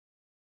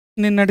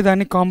నిన్నటి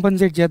దాన్ని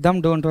కాంపన్సేట్ చేద్దాం,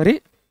 డోంట్ వరీ.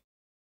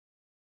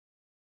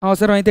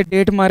 అవసరమైతే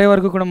డేట్ మారే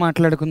వరకు కూడా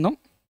మాట్లాడుకుందాం.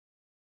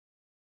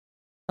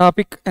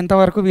 టాపిక్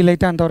ఎంతవరకు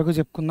వీలైతే అంతవరకు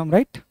చెప్పుకుందాం,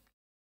 రైట్?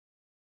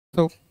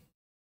 సో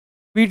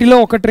వీటిలో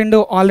ఒకటి రెండు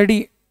ఆల్రెడీ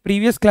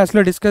ప్రీవియస్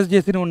క్లాస్లో డిస్కస్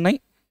చేసినవి ఉన్నాయి.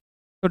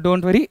 సో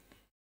డోంట్ వరీ,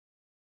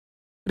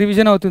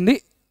 రివిజన్ అవుతుంది.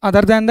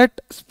 Other than that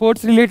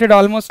sports related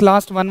almost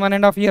last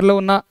 1.5 ఇయర్లో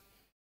ఉన్న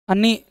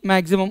అన్ని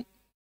మ్యాక్సిమం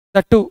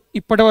దట్టు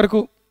ఇప్పటి వరకు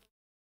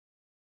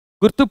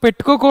గుర్తు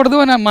పెట్టుకోకూడదు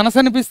అని మనసు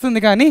అనిపిస్తుంది,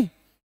 కానీ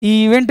ఈ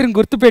ఈవెంట్ని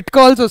గుర్తు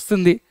పెట్టుకోవాల్సి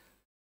వస్తుంది.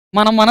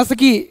 మన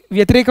మనసుకి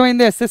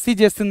వ్యతిరేకమైంది ఎస్ఎస్సి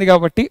చేస్తుంది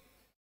కాబట్టి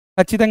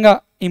ఖచ్చితంగా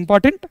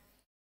ఇంపార్టెంట్.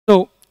 సో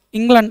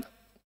ఇంగ్లాండ్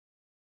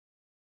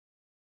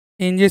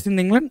ఏం చేసింది?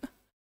 England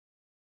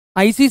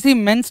ICC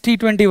men's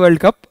T20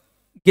 world cup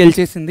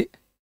గెలిచేసింది.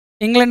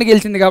 England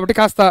గెలిచింది కాబట్టి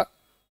కాస్త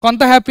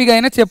కొంత హ్యాపీగా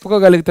అయినా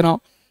చెప్పుకోగలుగుతున్నాం.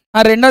 ఆ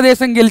రెండో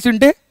దేశం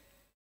గెలిచుంటే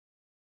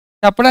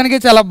చెప్పడానికే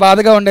చాలా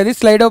బాధగా ఉండేది.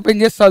 స్లైడ్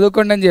ఓపెన్ చేసి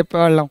చదువుకోండి అని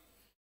చెప్పేవాళ్ళం.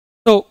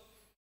 So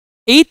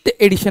 8th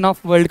edition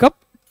of world cup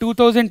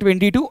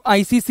 2022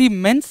 ICC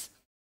men's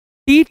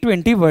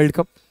T20 world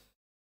cup.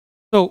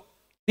 So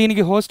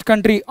దీనికి హోస్ట్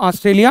కంట్రీ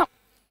ఆస్ట్రేలియా.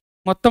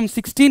 మొత్తం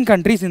 16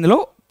 కంట్రీస్ ఇందులో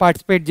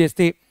పార్టిసిపేట్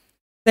చేస్తే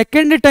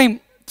సెకండ్ టైం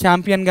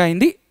ఛాంపియన్గా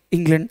అయింది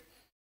ఇంగ్లాండ్.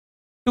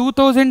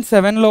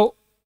 2007లో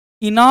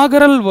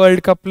ఇనాగరల్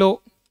వరల్డ్ కప్లో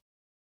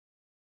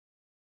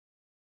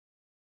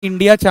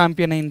ఇండియా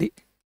ఛాంపియన్ అయింది.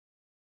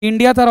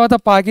 ఇండియా తర్వాత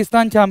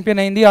పాకిస్తాన్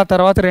ఛాంపియన్ అయింది. ఆ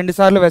తర్వాత 2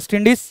 సార్లు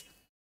వెస్టిండీస్,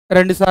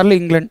 2 సార్లు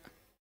England.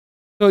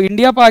 So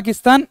India,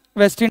 Pakistan,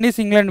 West Indies,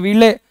 England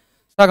వీళ్ళే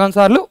సగం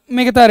సార్లు,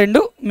 మిగతా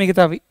 2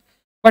 మిగతావి.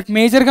 బట్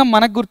మేజర్గా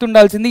మనకు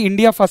గుర్తుండాల్సింది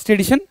ఇండియా ఫస్ట్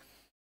ఎడిషన్.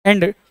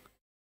 అండ్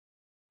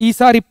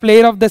ఈసారి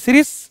player of the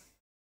series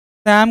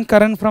Sam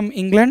Curran from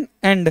England.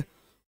 And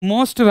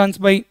most runs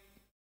by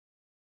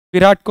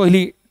Virat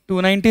Kohli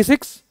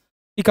 296.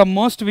 ఇక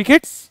most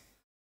wickets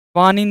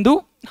Wanindu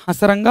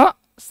Hasaranga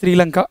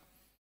Sri Lanka.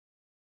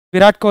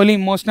 Virat Kohli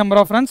most number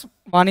of runs,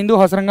 Wanindu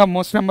Hasaranga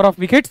most number of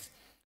wickets.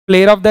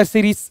 Player of the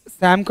series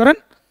Sam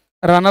Curran,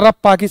 runner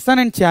up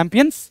Pakistan and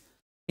champions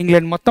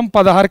England. మొత్తం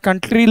 16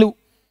 కంట్రీలు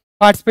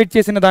participate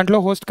చేసిన దాంట్లో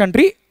host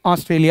country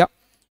Australia.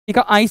 ఇక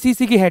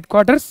ఐసీసీకి head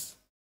quarters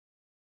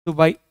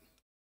Dubai,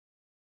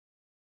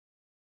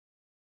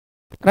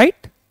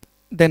 right?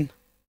 Then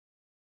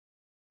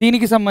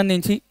దీనికి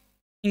సంబంధించి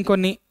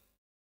ఇంకొన్ని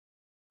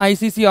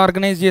ICC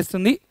organise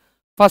చేస్తుంది.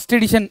 First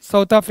edition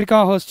south Africa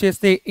host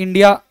చేస్తే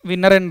India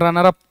winner and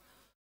runner up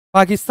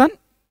Pakistan.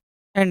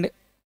 And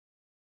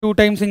 2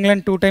 times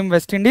England, 2 time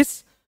West Indies.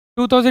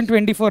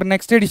 2024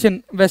 next edition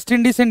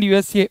West Indies and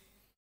USA.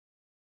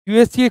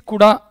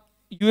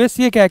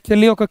 యుఎస్ఏకి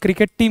actually ఒక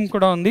cricket team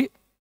కూడా ఉంది,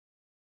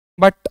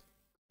 but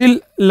still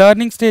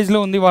learning స్టేజ్లో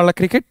ఉంది వాళ్ళ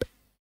క్రికెట్.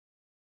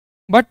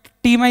 బట్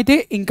టీం అయితే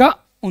ఇంకా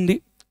ఉంది.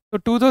 So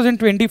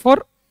 2024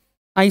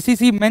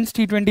 ICC men's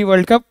T20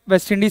 world cup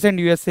West Indies and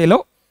యుఎస్ఏలో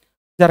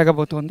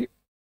జరగబోతోంది,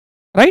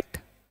 రైట్?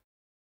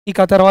 ఇక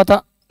తర్వాత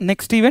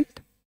next event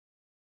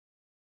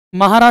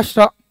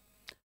Maharashtra.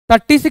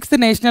 36th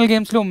national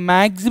గేమ్స్లో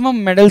మ్యాక్సిమం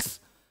మెడల్స్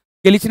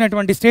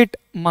గెలిచినటువంటి స్టేట్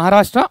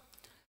మహారాష్ట్ర.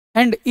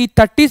 అండ్ ఈ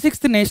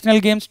 36th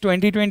నేషనల్ గేమ్స్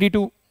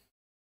 2022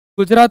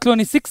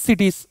 గుజరాత్లోని 6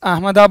 సిటీస్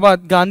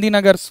అహ్మదాబాద్,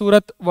 గాంధీనగర్,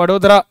 సూరత్,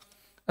 వడోదరా,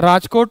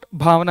 రాజ్కోట్,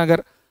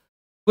 భావనగర్.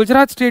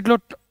 గుజరాత్ స్టేట్లో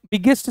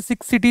బిగ్గెస్ట్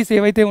 6 సిటీస్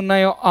ఏవైతే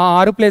ఉన్నాయో ఆ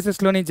 6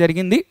 ప్లేసెస్లోనే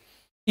జరిగింది.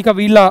 ఇక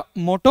వీళ్ళ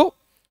Moto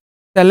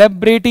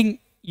celebrating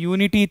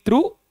unity through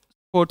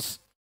sports.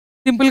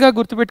 సింపుల్గా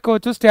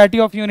గుర్తుపెట్టుకోవచ్చు,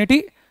 statue of unity,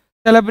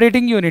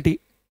 celebrating unity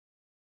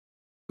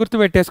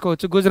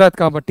గుర్తుపెట్టేసుకోవచ్చు Gujarat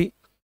కాబట్టి.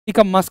 ఇక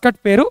మస్కట్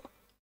పేరు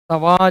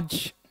సవాజ్,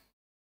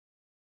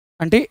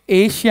 అంటే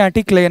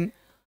ఏషియాటిక్ లయన్.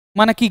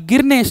 మనకి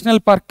గిర్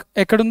నేషనల్ పార్క్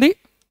ఎక్కడుంది?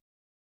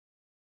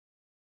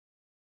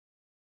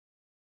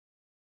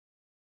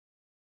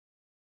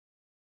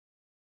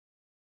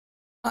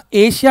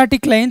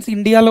 ఏషియాటిక్ లయన్స్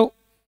ఇండియాలో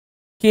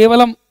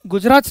కేవలం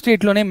గుజరాత్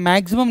స్టేట్లోనే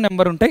మ్యాక్సిమం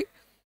నెంబర్ ఉంటాయి.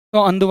 సో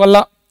అందువల్ల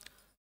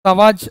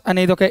సవాజ్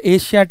అనేది ఒక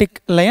Asiatic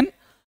lion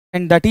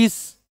and that is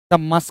the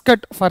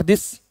Muscat for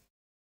this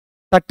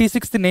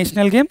 36th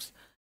national games.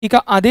 ఇక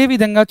అదే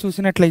విధంగా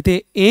చూసినట్లయితే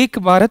ఏక్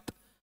భారత్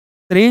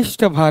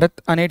శ్రేష్ఠ భారత్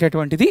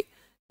అనేటటువంటిది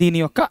దీని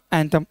యొక్క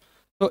anthem.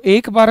 So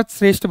Ek Bharat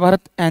Shreshtha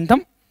Bharat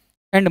anthem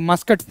and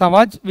Muscat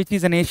సవాజ్ which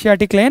is an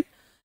Asiatic lion.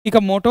 ఇక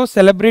Moto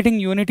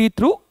celebrating unity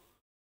through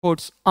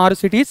sports. 6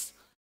 cities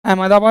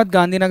Ahmedabad,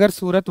 Gandhinagar,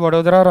 Surat,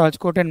 Vadodara,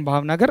 Rajkot and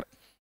Bhavnagar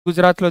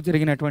గుజరాత్లో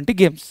జరిగినటువంటి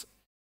గేమ్స్.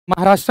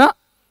 మహారాష్ట్ర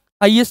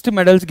హయ్యెస్ట్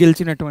మెడల్స్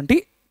గెలిచినటువంటి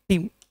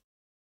టీం.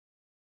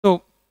 సో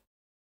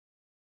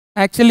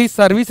యాక్చువల్లీ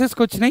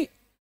సర్వీసెస్కి వచ్చినాయి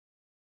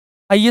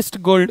హయ్యెస్ట్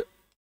గోల్డ్,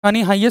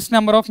 కానీ highest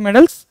number of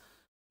medals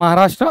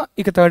Maharashtra.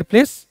 ఇక 3rd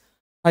place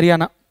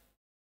Haryana.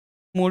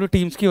 3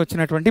 టీమ్స్కి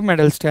వచ్చినటువంటి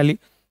medals Tally.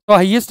 So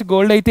highest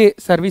gold అయితే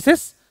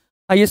services,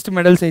 highest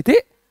medals అయితే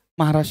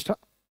మహారాష్ట్ర.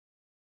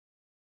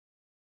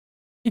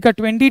 ఇక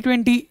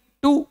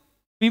 2022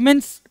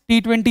 women's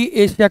T20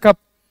 Asia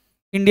cup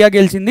India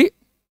గెలిచింది.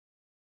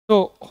 So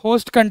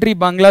host country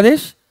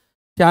Bangladesh,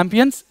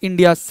 champions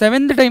India.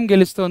 7th time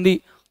గెలుస్తోంది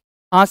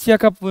Asia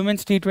cup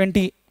women's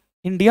T20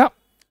 India.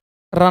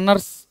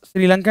 Runners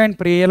Sri Lanka and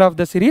player of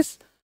the series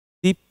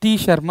Deepti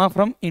Sharma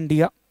from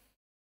India.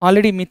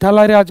 Already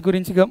మిథాలా Raj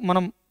గురించి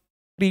మనం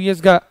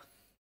ప్రీవియస్గా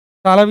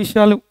చాలా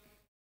విషయాలు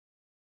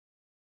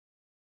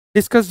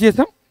discuss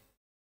చేసాం,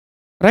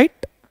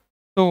 రైట్.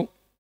 సో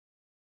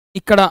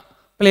ఇక్కడ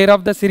player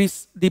of the series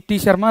Deepti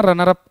Sharma,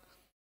 runner up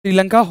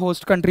Sri Lanka,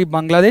 host country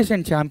Bangladesh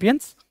and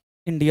champions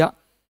India.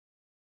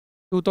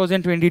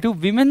 2022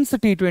 women's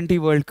T20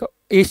 world cup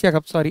Asia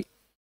cup, sorry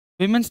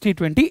women's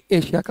T20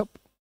 Asia cup.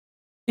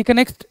 ఇక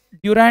next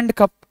Durand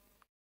cup.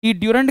 ఈ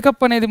Durand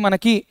cup అనేది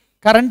మనకి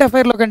కరెంట్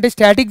అఫైర్లో కంటే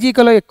static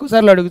జీకేలో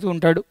ఎక్కువసార్లు అడుగుతూ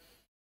ఉంటాడు.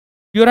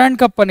 Durand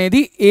cup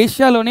అనేది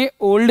ఏషియాలోనే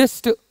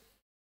oldest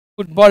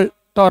football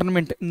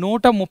tournament,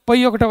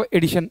 131వ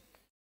edition.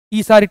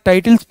 ఈసారి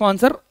title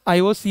sponsor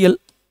IOCL.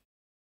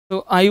 So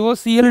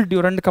IOCL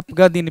Durand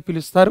కప్గా దీన్ని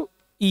పిలుస్తారు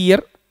ఈ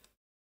ఇయర్.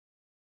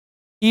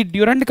 ఈ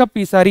డ్యూరాండ్ కప్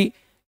ఈసారి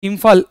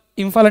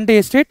ఇంఫాల్ అంటే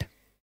ఏ స్టేట్?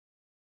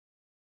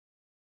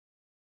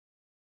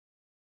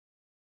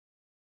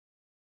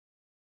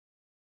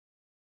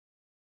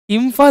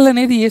 ఇంఫాల్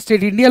అనేది ఏ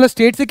స్టేట్? ఇండియాలో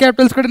స్టేట్స్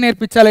క్యాపిటల్స్ కూడా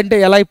నేర్పించాలంటే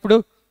ఎలా ఇప్పుడు?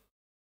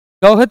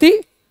 గౌహతి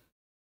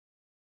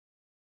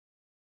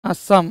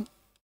అస్సాం.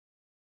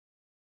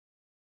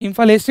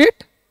 ఇంఫాల్ ఏ స్టేట్?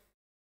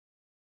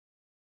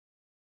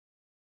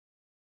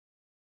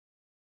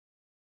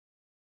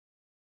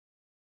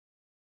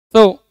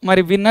 సో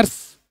మరి winners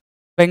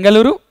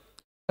Bengaluru,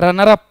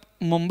 runner up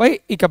Mumbai.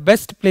 ఇక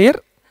best player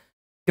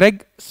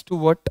Greg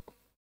Stuart.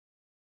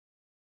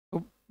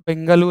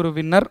 Bengaluru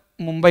winner,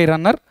 Mumbai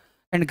runner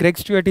and Greg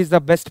Stuart is the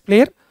best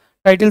player.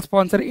 Title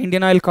sponsor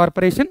Indian oil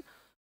corporation.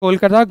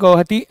 Kolkata,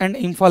 Guwahati and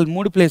Imphal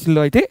 3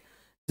 ప్లేసుల్లో అయితే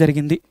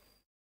జరిగింది,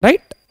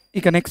 రైట్.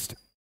 ఇక next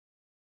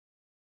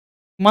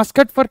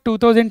Muscat for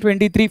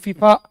 2023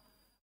 FIFA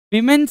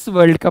women's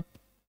world cup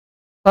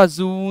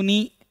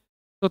తజూని.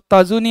 So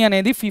తజూని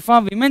అనేది FIFA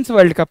women's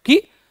world కప్కి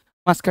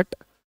Muscat.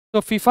 So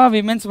FIFA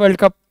women's world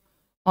cup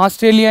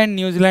Australia and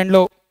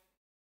న్యూజిలాండ్లో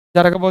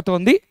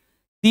జరగబోతోంది.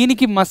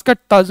 దీనికి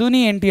Muscat తజూని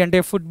ఏంటి అంటే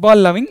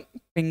football loving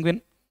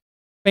penguin.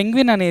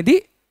 Penguin అనేది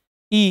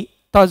ఈ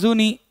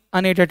తజూని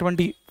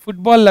అనేటటువంటి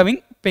football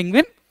loving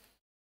penguin.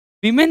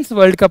 Women's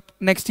world cup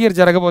next year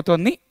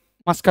జరగబోతోంది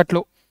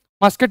మస్కట్లో.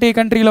 Muscat ఏ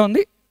కంట్రీలో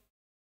ఉంది?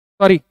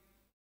 సారీ,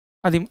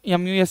 అది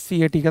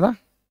MUSCAT కదా.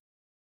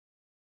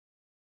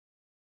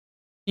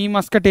 ఈ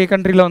మస్కట్ ఏ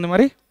కంట్రీలో ఉంది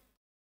మరి?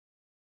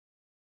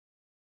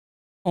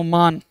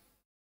 Oman,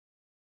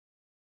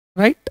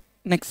 right.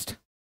 Next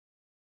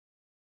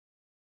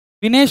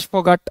Vinesh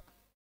Phogat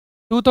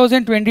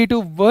 2022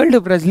 world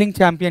wrestling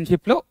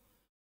ఛాంపియన్షిప్లో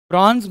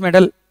bronze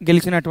medal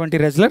గెలిచినటువంటి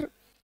wrestler.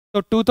 So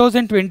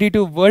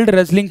 2022 world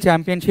wrestling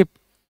championship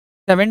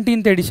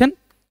 17th edition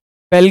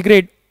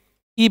Belgrade.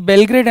 ఈ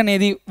బెల్గ్రేడ్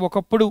అనేది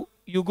ఒకప్పుడు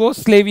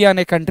యుగోస్లేవియా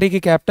అనే కంట్రీకి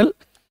క్యాపిటల్.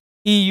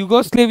 ఈ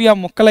యుగోస్లేవియా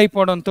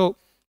ముక్కలైపోవడంతో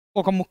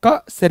ఒక ముక్క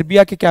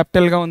సెర్బియాకి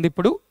క్యాపిటల్గా ఉంది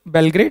ఇప్పుడు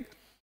బెల్గ్రేడ్.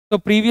 సో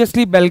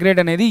ప్రీవియస్లీ బెల్గ్రేడ్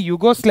అనేది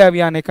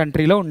యుగోస్లావియా అనే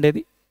కంట్రీలో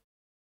ఉండేది.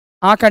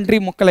 ఆ కంట్రీ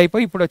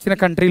ముక్కలైపోయి ఇప్పుడు వచ్చిన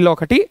కంట్రీలో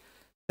ఒకటి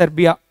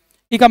సెర్బియా.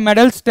 ఇక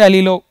medals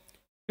టాలీలో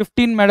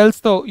 15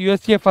 మెడల్స్తో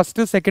USA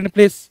first, second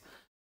place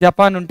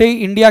Japan ఉంటే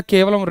ఇండియా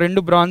కేవలం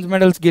 2 బ్రాంజ్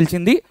మెడల్స్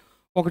గెలిచింది.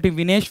 ఒకటి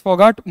వినేష్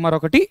ఫోగాట్,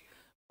 మరొకటి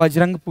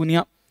బజరంగ్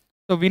పూనియా.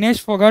 సో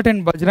వినేష్ ఫోగాట్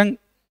అండ్ బజరంగ్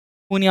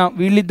పూనియా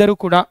వీళ్ళిద్దరూ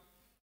కూడా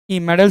ఈ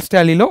మెడల్స్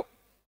టాలీలో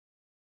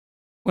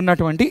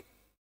ఉన్నటువంటి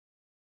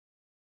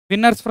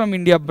winners from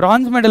India.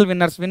 Bronze medal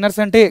winners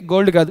అంటే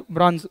గోల్డ్ కాదు,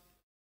 బ్రాంజ్.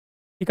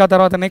 ఇక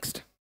తర్వాత next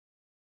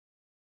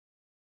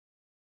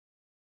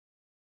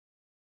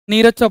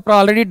Neeraj Chopra.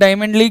 Already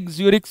diamond league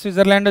Zurich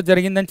స్విట్జర్లాండ్లో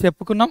జరిగిందని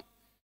చెప్పుకున్నాం.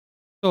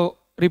 సో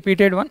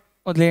రిపీటెడ్ వన్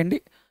వదిలేయండి.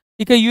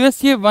 ఇక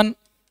USA one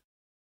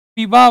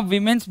FIBA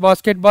women's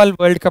basketball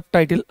world cup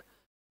title.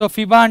 So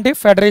FIBA అంటే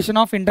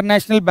federation of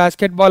international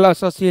basketball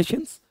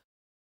associations.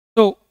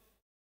 So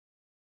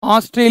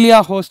Australia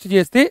host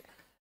చేస్తే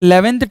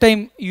 11th టైం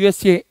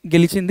USA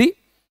గెలిచింది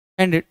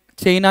అండ్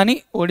చైనాని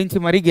ఓడించి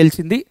మరీ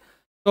గెలిచింది.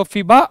 So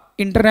FIBA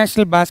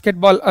international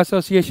basketball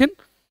association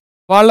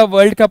వాళ్ళ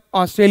వరల్డ్ కప్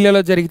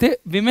ఆస్ట్రేలియాలో జరిగితే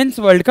విమెన్స్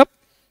వరల్డ్ కప్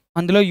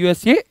అందులో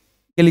USA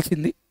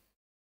గెలిచింది,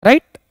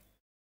 రైట్.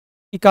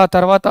 ఇక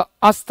తర్వాత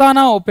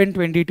అస్తానా ఓపెన్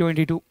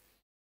 2022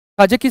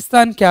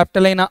 కజకిస్తాన్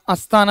క్యాపిటల్ అయిన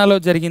అస్తానాలో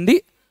జరిగింది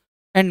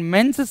అండ్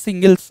మెన్స్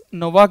సింగిల్స్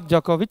నోవాక్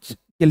జోకోవిచ్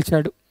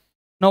గెలిచాడు.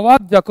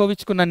 నోవాక్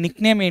జోకోవిచ్కున్న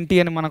నిక్ నేమ్ ఏంటి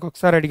అని మనకు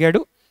ఒకసారి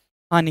అడిగాడు.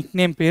 ఆ నిక్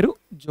నేమ్ పేరు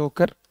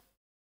జోకర్.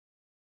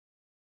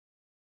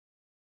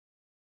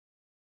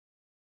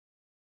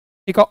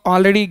 ఇక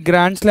ఆల్రెడీ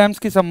గ్రాండ్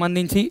స్లామ్స్కి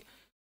సంబంధించి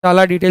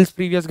చాలా డీటెయిల్స్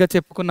ప్రీవియస్గా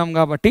చెప్పుకున్నాం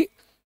కాబట్టి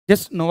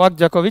జస్ట్ నోవాక్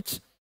జోకోవిచ్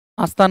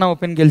అస్తానా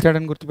ఓపెన్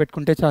గెలిచాడని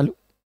గుర్తుపెట్టుకుంటే చాలు.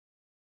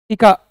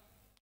 ఇక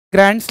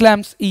గ్రాండ్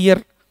స్లామ్స్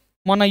ఇయర్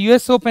మొన్న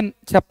US ఓపెన్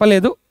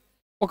చెప్పలేదు,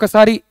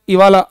 ఒకసారి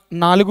ఇవాళ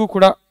 4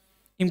 కూడా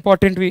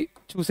ఇంపార్టెంట్వి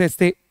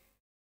చూసేస్తే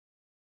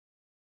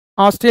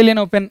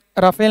Australian open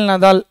Rafale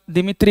Nadal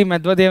Dmitri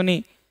మెద్వదేవ్ని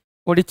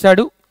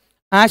ఓడించాడు.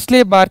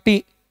 యాష్లే బార్టీ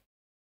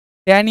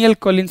డానియల్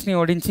కొలిన్స్ని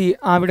ఓడించి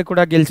ఆవిడ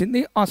కూడా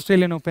గెలిచింది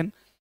ఆస్ట్రేలియన్ ఓపెన్.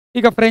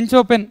 ఇక ఫ్రెంచ్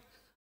ఓపెన్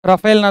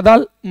రఫేల్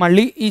నదాల్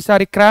మళ్ళీ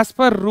ఈసారి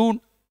క్రాస్పర్ రూన్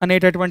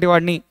అనేటటువంటి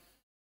వాడిని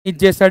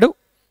ఇచ్చేశాడు.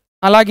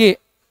 అలాగే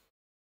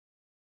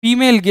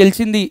ఫీమేల్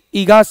గెలిచింది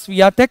Iga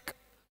Swiatek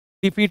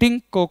defeating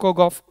cocoa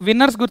గాఫ్.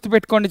 Winners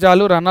గుర్తుపెట్టుకోండి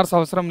చాలు, రన్నర్స్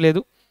అవసరం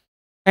లేదు.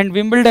 And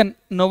Wimbledon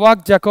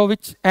Novak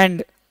జకోవిచ్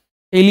and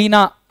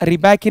Elina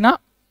Rybakina.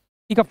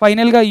 ఇక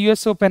ఫైనల్గా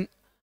యుఎస్ ఓపెన్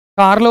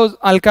కార్లోస్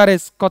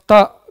అల్కారెస్ కొత్త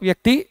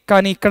వ్యక్తి,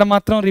 కానీ ఇక్కడ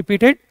మాత్రం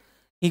repeated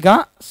Iga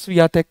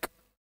Swiatek.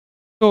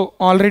 So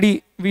already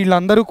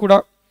వీళ్ళందరూ కూడా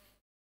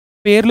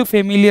పేర్లు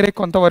ఫెమిలియరే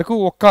కొంతవరకు.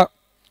 ఒక్క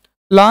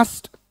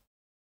లాస్ట్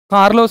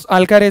కార్లోస్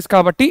అల్కారెస్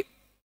కాబట్టి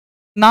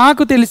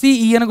నాకు తెలిసి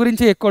ఈయన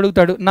గురించి ఎక్కువ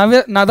అడుగుతాడు.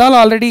 నదాల్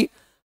ఆల్రెడీ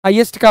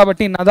హైయెస్ట్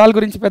కాబట్టి నదాల్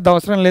గురించి పెద్ద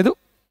అవసరం లేదు,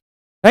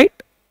 right?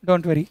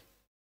 Don't worry.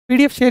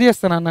 PDF share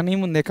చేస్తాను అన్న నీ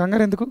ముందే,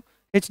 కంగారు ఎందుకు.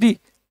 హెచ్డి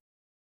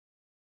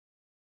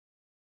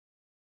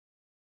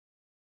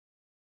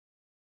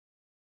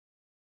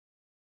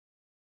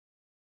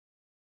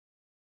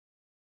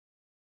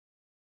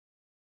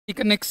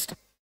ఇక నెక్స్ట్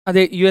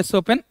అదే US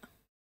open.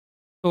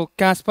 So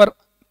Casper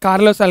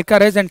Carlos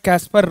అల్కారెజ్ and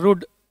Casper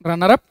rude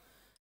runner-up.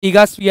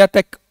 Iga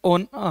Swiatek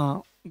own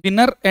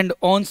winner and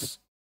ones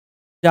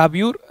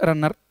జాబ్యూర్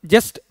runner.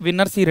 Just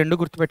winners ఈ రెండు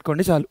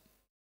గుర్తుపెట్టుకోండి చాలు.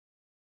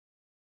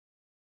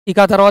 ఇక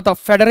తర్వాత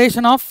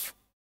ఫెడరేషన్ ఆఫ్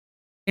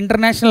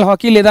ఇంటర్నేషనల్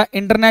హాకీ లేదా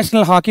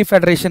international hockey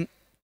federation.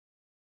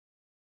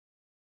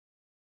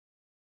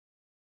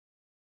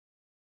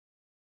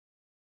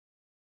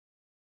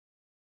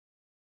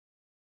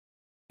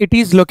 It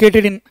is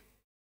located in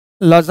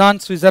లజాన్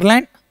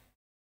Switzerland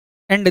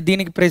and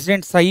దీనికి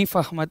president Saif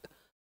Ahmed.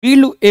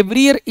 వీళ్ళు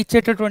every year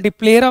ఇచ్చేటటువంటి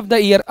player of the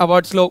year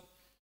అవార్డ్స్లో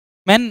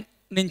men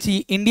నుంచి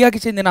ఇండియాకి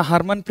చెందిన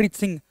హర్మన్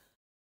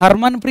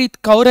ప్రీత్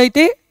కౌర్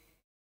అయితే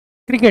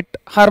క్రికెట్,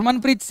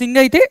 హర్మన్ ప్రీత్ సింగ్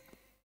అయితే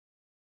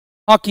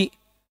హాకీ.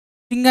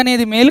 సింగ్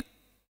అనేది మేల్,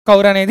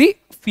 కౌర్ అనేది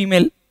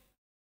ఫీమేల్.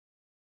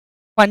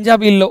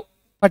 పంజాబీల్లో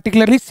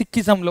పర్టికులర్లీ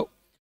సిక్కిజంలో.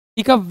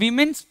 ఇక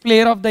women's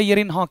player of the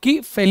year in hockey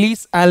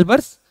ఫెలీస్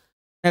ఆల్బర్స్,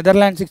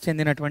 నెదర్లాండ్స్కి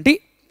చెందినటువంటి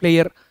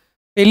player.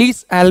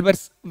 ఫెలీస్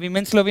ఆల్బర్స్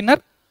విమెన్స్లో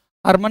winner,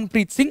 Harman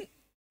Preet Singh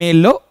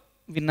మేల్లో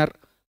winner.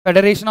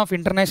 Federation of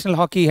international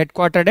hockey head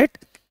quartered at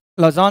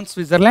లజాన్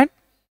Switzerland,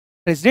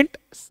 president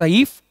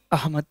Saif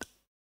Ahmed.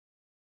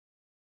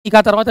 ఇక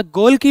తర్వాత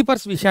గోల్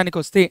కీపర్స్ విషయానికి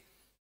వస్తే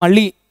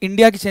మళ్ళీ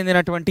ఇండియాకి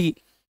చెందినటువంటి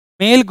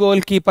male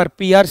goal keeper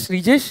PR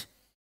Sreejesh,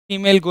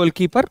 female goal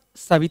keeper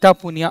Savitha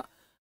Punia.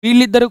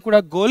 వీళ్ళిద్దరూ కూడా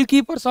goal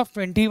keepers of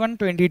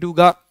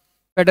 21-22గా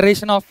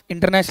federation of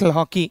international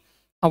hockey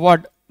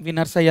award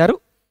winners అయ్యారు,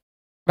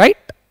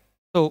 రైట్?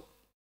 సో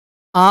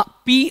ఆ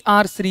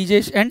పిఆర్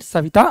శ్రీజేష్ అండ్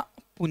సవితా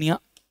పూనియా.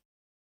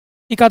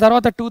 ఇక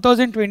తర్వాత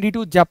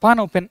 2022 Japan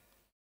open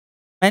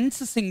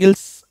men's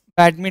singles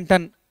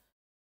badminton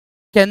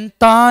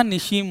కెంతా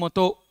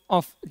నిషిమోటో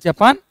of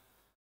Japan.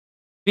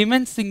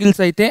 Women's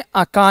singles అయితే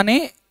అకానే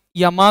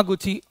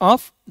యమాగుచి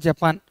of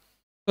Japan.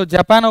 So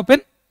Japan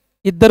open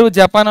ఇద్దరు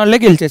Japan వాళ్ళే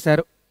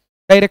గెలిచేశారు,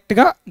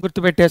 డైరెక్ట్గా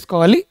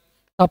గుర్తుపెట్టేసుకోవాలి,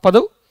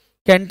 తప్పదు.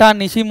 కెంటా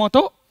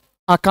నిషిమోటో,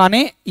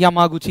 అకానే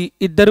యమాగుచి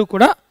ఇద్దరు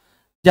కూడా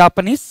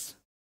జాపనీస్.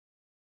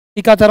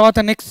 ఇక తర్వాత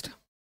నెక్స్ట్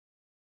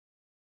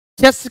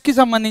చెస్కి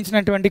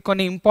సంబంధించినటువంటి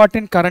కొన్ని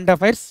important current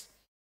affairs.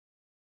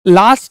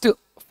 Last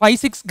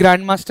 5-6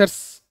 grand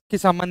మాస్టర్స్కి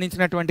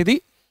సంబంధించినటువంటిది.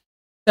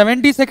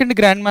 72nd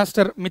గ్రాండ్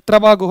మాస్టర్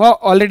మిత్రబా గుహ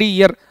ఆల్రెడీ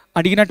ఇయర్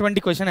అడిగినటువంటి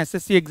క్వశ్చన్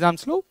ఎస్ఎస్సి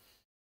ఎగ్జామ్స్లో.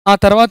 ఆ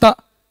తర్వాత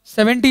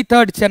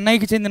 73rd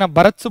చెన్నైకి చెందిన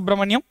భరత్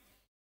సుబ్రహ్మణ్యం.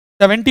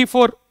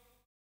 74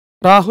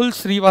 రాహుల్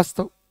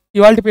శ్రీవాస్తవ్.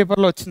 ఇవాళ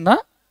పేపర్లో వచ్చిందా?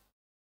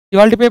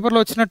 ఇవాళ పేపర్లో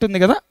వచ్చినట్టుంది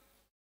కదా.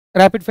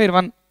 Rapid fire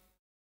 1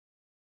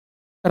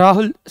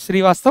 Rahul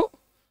Srivastav.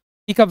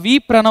 ఇక వి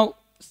Pranav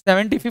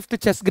 75th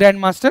chess grand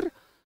master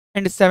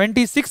and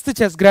 76th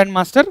chess grand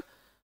master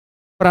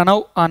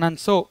Pranav Anand.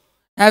 So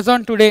as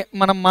on today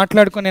మనం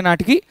మాట్లాడుకునే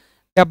నాటికి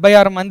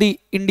 76 మంది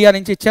ఇండియా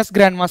నుంచి చెస్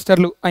గ్రాండ్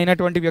మాస్టర్లు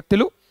అయినటువంటి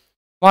వ్యక్తులు.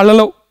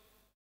 వాళ్ళలో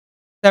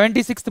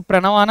 76th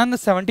ప్రణవ్ ఆనంద్,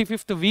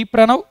 75th వి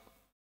ప్రణవ్.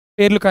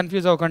 పేర్లు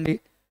కన్ఫ్యూజ్ అవ్వకండి.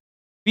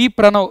 వి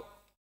ప్రణవ్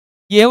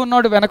ఏ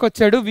ఉన్నాడు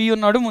వెనకొచ్చాడు, వి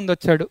ఉన్నాడు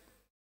ముందొచ్చాడు.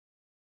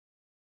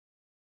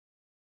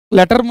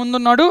 లెటర్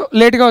ముందున్నాడు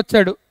లేట్గా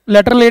వచ్చాడు,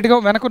 లెటర్ లేట్గా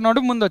వెనకున్నాడు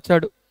ముందు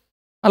వచ్చాడు,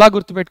 అలా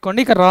గుర్తుపెట్టుకోండి.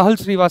 ఇక Rahul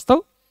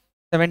Srivastav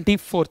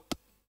 74th.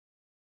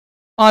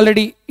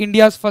 Already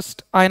India's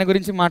first ఆయన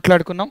గురించి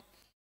మాట్లాడుకున్నాం,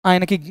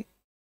 ఆయనకి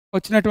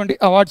వచ్చినటువంటి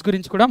అవార్డ్స్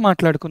గురించి కూడా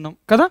మాట్లాడుకున్నాం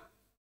కదా.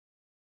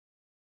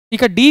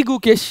 ఇక డి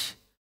గుకేష్.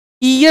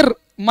 ఈ ఇయర్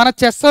మన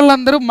చెస్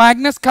వాళ్ళందరూ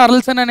మ్యాగ్నస్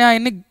కార్ల్సన్ అనే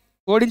ఆయన్ని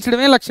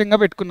ఓడించడమే లక్ష్యంగా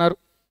పెట్టుకున్నారు.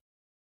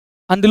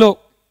 అందులో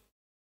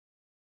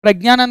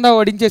ప్రజ్ఞానంద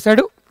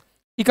ఓడించేశాడు,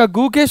 ఇక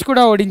గుకేష్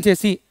కూడా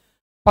ఓడించేసి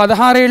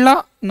 16 ఏళ్ల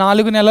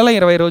 4 నెలల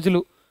 20 రోజులు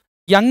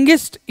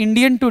youngest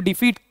Indian to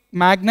defeat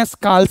Magnus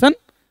Carlsen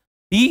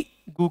D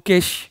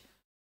Gukesh.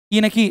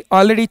 ఈయనకి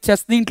ఆల్రెడీ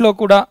చెస్ దీంట్లో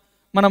కూడా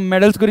మనం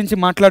మెడల్స్ గురించి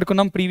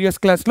మాట్లాడుకున్నాం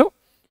ప్రీవియస్ క్లాస్లో.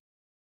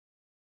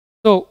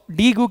 So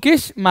D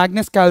Gukesh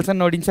Magnus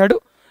Carlsen ఓడించాడు.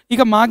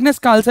 ఇక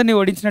మ్యాగ్నస్ కార్ల్సన్ని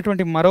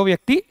ఓడించినటువంటి మరో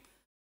వ్యక్తి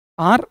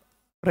ఆర్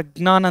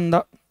ప్రజ్ఞానంద.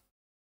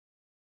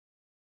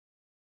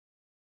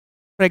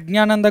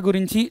 ప్రజ్ఞానంద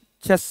గురించి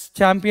చెస్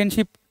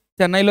ఛాంపియన్షిప్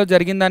చెన్నైలో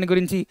జరిగిన దాని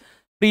గురించి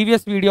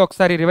ప్రీవియస్ వీడియో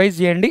ఒకసారి రివైజ్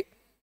చేయండి.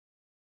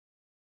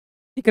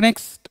 ఇక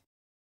next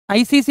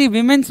ICC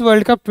women's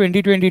world cup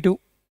 2022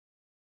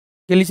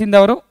 గెలిచింది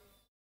ఎవరు?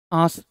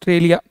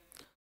 ఆస్ట్రేలియా.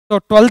 సో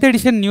 12th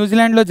ఎడిషన్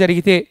న్యూజిలాండ్లో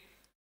జరిగితే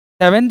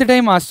 7th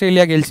టైం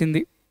ఆస్ట్రేలియా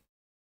గెలిచింది.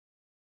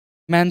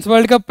 మెన్స్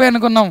వరల్డ్ కప్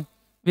అనుకున్నాం,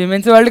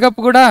 విమెన్స్ వరల్డ్ కప్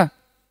కూడా.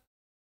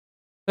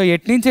 సో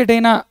ఎట్నుంచి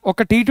ఎటైనా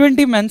ఒక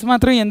T20 మెన్స్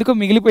మాత్రం ఎందుకో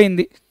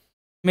మిగిలిపోయింది.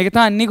 మిగతా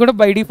అన్నీ కూడా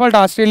బై డిఫాల్ట్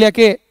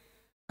ఆస్ట్రేలియాకే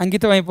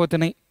అంకితం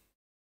అయిపోతున్నాయి.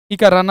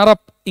 ఇక runner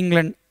up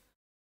England.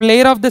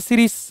 Player of the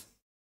series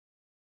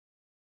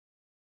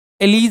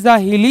ELISA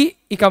Healy.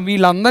 ఇక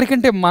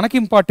వీళ్ళందరికంటే మనకి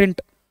important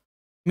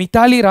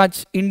Mithali Raj,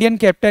 Indian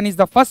captain, is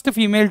the first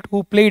female who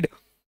played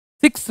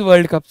 6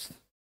 world cups.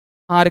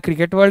 6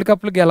 cricket world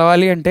కప్లు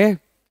గెలవాలి అంటే,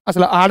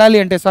 అసలు ఆడాలి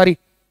అంటే, సారీ,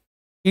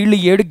 వీళ్ళు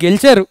 7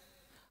 గెలిచారు.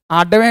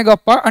 ఆడడమే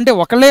గొప్ప అంటే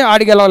ఒకళ్ళే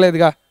ఆడి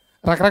గెలవలేదుగా,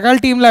 రకరకాల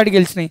టీంలు ఆడి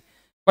గెలిచినాయి.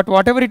 But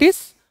what ever it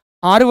is,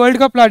 6 world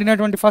కప్లు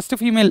ఆడినటువంటి first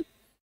female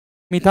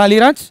Mithali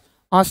Raj.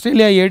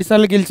 Australia 7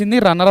 సార్లు గెలిచింది.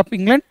 Runner up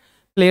England.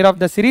 Player of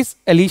the series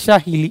Elisha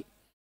Healy.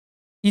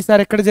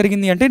 ఈసారి ఎక్కడ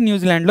జరిగింది అంటే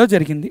న్యూజిలాండ్లో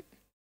జరిగింది.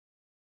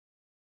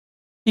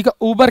 ఇక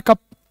Uber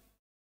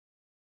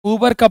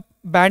cup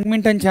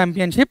badminton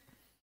championship.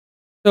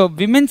 So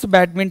women's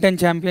badminton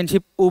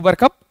championship Uber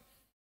cup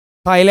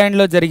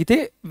థాయిలాండ్లో జరిగితే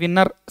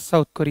winner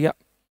south Korea.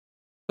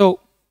 So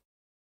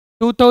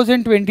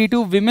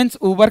 2022 women's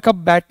Uber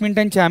cup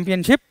badminton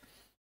championship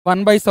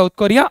one by south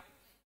Korea,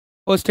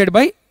 hosted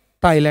by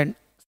Thailand.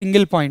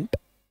 Single point,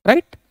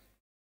 right.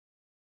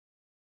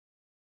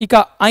 ఇక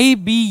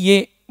IBA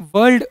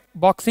world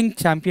boxing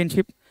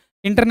championship,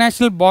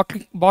 international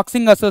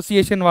boxing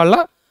association వాళ్ళ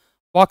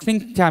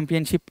boxing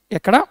championship.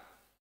 ఎక్కడ?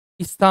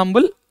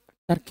 Istanbul,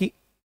 Turkey.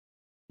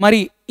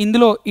 మరి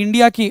ఇందులో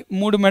ఇండియాకి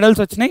 3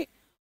 medals వచ్చినాయి.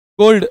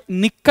 Gold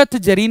Nikhat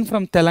Zareen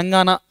from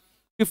Telangana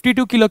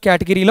 52 kilo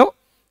కేటగిరీలో.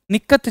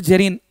 నిక్కత్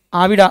జరీన్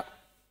ఆవిడ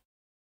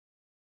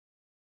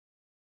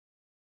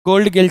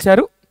gold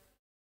గెలిచారు.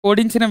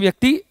 ఓడించిన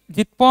వ్యక్తి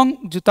జిత్పాంగ్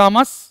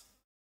జుతామస్.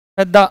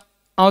 పెద్ద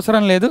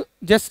అవసరం లేదు,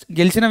 జస్ట్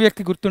గెలిచిన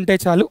వ్యక్తి గుర్తుంటే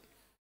చాలు.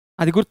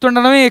 అది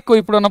గుర్తుండడమే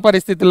ఎక్కువ ఇప్పుడున్న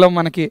పరిస్థితుల్లో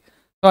మనకి.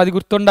 సో అది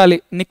గుర్తుండాలి,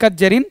 నిక్కత్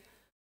జరీన్.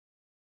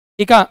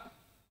 ఇక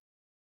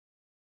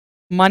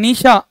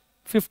మనీషా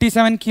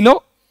 57 కిలో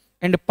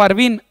అండ్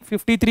పర్వీన్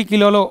 53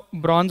 కిలోలో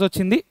బ్రాంజ్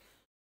వచ్చింది.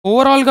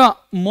 ఓవరాల్గా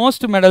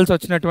మోస్ట్ మెడల్స్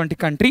వచ్చినటువంటి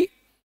కంట్రీ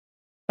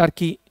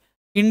టర్కీ.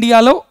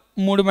 ఇండియాలో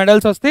 3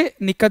 మెడల్స్ వస్తే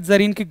Nikhat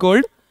జరీన్కి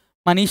gold,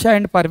 Manisha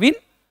and Parveen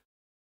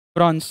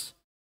bronze.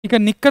 ఇక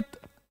నిక్కత్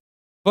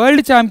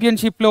వరల్డ్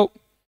ఛాంపియన్షిప్లో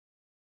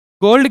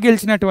గోల్డ్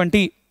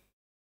గెలిచినటువంటి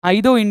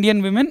 5వ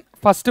ఇండియన్ విమెన్.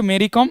 ఫస్ట్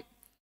మేరీకామ్,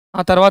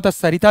 ఆ తర్వాత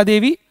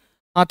సరితాదేవి,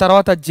 ఆ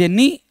తర్వాత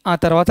జెన్నీ, ఆ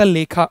తర్వాత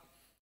లేఖ.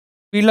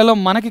 వీళ్ళలో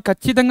మనకి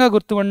ఖచ్చితంగా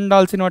గుర్తు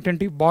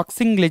ఉండాల్సినటువంటి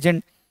బాక్సింగ్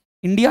లెజెండ్,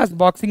 ఇండియాస్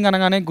బాక్సింగ్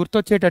అనగానే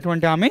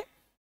గుర్తొచ్చేటటువంటి ఆమె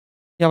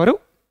ఎవరు?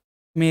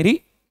 Mary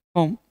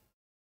come,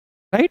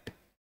 right.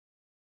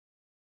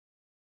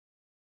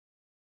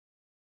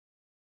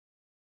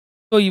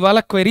 సో ఇవాళ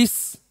క్వెరీస్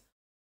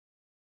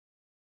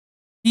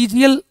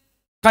టీజీఎల్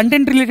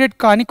కంటెంట్ రిలేటెడ్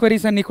కాని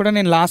క్వెరీస్ అన్నీ కూడా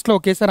నేను లాస్ట్లో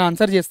ఒకేసారి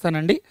ఆన్సర్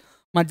చేస్తానండి.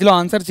 మధ్యలో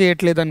ఆన్సర్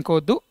చేయట్లేదు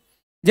అనుకోవద్దు,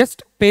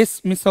 జస్ట్ పేస్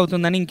మిస్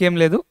అవుతుందని, ఇంకేం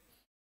లేదు.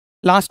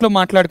 లాస్ట్లో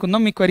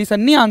మాట్లాడుకుందాం. మీ క్వెరీస్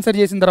అన్నీ ఆన్సర్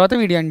చేసిన తర్వాత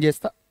వీడియో ఎండ్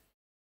చేస్తా.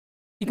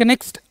 ఇక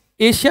next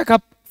Asia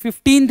cup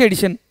 15th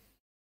edition.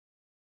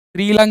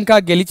 Sri Lanka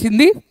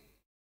గెలిచింది,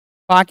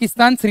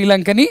 పాకిస్తాన్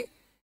శ్రీలంకని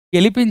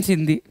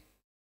గెలిపించింది.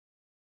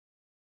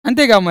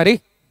 అంతేగా మరి,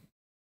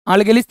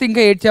 వాళ్ళు గెలిస్తే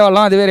ఇంకా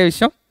ఏడ్చేవాళ్ళం, అది వేరే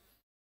విషయం.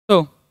 సో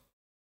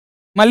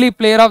మళ్ళీ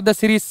ప్లేయర్ ఆఫ్ ద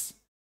సిరీస్,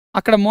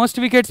 అక్కడ మోస్ట్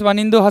వికెట్స్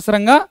వనిందు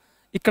హసరంగా,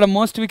 ఇక్కడ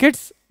మోస్ట్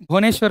వికెట్స్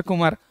భువనేశ్వర్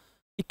కుమార్.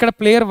 ఇక్కడ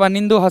player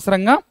Wanindu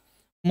Hasaranga,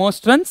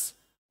 most runs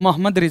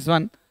Mohammed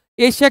Rizwan.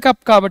 Asia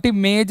cup కాబట్టి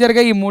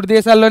మేజర్గా ఈ 3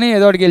 దేశాల్లోనే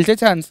ఏదో ఒకటి గెలిచే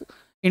ఛాన్స్,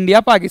 ఇండియా,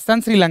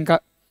 పాకిస్తాన్, శ్రీలంక.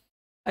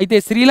 అయితే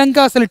శ్రీలంక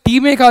అసలు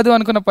టీమే కాదు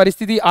అనుకున్న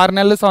పరిస్థితి 6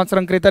 నెలల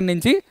సంవత్సరం క్రితం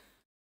నుంచి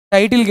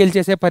టైటిల్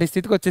గెలిచేసే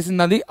పరిస్థితికి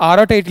వచ్చేసింది. అది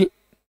 6వ టైటిల్.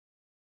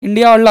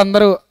 ఇండియా వాళ్ళు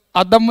అందరూ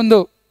అద్దం ముందు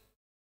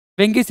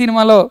వెంకీ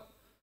సినిమాలో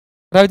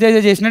రవితేజ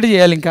చేసినట్టు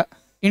చేయాలి ఇంకా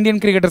ఇండియన్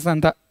క్రికెటర్స్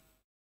అంతా,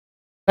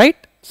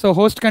 right. So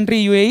host country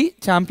UAE,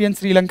 champion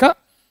Sri Lanka.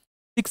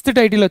 6th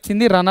title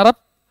వచ్చింది. Runner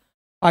up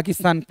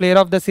Pakistan. Player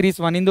of the series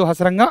Wanindu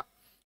Hasaranga,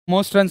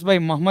 most runs by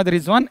Mohammed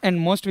Rizwan and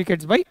most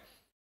wickets by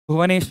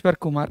Bhubaneswar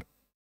Kumar.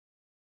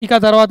 ఇక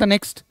తర్వాత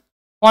next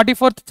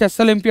 44th chess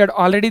olympiad.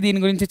 Already దీని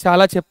గురించి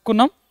చాలా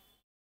చెప్పుకున్నాం.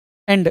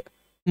 And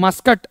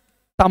Muscat,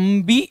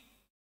 Thumby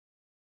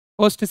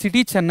host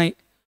city Chennai.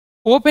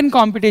 Open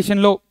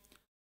కాంపిటీషన్లో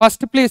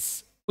first place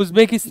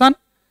Uzbekistan,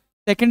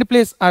 second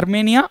place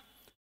Armenia,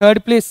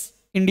 third place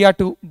India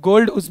 2.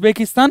 Gold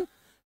Uzbekistan,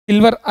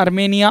 silver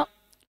Armenia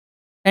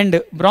and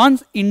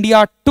bronze India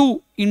 2.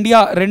 India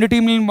 2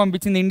 టీంలను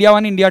పంపించింది, India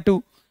 1, India 2.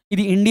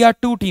 ఇది India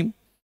 2 team.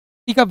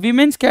 ఇక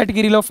women's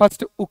కేటగిరీలో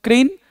first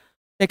Ukraine,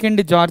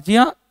 second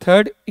Georgia,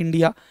 third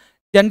India.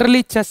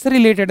 Generally chess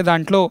related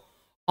దాంట్లో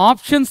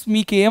options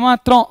మీకు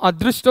ఏమాత్రం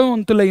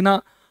అదృష్టవంతులైన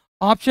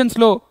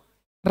ఆప్షన్స్లో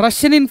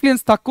Russian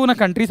influence తక్కువ ఉన్న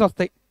కంట్రీస్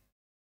వస్తాయి.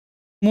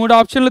 3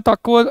 ఆప్షన్లు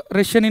తక్కువ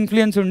రష్యన్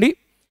ఇన్ఫ్లుయెన్స్ ఉండి,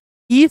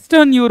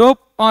 ఈస్టర్న్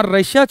యూరోప్ ఆర్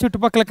రష్యా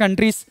చుట్టుపక్కల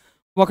కంట్రీస్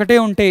ఒకటే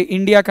ఉంటే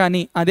ఇండియా,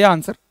 కానీ అదే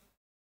ఆన్సర్.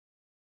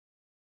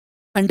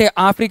 అంటే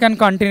ఆఫ్రికన్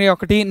కంట్రీ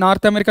ఒకటి,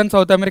 north American,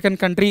 south American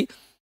country,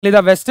 లేదా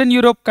వెస్టర్న్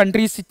యూరోప్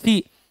కంట్రీస్ ఇచ్చి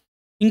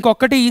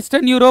ఇంకొకటి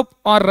eastern Europe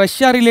are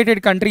Russia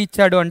related country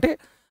ఇచ్చాడు అంటే,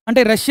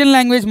 అంటే రష్యన్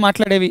లాంగ్వేజ్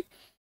మాట్లాడేవి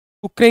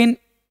ఉక్రెయిన్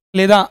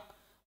లేదా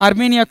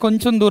ఆర్మేనియా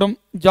కొంచెం దూరం,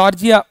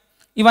 జార్జియా,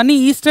 ఇవన్నీ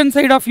ఈస్టర్న్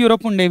సైడ్ ఆఫ్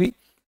యూరోప్ ఉండేవి.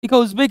 ఇక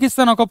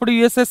ఉజ్బెకిస్తాన్ ఒకప్పుడు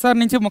యుఎస్ఎస్ఆర్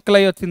నుంచి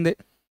ముక్కలై వచ్చింది.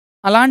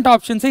 అలాంటి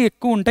ఆప్షన్సే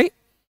ఎక్కువ ఉంటాయి.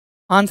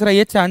 ఆన్సర్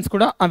అయ్యే ఛాన్స్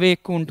కూడా అవే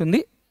ఎక్కువ ఉంటుంది.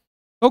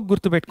 సో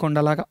గుర్తుపెట్టుకోండి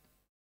అలాగా,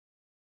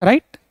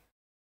 రైట్.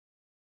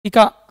 ఇక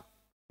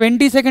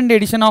 22nd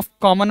edition of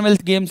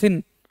Commonwealth games in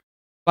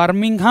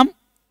Birmingham,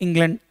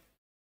 England.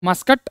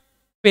 Muscat,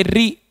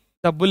 Perry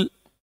the bull,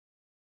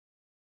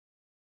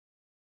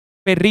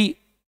 Perry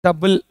the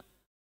bull.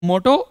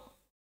 Moto,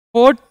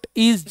 port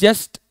is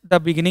just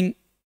the beginning,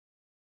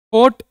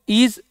 port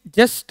is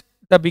just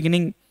the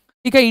beginning.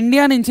 ఇక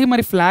ఇండియా నుంచి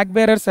మరి ఫ్లాగ్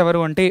బేరర్స్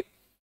ఎవరు అంటే,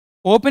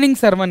 opening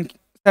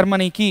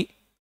సెరమనీకి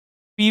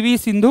PV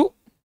Sindhu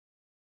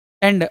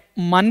and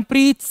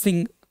Manpreet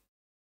Singh.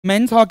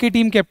 Men's hockey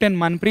team captain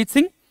Manpreet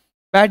Singh,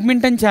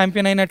 badminton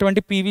champion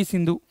అయినటువంటి PV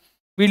Sindhu,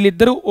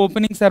 వీళ్ళిద్దరూ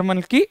opening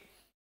సెరమనీకి.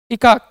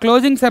 ఇక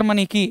closing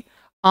సెరమనీకి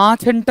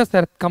Achanta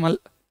Sarath Kamal.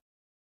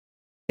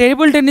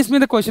 Table tennis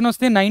మీద question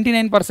వస్తే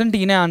 99%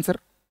 ఈయనే ఆన్సర్.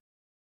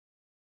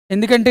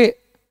 ఎందుకంటే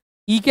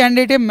ఈ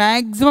క్యాండిడేటే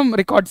మ్యాక్సిమం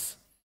రికార్డ్స్.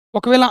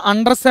 ఒకవేళ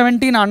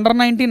అండర్-17,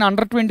 అండర్-19,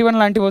 అండర్-21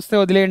 లాంటివి వస్తే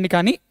వదిలేయండి,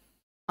 కానీ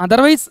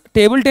అదర్వైజ్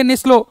టేబుల్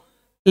టెన్నిస్లో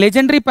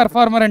లెజెండరీ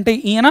పెర్ఫార్మర్ అంటే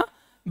ఈయన,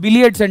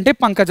 బిలియర్డ్స్ అంటే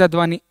పంకజ్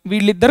అద్వానీ.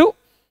 వీళ్ళిద్దరూ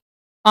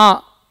ఆ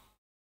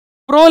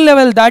ప్రో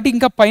లెవెల్ దాటి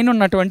ఇంకా పైన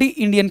ఉన్నటువంటి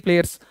ఇండియన్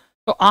ప్లేయర్స్.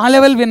 సో ఆ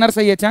లెవెల్ విన్నర్స్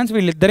అయ్యే ఛాన్స్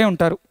వీళ్ళిద్దరే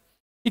ఉంటారు.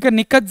 ఇక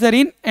నిఖత్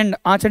జరీన్ అండ్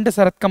ఆచంట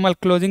శరత్ కమల్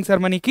క్లోజింగ్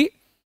సెరమనీకి.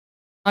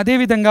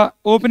 అదేవిధంగా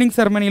opening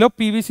సెరమనీలో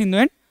PV Sindhu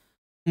and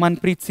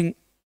Manpreet Singh.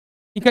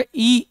 ఇక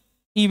ఈ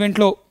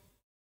ఈవెంట్లో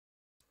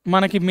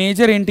మనకి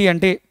మేజర్ ఏంటి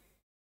అంటే,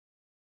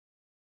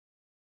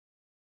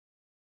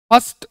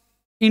 first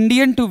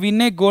Indian to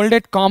win a gold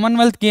at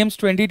Commonwealth games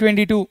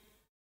 2022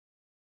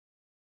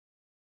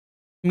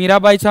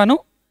 Mirabai Chanu.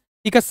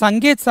 ఇక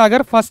Sanket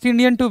Sagar first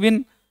Indian to win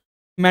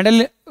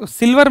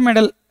silver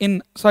medal in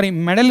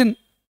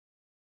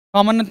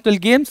Commonwealth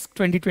games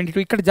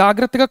 2022. ఇక్కడ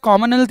జాగ్రత్తగా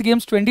కామన్వెల్త్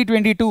గేమ్స్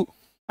 2022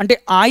 అంటే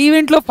ఆ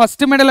ఈవెంట్లో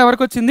ఫస్ట్ మెడల్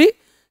ఎవరికి వచ్చింది?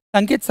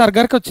 సంకేత్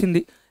సాగర్కి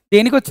వచ్చింది.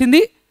 దేనికి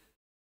వచ్చింది?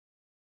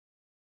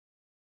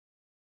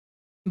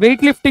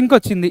 వెయిట్ లిఫ్టింగ్కి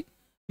వచ్చింది.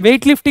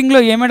 వెయిట్ లిఫ్టింగ్లో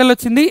ఏ మెడల్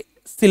వచ్చింది?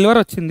 సిల్వర్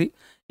వచ్చింది.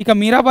 ఇక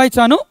మీరాబాయి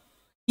చాను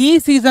ఈ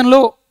సీజన్లో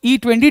ఈ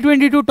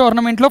 2022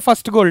 టోర్నమెంట్లో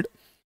ఫస్ట్ గోల్డ్.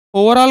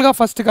 ఓవరాల్గా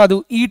ఫస్ట్ కాదు,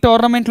 ఈ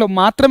టోర్నమెంట్లో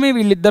మాత్రమే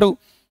వీళ్ళిద్దరూ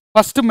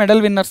ఫస్ట్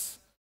మెడల్ విన్నర్స్.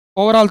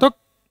 ఓవరాల్తో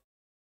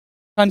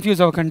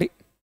కన్ఫ్యూజ్ అవ్వకండి,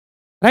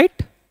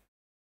 రైట్.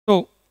 సో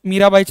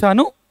మీరాబాయి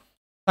చాను,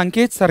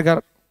 సంకేత్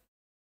సర్గార్.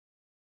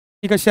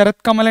 ఇక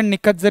Sarath Kamal and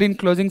Nikhat Zareen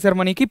closing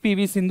సెరమనీకి,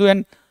 PV Sindhu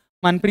and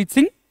Manpreet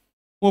Singh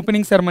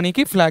opening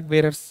సెరమనీకి flag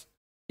bearers.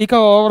 ఇక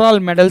ఓవరాల్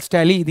మెడల్స్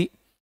టాలీ ఇది.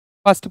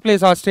 First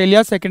place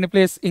Australia, second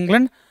place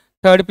England,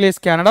 third place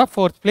Canada,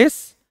 fourth place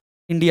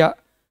India.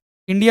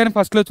 ఇండియాని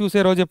ఫస్ట్లో చూసే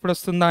రోజు ఎప్పుడు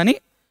వస్తుందా అని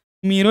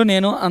మీరు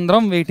నేను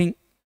అందరం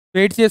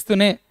వెయిట్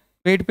చేస్తూనే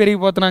వెయిట్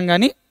పెరిగిపోతున్నాం,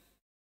 కానీ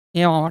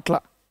ఏం అవ్వట్లా,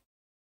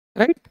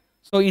 right.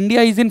 So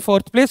India is in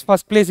fourth place,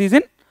 first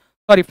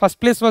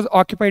place was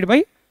occupied by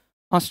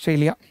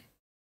Australia.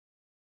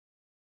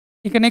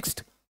 ఇక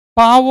next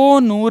పావో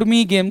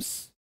నూర్మీ games,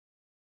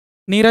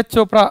 Neeraj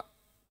Chopra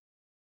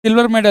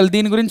silver medal.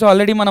 దీని గురించి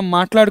ఆల్రెడీ మనం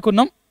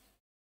మాట్లాడుకున్నాం,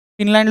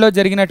 ఫిన్లాండ్లో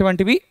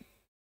జరిగినటువంటివి.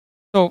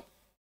 So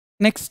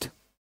next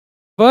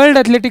world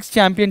athletics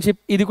championship,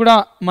 ఇది కూడా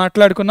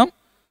మాట్లాడుకున్నాం,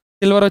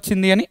 సిల్వర్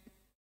వచ్చింది అని.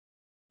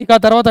 ఇక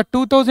తర్వాత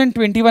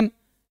 2021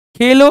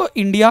 Khelo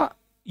India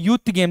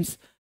youth games.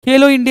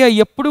 Khelo India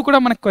ఎప్పుడు కూడా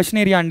మనకు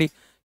క్వశ్చన్ ఏరియా అండి.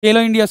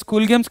 ఖేలో ఇండియా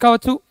స్కూల్ గేమ్స్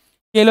కావచ్చు,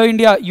 ఖేలో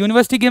ఇండియా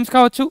యూనివర్సిటీ గేమ్స్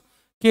కావచ్చు,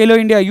 ఖేలో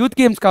ఇండియా యూత్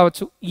గేమ్స్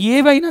కావచ్చు,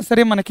 ఏవైనా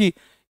సరే మనకి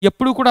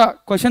ఎప్పుడు కూడా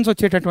questions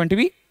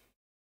వచ్చేటటువంటివి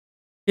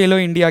Khelo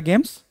India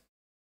games.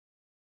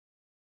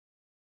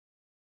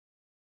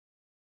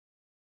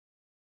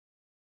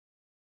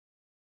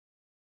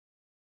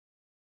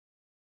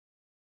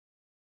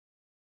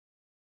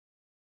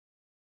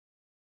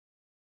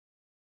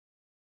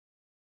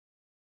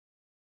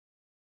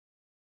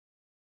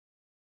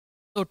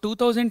 So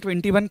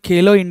 2021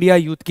 Khelo India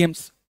youth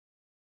games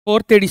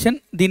 4th edition.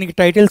 దీనికి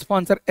title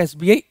sponsor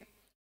SBI,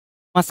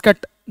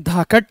 Muscat,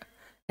 ధాకట్.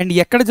 And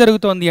ఎక్కడ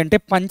జరుగుతోంది అంటే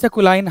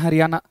పంచకులా ఇన్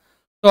హర్యానా.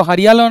 సో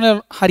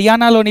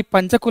హర్యానాలోని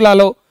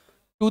పంచకులాలో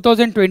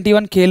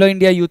 2021 ఖేలో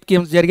ఇండియా యూత్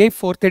గేమ్స్ జరిగాయి,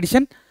 4th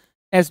edition.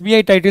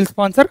 SBI title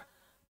sponsor.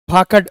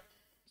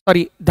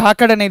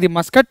 Dhakad అనేది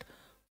మస్కట్.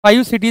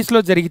 5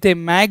 సిటీస్లో జరిగితే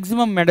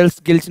మ్యాక్సిమం మెడల్స్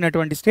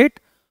గెలిచినటువంటి state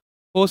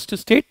host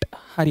state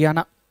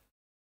Haryana.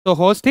 So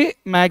హోస్టే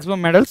maximum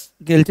medals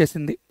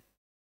గెలిచేసింది.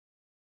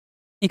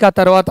 ఇక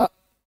తర్వాత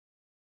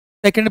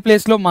సెకండ్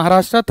ప్లేస్లో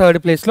మహారాష్ట్ర, థర్డ్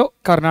ప్లేస్లో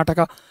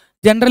కర్ణాటక.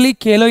 జనరలీ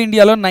ఖేలో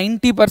ఇండియాలో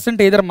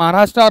 90% either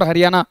Maharashtra are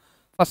Haryana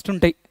first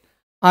ఉంటాయి.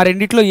 ఆ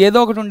రెండిట్లో ఏదో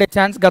ఒకటి ఉండే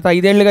ఛాన్స్ గత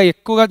 5 ఏళ్ళుగా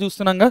ఎక్కువగా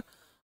చూస్తున్నాగా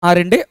ఆ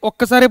రెండే.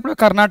 ఒక్కసారి ఇప్పుడు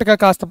కర్ణాటక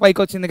కాస్త పైకి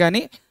వచ్చింది,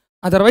 కానీ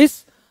అదర్వైజ్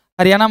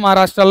హర్యానా,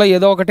 మహారాష్ట్రలో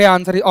ఏదో ఒకటే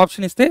ఆన్సర్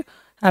ఆప్షన్ ఇస్తే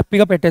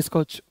హ్యాపీగా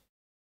పెట్టేసుకోవచ్చు.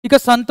 ఇక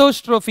సంతోష్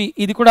ట్రోఫీ,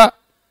 ఇది కూడా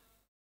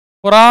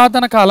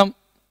పురాతన కాలం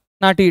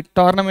నాటి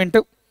టోర్నమెంట్.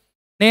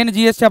 నేను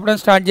జిఎస్ చెప్పడం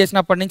స్టార్ట్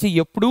చేసినప్పటి నుంచి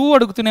ఎప్పుడూ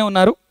అడుగుతూనే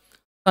ఉన్నారు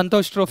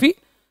సంతోష్ ట్రోఫీ.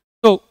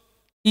 సో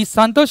ఈ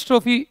సంతోష్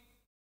ట్రోఫీ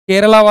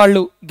కేరళ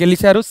వాళ్ళు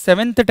గెలిచారు,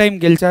 7th టైం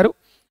గెలిచారు.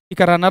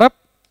 ఇక రన్నరప్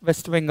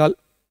వెస్ట్ బెంగాల్.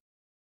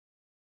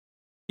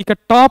 ఇక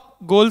టాప్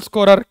గోల్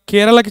స్కోరర్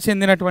కేరళకి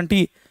చెందినటువంటి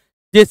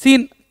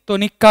జెసిన్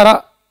తొనిక్కరా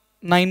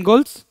 9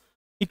 goals.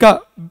 ఇక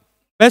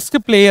best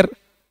player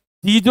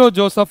జీజో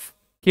Joseph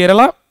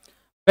Kerala.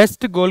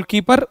 Best goal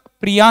keeper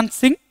ప్రియాంత్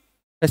Singh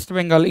west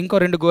Bengal. ఇంకో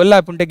 2 గోల్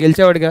లేకుంటే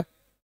గెలిచేవాడుగా.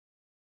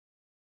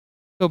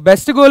 సో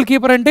బెస్ట్ గోల్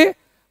కీపర్ అంటే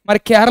మరి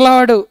కేరళ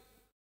వాడు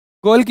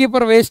గోల్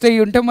కీపర్ వేస్ట్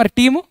అయ్యి ఉంటే మరి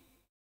టీము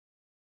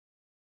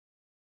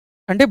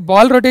అంటే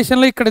బాల్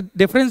రొటేషన్లో ఇక్కడ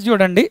డిఫరెన్స్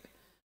చూడండి.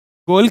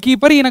 గోల్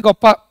కీపర్ ఈయన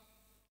గొప్ప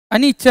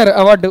అని ఇచ్చారు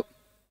award.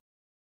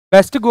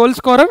 Best goal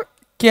scorer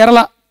Kerala,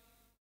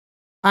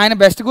 ఆయన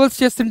బెస్ట్ గోల్స్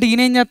చేస్తుంటే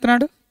ఈయన ఏం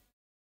చేస్తున్నాడు?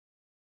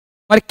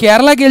 మరి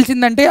కేరళ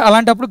గెలిచిందంటే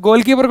అలాంటప్పుడు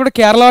గోల్ కీపర్ కూడా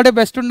కేరళ వాడే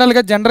బెస్ట్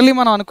ఉండాలిగా. జనరల్లీ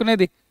మనం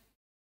అనుకునేది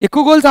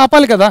ఎక్కువ గోల్స్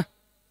ఆపాలి కదా,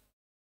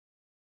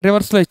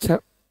 రివర్స్లో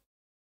ఇచ్చారు.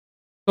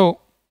 So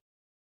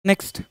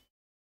next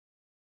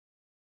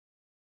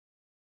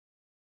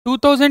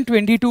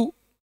 2022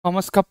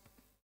 Thomas cup.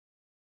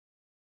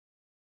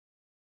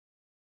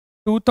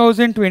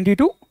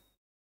 2022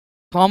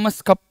 Thomas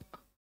cup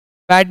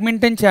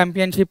badminton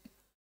championship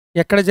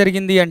ఎక్కడ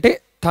జరిగింది అంటే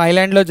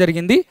థాయిలాండ్లో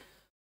జరిగింది.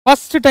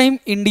 First time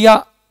India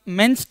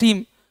men's team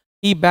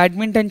ఈ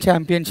బ్యాడ్మింటన్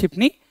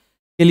ఛాంపియన్షిప్ని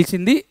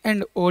గెలిచింది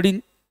అండ్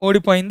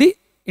ఓడిపోయింది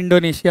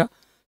Indonesia.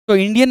 So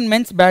Indian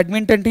men's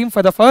badminton team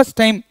for the first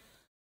time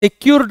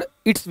secured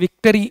it's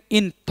victory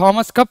in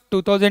Thomas cup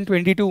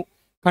 2022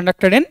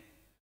 conducted in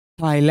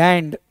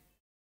Thailand.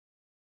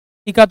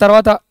 ఇక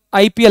తర్వాత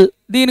IPL,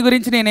 దీని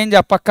గురించి నేనేం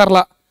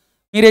చెప్పక్కర్లా,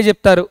 మీరే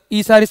చెప్తారు.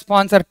 ఈసారి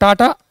sponsor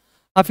Tata,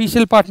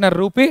 official partner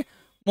RuPay,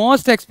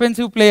 most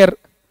expensive player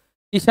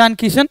Ishan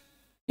Kishan.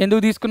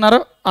 ఎందుకు తీసుకున్నారో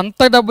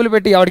అంత డబ్బులు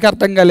పెట్టి ఎవరికి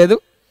అర్థం కాలేదు.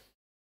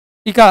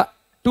 ఇక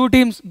 2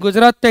 teams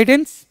Gujarat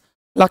Titans,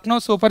 Lucknow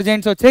super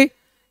Giants వచ్చాయి.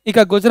 ఇక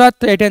గుజరాత్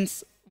టైటన్స్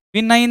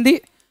విన్ అయింది.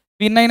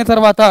 విన్ అయిన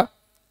తర్వాత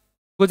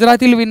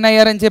గుజరాతీలు విన్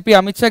అయ్యారని చెప్పి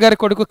అమిత్ షా గారి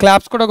కొడుకు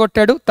క్లాప్స్ కూడా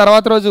కొట్టాడు.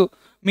 తర్వాత రోజు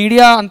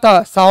మీడియా అంతా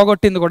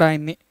సావగొట్టింది కూడా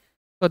ఆయన్ని.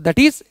 So that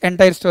is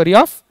entire story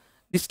of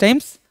this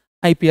times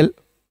IPL.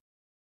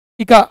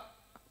 ఇక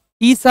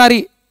ఈసారి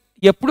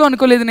ఎప్పుడూ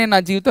అనుకోలేదు నేను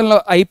నా జీవితంలో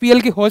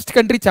ఐపీఎల్కి హోస్ట్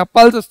కంట్రీ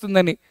చెప్పాల్సి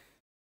వస్తుందని.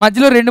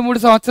 మధ్యలో 2-3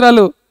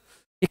 సంవత్సరాలు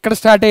ఇక్కడ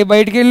స్టార్ట్ అయ్యి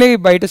బయటికి వెళ్ళి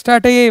బయట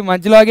స్టార్ట్ అయ్యాయి,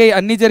 మధ్యలో ఆగాయి,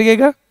 అన్నీ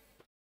జరిగాయిగా.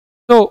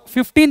 సో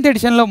 15th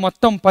ఎడిషన్లో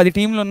మొత్తం 10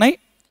 టీంలు ఉన్నాయి.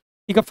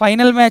 ఇక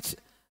final match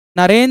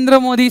Narendra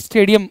Modi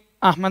stadium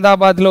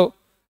అహ్మదాబాద్లో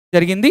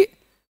జరిగింది,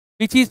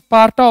 which is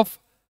part of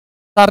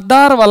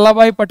Sardar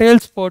Vallabhbhai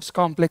Patel sports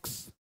complex.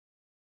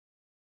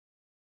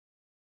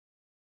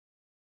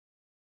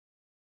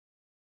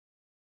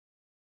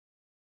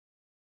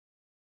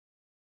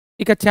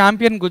 ఇక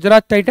champion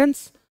Gujarat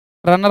Titans,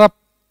 runner-up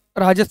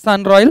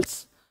Rajasthan Royals,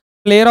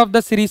 player of the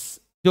series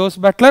Jos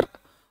Buttler,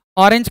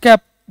 orange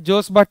cap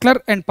Jos Buttler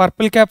and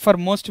purple cap for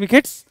most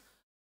wickets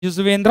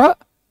Yuzvendra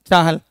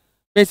Chahal.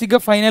 బేసిక్గా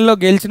ఫైనల్లో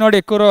గెలిచినోడు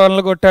ఎక్కువ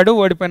రన్లు కొట్టాడు,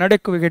 ఓడిపోయినాడు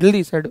ఎక్కువ వికెట్లు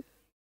తీశాడు.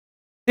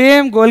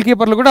 సేమ్ గోల్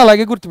కీపర్లు కూడా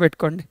అలాగే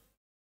గుర్తుపెట్టుకోండి.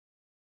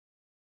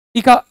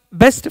 ఇక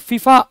బెస్ట్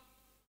ఫిఫా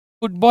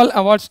ఫుట్బాల్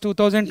అవార్డ్స్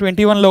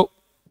 2021లో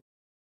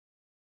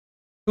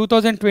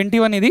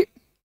 2021 ఇది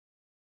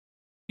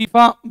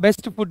FIFA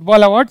best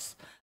football awards.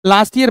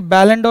 Last year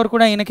బ్యాలెండోర్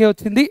కూడా ఈయనకే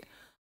వచ్చింది.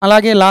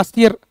 అలాగే last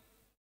year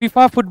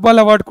FIFA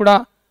football award కూడా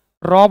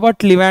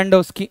రాబర్ట్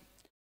లివాండోస్కి.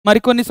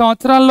 మరికొన్ని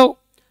సంవత్సరాల్లో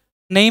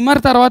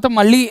నెయ్మర్ తర్వాత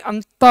మళ్ళీ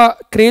అంత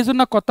క్రేజ్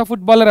ఉన్న కొత్త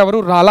ఫుట్బాలర్ ఎవరు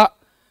రాలా.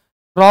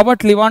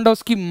 Robert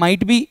లివాండోస్కి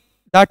might be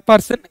that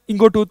person.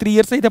 ఇంకో 2-3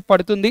 years అయితే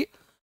పడుతుంది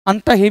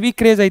అంత హెవీ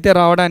క్రేజ్ అయితే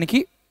రావడానికి.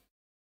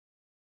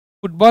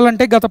 ఫుట్బాల్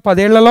అంటే గత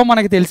 10 ఏళ్లలో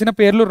మనకి తెలిసిన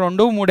పేర్లు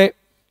 2-3,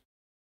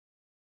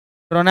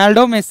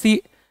 రొనాల్డో, మెస్సీ.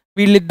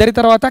 వీళ్ళిద్దరి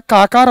తర్వాత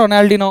కాకా,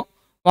 రొనాల్డినో.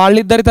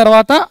 వాళ్ళిద్దరి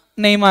తర్వాత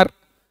నెయ్మర్.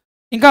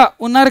 ఇంకా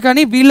ఉన్నారు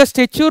కానీ వీళ్ళ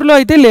స్టెచ్యూర్లో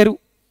అయితే లేరు.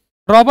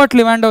 Robert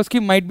లివాండోస్కి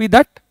might be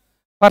that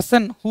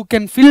person who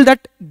can fill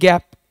that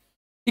gap.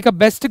 ఇక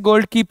best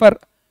gold keeper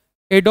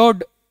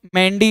ఎడోర్డ్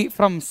మెండీ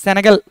from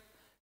Senegal.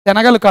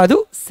 Senegal కాదు,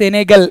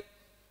 సెనెగల్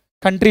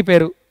కంట్రీ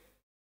పేరు,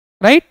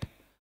 రైట్.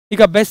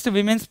 ఇక best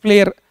women's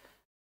player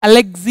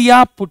alexia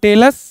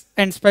పుటేలస్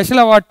and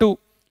special award to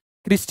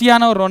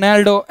Cristiano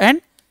Ronaldo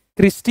and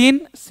Christine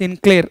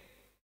సిన్క్లేర్.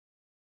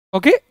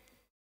 Okay,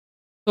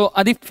 so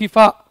అది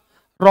FIFA.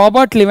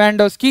 Robert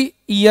లివాండోస్కి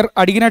ఈ year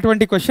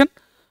అడిగినటువంటి question,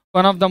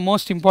 one of the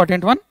most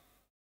important one.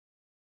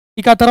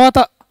 ఇక తర్వాత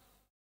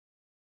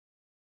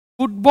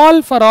football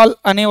for all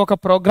అనే ఒక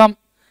ప్రోగ్రామ్,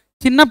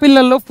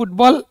 చిన్నపిల్లల్లో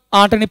ఫుట్బాల్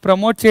ఆటని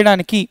ప్రమోట్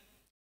చేయడానికి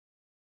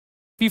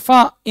FIFA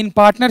in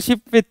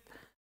partnership with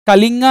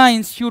Kalinga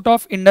institute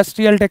of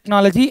industrial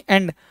technology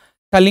and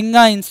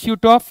Kalinga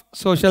institute of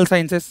social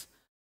sciences.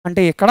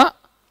 అంటే ఇక్కడ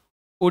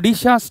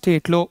ఒడిషా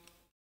స్టేట్లో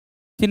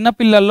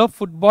చిన్నపిల్లల్లో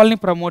ఫుట్బాల్ని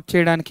ప్రమోట్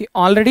చేయడానికి,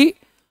 ఆల్రెడీ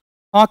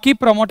హాకీ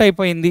ప్రమోట్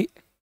అయిపోయింది,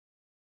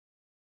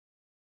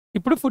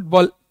 ఇప్పుడు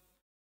ఫుట్బాల్.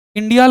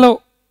 ఇండియాలో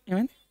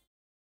ఏమైంది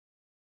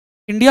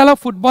ఇండియాలో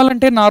ఫుట్బాల్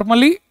అంటే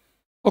నార్మల్లీ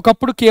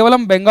ఒకప్పుడు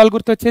కేవలం బెంగాల్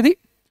గుర్తొచ్చేది.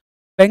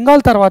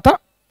 బెంగాల్ తర్వాత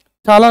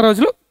చాలా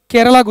రోజులు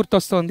కేరళ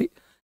గుర్తొస్తోంది.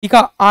 ఇక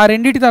ఆ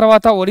రెండిటి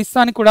తర్వాత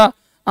ఒడిస్సాని కూడా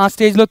ఆ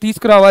స్టేజ్లో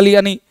తీసుకురావాలి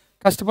అని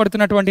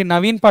కష్టపడుతున్నటువంటి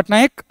Naveen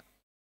Patnaik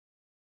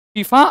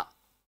FIFA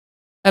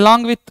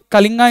along with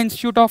Kalinga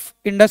institute of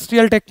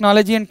industrial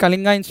technology and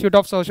Kalinga institute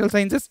of social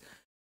sciences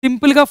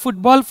సింపుల్గా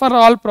football for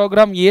all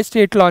programme A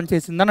state launch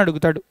చేసిందని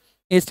అడుగుతాడు.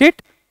 ఏ state?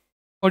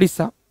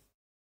 Odisha.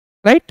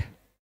 Right.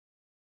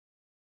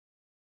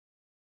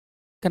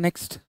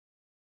 Next,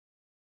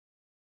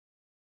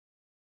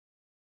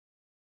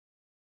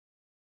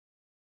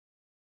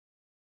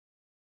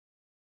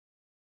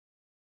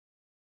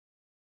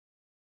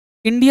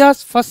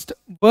 India's first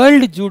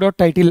world judo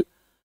title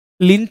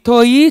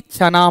లింథోయి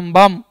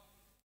చనాంబామ్.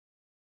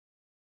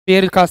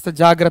 పేరు కాస్త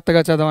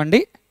జాగ్రత్తగా చదవండి.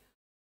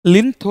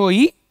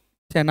 లింథోయి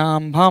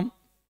చనాంబామ్.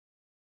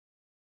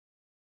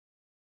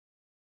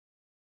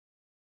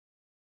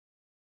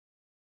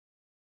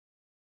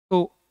 సో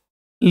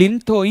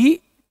లింథోయి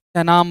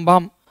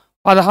చనాంబామ్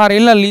 16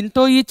 ఏళ్ల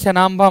లింథోయి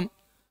చనాంబామ్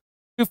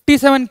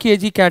 57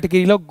 kg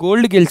కేటగిరీలో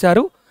గోల్డ్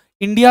గెలిచారు.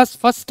 India's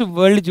first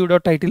world judo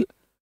title.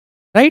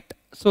 Right.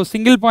 So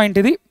single point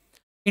ఇది.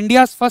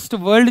 India's first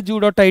world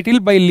judo title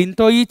by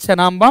లింథోయి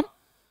చనాంబామ్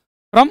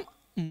from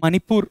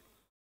Manipur.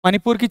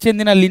 మణిపూర్కి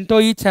చెందిన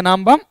లింథోయి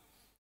చనాంబామ్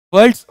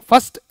వరల్డ్స్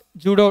ఫస్ట్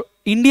జూడో,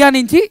 ఇండియా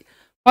నుంచి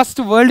ఫస్ట్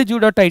వరల్డ్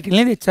జూడో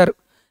టైటిల్ని తెచ్చారు.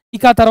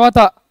 ఇక తర్వాత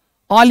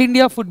all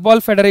India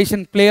football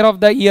federation player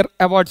of the year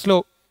అవార్డ్స్లో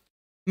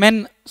men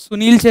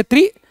Sunil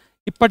Chhetri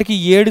ఇప్పటికి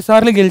 7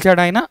 సార్లు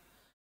గెలిచాడు ఆయన.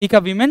 ఇక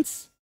women's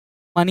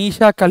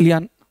Manisha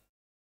Kalyan.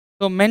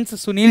 So men's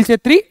Sunil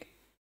Chhetri,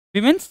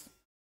 women's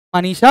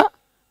Manisha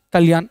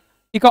Kalyan.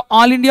 ఇక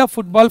all India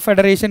football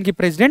ఫెడరేషన్కి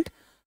president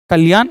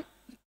Kalyan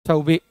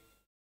Choubey.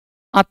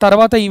 ఆ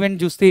తర్వాత ఈవెంట్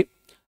చూస్తే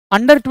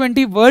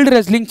అండర్-20 world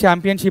wrestling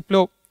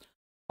ఛాంపియన్షిప్లో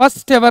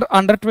first ever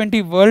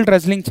అండర్-20 world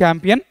wrestling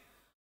champion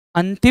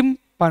Antim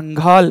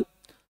Panghal.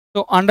 So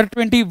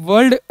అండర్-20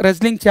 world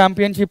wrestling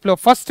ఛాంపియన్షిప్లో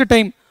first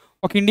time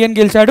ఒక ఇండియన్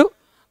గెలిచాడు,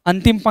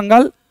 అంతిమ్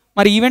పంఘాల్.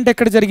 మరి ఈవెంట్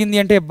ఎక్కడ జరిగింది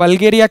అంటే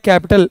బల్గేరియా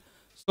క్యాపిటల్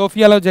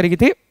సోఫియాలో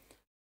జరిగితే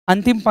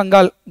అంతిమ్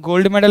పంఘాల్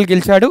గోల్డ్ మెడల్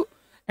గెలిచాడు.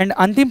 అండ్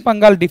అంతిమ్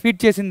పంఘాల్ డిఫీట్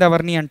చేసింది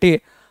ఎవరిని అంటే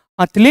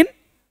అత్లిన్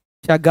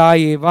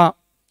షగాయేవా.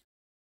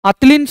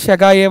 అత్లిన్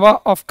షగాయేవా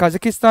of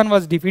Kazakhstan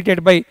was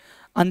defeated by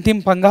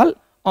Antim Panghal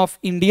of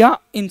India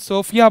in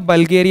Sophia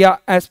Bulgaria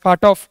as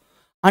part of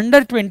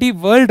అండర్-20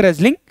 world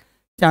wrestling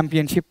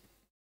championship.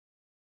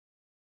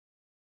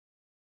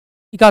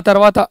 ఇక ఆ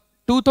తర్వాత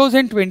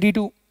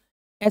 2022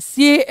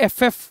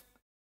 SAFF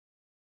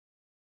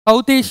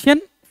south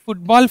Asian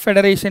football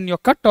federation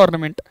యొక్క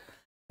టోర్నమెంట్.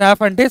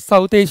 సాఫ్ అంటే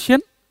సౌత్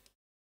ఏషియన్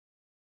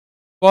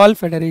ఫుట్బాల్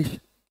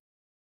ఫెడరేషన్.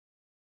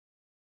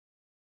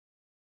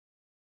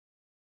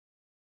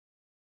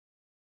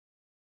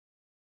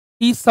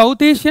 ఈ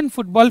south Asian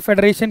football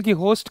ఫెడరేషన్కి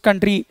host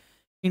country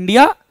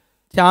India,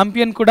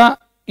 champion కూడా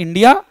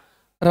India,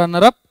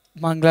 runner-up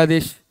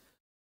Bangladesh.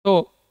 So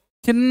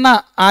చిన్న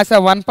ఆశ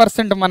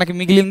 1% మనకి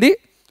మిగిలింది.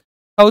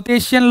 సౌత్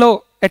ఏషియన్లో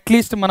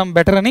అట్లీస్ట్ మనం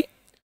బెటర్ అని.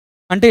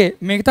 అంటే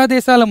మిగతా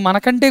దేశాలు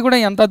మనకంటే కూడా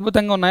ఎంత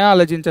అద్భుతంగా ఉన్నాయో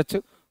ఆలోచించవచ్చు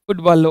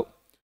ఫుట్బాల్లో.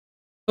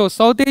 So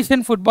south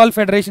Asian football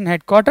federation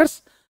head quarters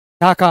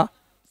Dhaka.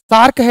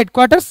 SAARC head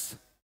quarters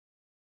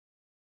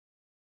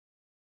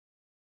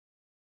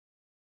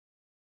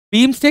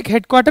BIMSTEC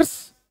head quarters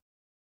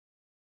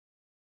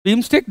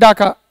BIMSTEC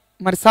Dhaka.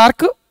 మరి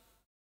సార్క్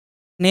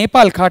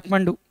నేపాల్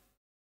కాఠ్మండు.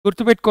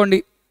 గుర్తుపెట్టుకోండి,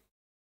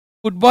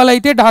 ఫుట్బాల్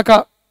అయితే ఢాకా,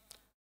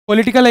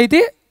 పొలిటికల్ అయితే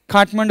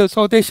కాఠ్మండు,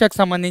 సౌత్ ఏషియాకి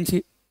సంబంధించి.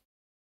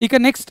 ఇక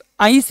నెక్స్ట్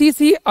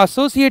ఐసీసీ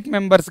అసోసియేట్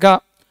మెంబర్స్గా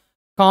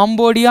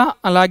కాంబోడియా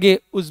అలాగే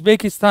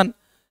ఉజ్బెకిస్తాన్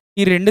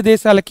ఈ 2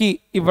 దేశాలకి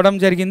ఇవ్వడం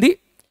జరిగింది.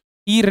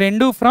 ఈ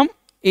 2 ఫ్రమ్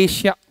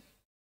ఏషియా.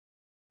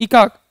 ఇక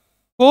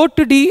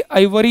coat D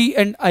Ivory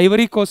and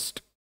Ivory Coast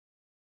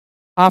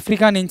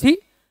Africa నుంచి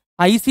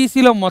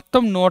ఐసీసీలో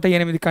మొత్తం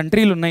 108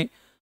 కంట్రీలు ఉన్నాయి.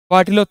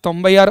 వాటిలో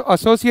 96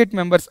 అసోసియేట్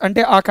మెంబర్స్,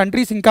 అంటే ఆ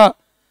కంట్రీస్ ఇంకా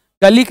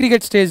గల్లీ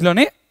క్రికెట్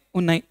స్టేజ్లోనే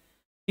ఉన్నాయి.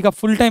 ఇక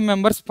full time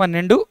members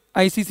 12.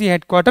 ICC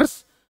head quarters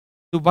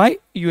Dubai,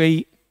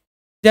 UAE.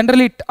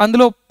 Generally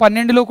అందులో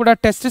 12లో కూడా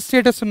టెస్ట్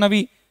స్టేటస్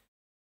ఉన్నవి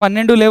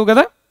 12 లేవు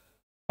కదా,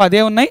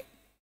 10 ఉన్నాయి.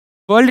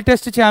 వరల్డ్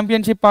టెస్ట్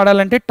ఛాంపియన్షిప్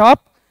ఆడాలంటే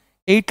టాప్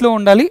 8లో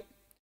ఉండాలి.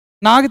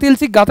 నాకు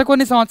తెలిసి గత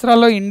కొన్ని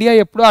సంవత్సరాల్లో ఇండియా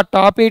ఎప్పుడు ఆ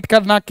టాప్ 8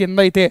 కన్నా కింద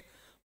అయితే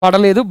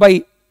పడలేదు. బై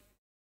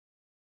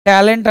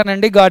టాలెంట్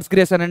అనండి, గాడ్స్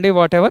గ్రేస్ అనండి,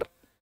 what ever.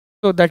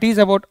 So that is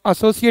about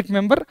associate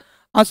member.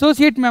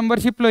 Associate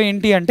మెంబర్షిప్లో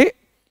ఏంటి అంటే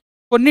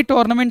కొన్ని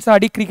టోర్నమెంట్స్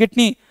ఆడి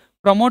క్రికెట్ని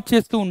ప్రమోట్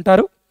చేస్తూ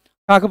ఉంటారు.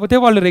 కాకపోతే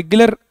వాళ్ళు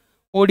రెగ్యులర్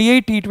ODI,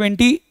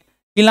 T20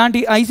 ఇలాంటి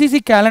ఐసీసీ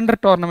క్యాలెండర్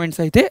టోర్నమెంట్స్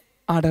అయితే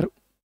ఆడరు.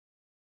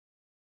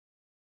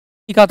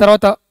 ఇక ఆ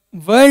తర్వాత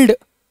వరల్డ్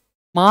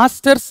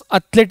మాస్టర్స్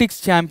అథ్లెటిక్స్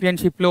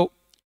ఛాంపియన్షిప్లో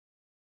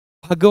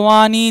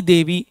భగవానీ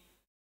దేవి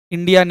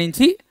ఇండియా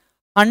నుంచి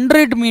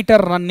 100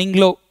 మీటర్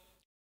రన్నింగ్లో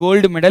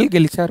గోల్డ్ మెడల్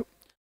గెలిచారు.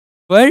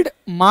 World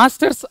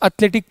masters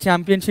athletic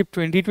championship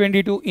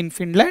 2022 in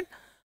Finland,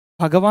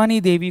 భగవానీ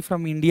Devi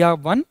from India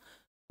one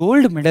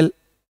gold medal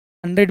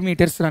 100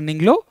 metres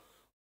రన్నింగ్లో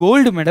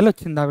గోల్డ్ మెడల్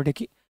వచ్చింది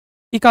ఆవిడకి.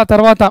 ఇక ఆ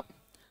తర్వాత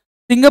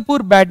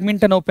Singapore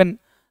badminton open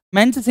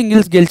men's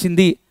singles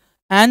గెలిచింది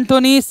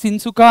యాంథోనీ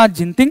సిన్సుకా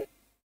జింతింగ్.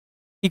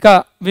 ఇక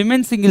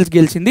విమెన్స్ సింగిల్స్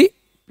గెలిచింది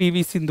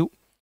PV Sindhu.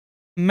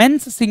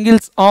 Men's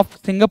singles of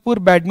Singapore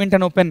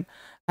badminton open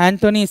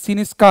Anthony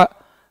సినిస్కా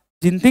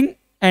జింతింగ్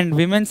and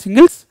women's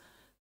singles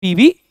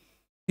PV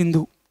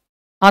Sindhu.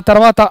 ఆ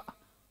తర్వాత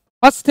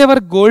first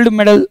ever gold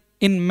medal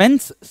in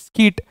men's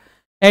skeet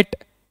at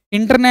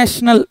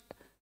international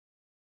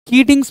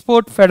స్కీటింగ్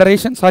sport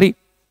federation,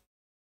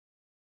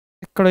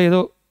 ఇక్కడ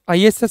ఏదో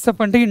ISSF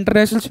అంటే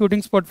international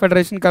shooting sport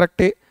federation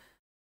కరెక్టే.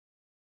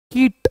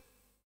 Keat,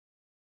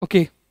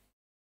 okay,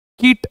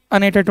 Keat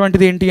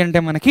అనేటటువంటిది ఏంటి అంటే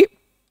మనకి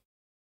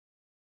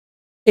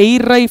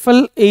air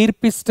rifle, air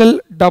pistol,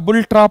 double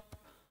trap,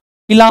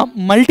 ఇలా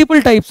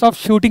multiple types of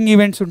shooting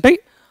events ఉంటాయి.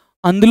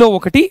 అందులో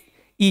ఒకటి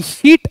ఈ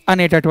షీట్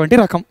అనేటటువంటి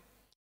రకం.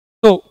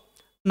 సో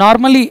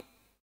నార్మలీ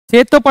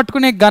చేత్తో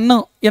పట్టుకునే గన్ను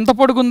ఎంత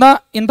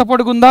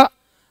పొడుగుందా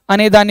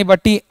అనే దాన్ని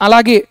బట్టి,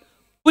 అలాగే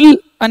పుల్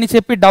అని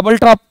చెప్పి డబుల్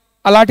ట్రాప్,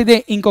 అలాంటిదే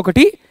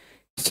ఇంకొకటి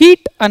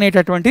షీట్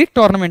అనేటటువంటి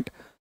టోర్నమెంట్.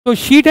 సో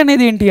షీట్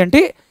అనేది ఏంటి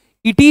అంటే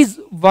it is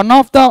one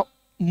of the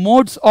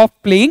modes of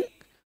playing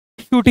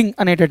shooting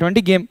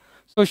అనేటటువంటి గేమ్.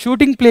 సో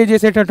షూటింగ్ ప్లే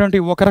చేసేటటువంటి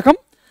ఒక రకం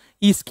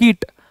ఈ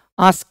స్కీట్.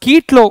 ఆ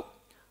స్కీట్లో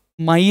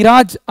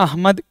మైరాజ్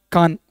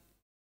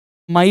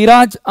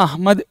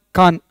అహ్మద్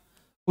ఖాన్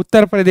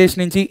ఉత్తరప్రదేశ్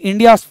నుంచి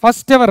India's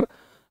first ever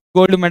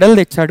gold medal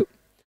తెచ్చాడు.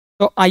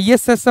 సో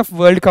ISSF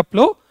వరల్డ్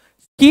కప్లో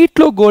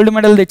స్కీట్లో గోల్డ్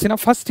మెడల్ తెచ్చిన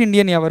ఫస్ట్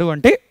ఇండియన్ ఎవరు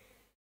అంటే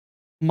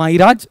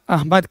మైరాజ్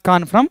అహ్మద్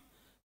ఖాన్ ఫ్రమ్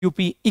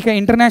యూపీ. ఇక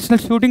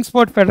international shooting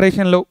sport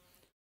ఫెడరేషన్లో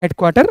head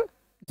quarter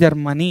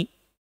Germany.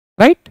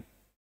 Right.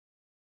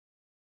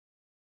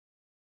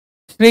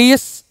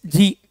 Shreyas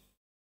G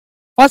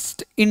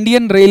first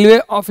Indian railway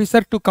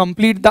officer to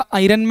complete the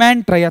iron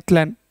man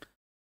triathlon.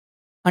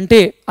 అంటే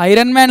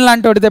iron man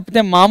లాంటి వాడు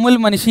తప్పితే మామూలు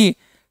మనిషి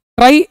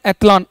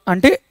ట్రయాథ్లాన్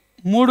అంటే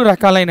 3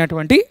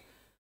 రకాలైనటువంటి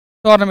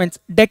టోర్నమెంట్స్.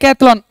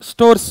 డెకాథ్లాన్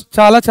స్టోర్స్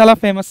చాలా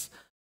ఫేమస్.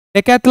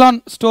 డెకాథ్లాన్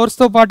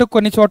స్టోర్స్తో పాటు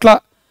కొన్ని చోట్ల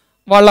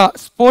వాళ్ళ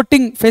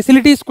స్పోర్టింగ్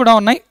ఫెసిలిటీస్ కూడా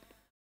ఉన్నాయి.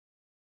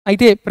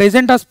 అయితే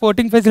ప్రెజెంట్ ఆ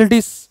స్పోర్టింగ్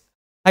ఫెసిలిటీస్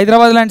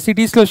హైదరాబాద్ లాంటి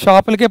సిటీస్లో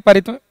షాపులకే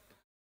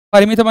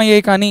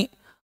పరిమితమయ్యాయి, కానీ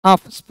ఆ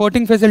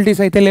స్పోర్టింగ్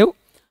ఫెసిలిటీస్ అయితే లేవు.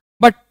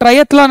 బట్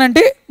ట్రయాథ్లాన్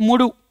అంటే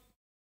 3,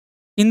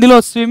 ఇందులో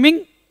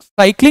స్విమ్మింగ్,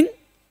 సైక్లింగ్,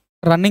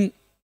 రన్నింగ్.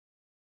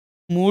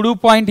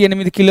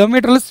 3.8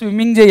 కిలోమీటర్లు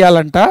స్విమ్మింగ్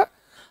చేయాలంట.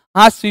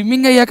 ఆ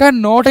స్విమ్మింగ్ అయ్యాక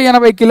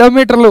 180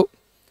 కిలోమీటర్లు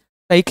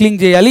సైక్లింగ్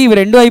చేయాలి. ఇవి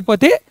 2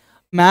 అయిపోతే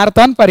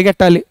మ్యారథాన్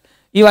పరిగెట్టాలి.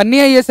 ఇవన్నీ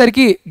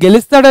అయ్యేసరికి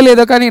గెలుస్తాడో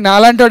లేదో, కానీ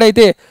నాలాంటి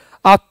వాడైతే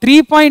ఆ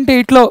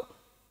 3.8లో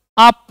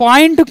ఆ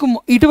పాయింట్కు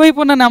ఇటువైపు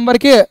ఉన్న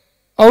నెంబర్కే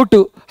అవుట్,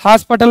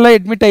 హాస్పిటల్లో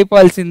అడ్మిట్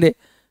అయిపోవాల్సిందే.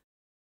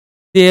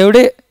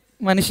 దేవుడే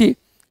మనిషి.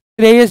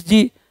 శ్రేయస్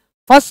జీ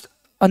ఫస్ట్,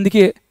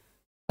 అందుకే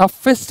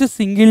toughest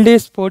single day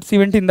sports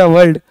event in the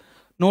world.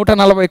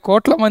 140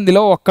 కోట్ల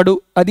మందిలో ఒక్కడు,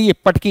 అది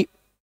ఇప్పటికీ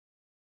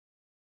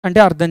అంటే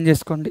అర్థం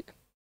చేసుకోండి.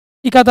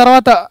 ఇక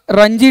తర్వాత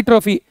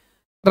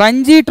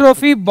రంజీ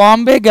ట్రోఫీ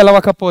బాంబే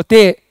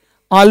గెలవకపోతే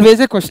ఆల్వేజ్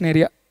ఏ క్వశ్చన్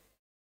ఏరియా.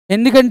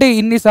 ఎందుకంటే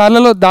ఇన్ని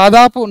సార్లలో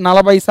దాదాపు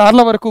 40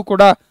 సార్ల వరకు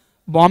కూడా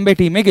బాంబే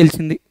టీమే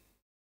గెలిచింది.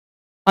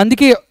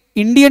 అందుకే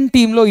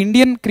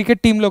ఇండియన్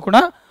క్రికెట్ టీంలో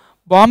కూడా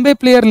బాంబే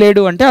ప్లేయర్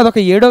లేడు అంటే అదొక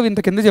 7వ వింత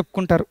కింద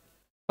చెప్పుకుంటారు,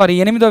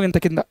 8వ వింత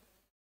కింద.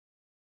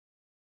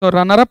 సో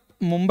రన్నరప్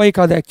ముంబై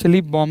కాదు,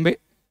 యాక్చువల్లీ బాంబే.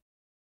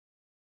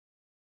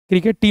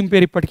 క్రికెట్ టీం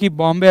పేరు ఇప్పటికీ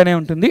బాంబే అనే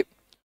ఉంటుంది.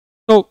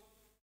 సో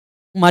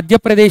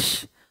మధ్యప్రదేశ్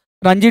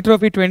రంజీ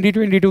ట్రోఫీ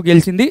 2022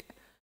 గెలిచింది.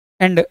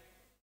 అండ్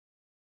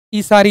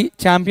ఈసారి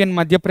champion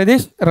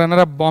Madhya Pradesh,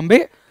 runner-up Bombay.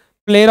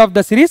 Player of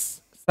the series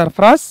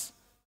Sarfaraz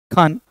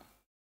Khan.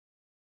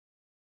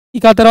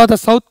 ఇక తర్వాత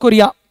south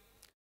Korea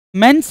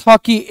men's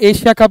hockey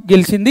Asia cup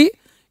గెలిచింది.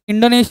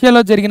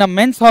 ఇండోనేషియాలో జరిగిన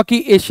మెన్స్ హాకీ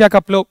ఏషియా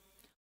కప్లో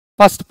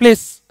first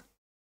place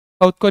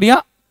south Korea,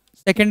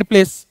 second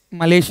place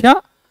Malaysia,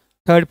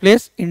 third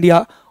place India.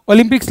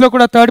 ఒలింపిక్స్లో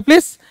కూడా థర్డ్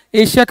ప్లేస్,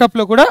 ఏషియా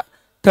కప్లో కూడా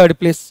థర్డ్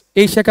ప్లేస్.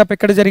 ఏషియా కప్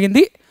ఎక్కడ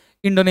జరిగింది?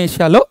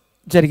 ఇండోనేషియాలో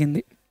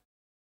జరిగింది.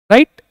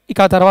 రైట్.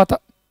 ఇక తర్వాత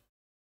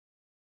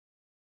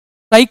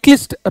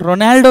cyclist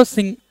Ronaldo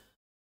Singh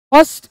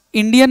first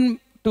Indian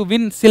to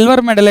win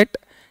silver medal at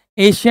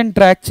Asian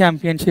track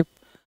championship.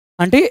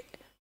 అంటే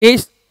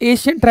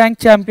ఏషియన్ ట్రాక్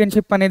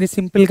ఛాంపియన్షిప్ అనేది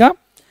సింపుల్గా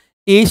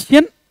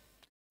ఏషియన్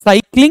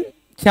సైక్లింగ్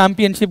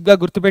ఛాంపియన్షిప్గా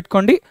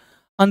గుర్తుపెట్టుకోండి.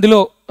 అందులో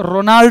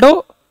రొనాల్డో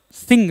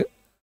సింగ్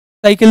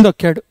సైకిల్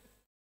దొక్కాడు.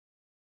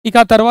 ఇక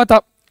తర్వాత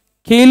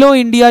Khelo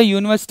India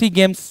university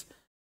games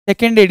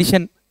second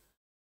edition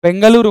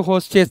Bengaluru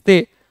host చేస్తే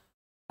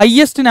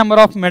highest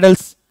number of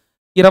medals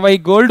 20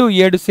 gold,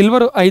 7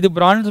 silver, 5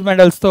 bronze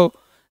మెడల్స్తో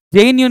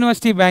Jain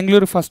university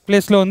Bengaluru first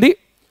ప్లేస్లో ఉంది.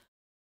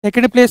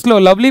 సెకండ్ ప్లేస్లో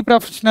లవ్లీ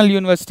ప్రొఫెషనల్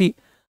యూనివర్సిటీ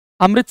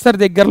అమృత్సర్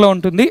దగ్గరలో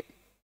ఉంటుంది,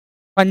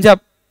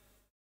 పంజాబ్,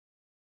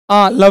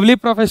 లవ్లీ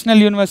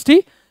ప్రొఫెషనల్ యూనివర్సిటీ.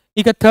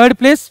 ఇక third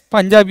place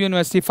Punjab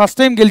university. First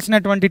time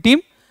గెలిచినటువంటి టీం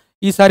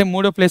ఈసారి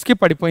 3వ ప్లేస్కి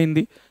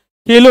పడిపోయింది.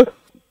 ఖేలో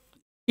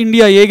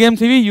ఇండియా ఏ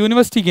గేమ్స్ ఇవి?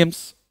 University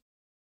games.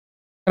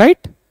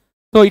 రైట్.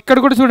 సో ఇక్కడ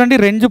కూడా చూడండి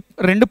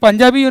రెండు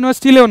పంజాబీ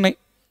యూనివర్సిటీలే ఉన్నాయి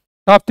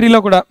టాప్ 3లో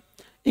కూడా.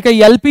 ఇక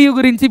ఎల్పియు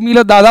గురించి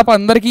మీలో దాదాపు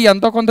అందరికీ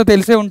ఎంతో కొంత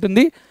తెలిసే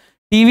ఉంటుంది.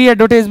 టీవీ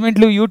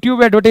అడ్వర్టైజ్మెంట్లు, యూట్యూబ్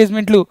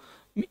అడ్వర్టైజ్మెంట్లు.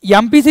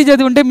 ఎంపీసీ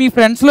చదివి ఉంటే మీ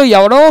ఫ్రెండ్స్లో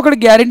ఎవడో ఒకడు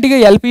గ్యారంటీగా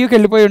ఎల్పియుకి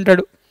వెళ్ళిపోయి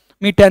ఉంటాడు.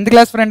 మీ 10th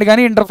క్లాస్ ఫ్రెండ్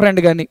కానీ ఇంటర్ ఫ్రెండ్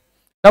కానీ,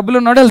 డబ్బులు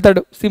ఉన్నాడు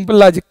వెళ్తాడు, సింపుల్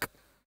లాజిక్.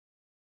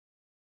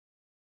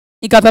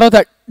 ఇక తర్వాత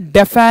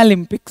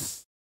డెఫాలింపిక్స్.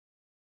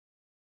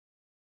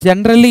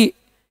 జనరల్లీ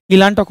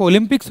ఇలాంటి ఒక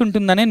ఒలింపిక్స్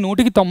ఉంటుందనే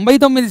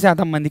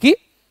 99% మందికి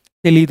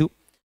తెలీదు.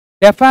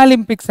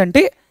 డెఫాలింపిక్స్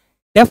అంటే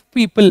డెఫ్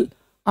people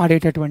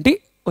ఆడేటటువంటి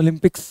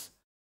Olympics.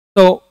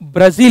 So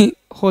Brazil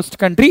host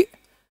country.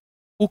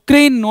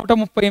 Ukraine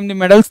 138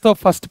 మెడల్స్తో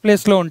first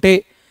ప్లేస్లో ఉంటే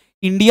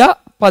ఇండియా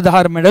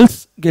 16 మెడల్స్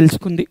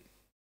గెలుచుకుంది.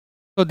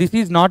 So this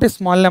is not a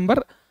small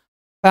number.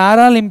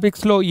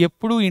 పారాలింపిక్స్లో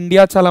ఎప్పుడూ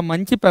ఇండియా చాలా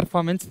మంచి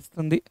పెర్ఫార్మెన్స్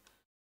ఇస్తుంది.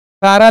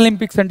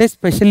 పారాలింపిక్స్ అంటే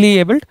స్పెషల్లీ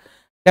ఏబుల్డ్,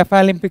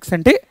 డెఫాలింపిక్స్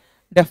అంటే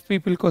డెఫ్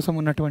పీపుల్ కోసం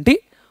ఉన్నటువంటి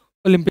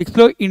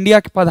ఒలింపిక్స్లో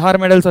ఇండియాకి 16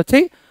 మెడల్స్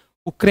వచ్చాయి.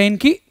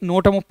 ఉక్రెయిన్కి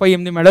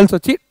 138 మెడల్స్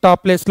వచ్చి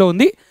టాప్ ప్లేస్లో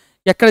ఉంది.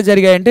 ఎక్కడ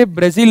జరిగాయంటే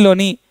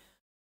బ్రెజిల్లోని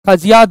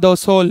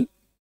కజియాదోసోల్.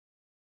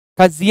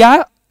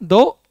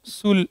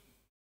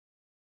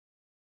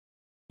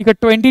 ఇక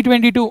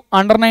 2022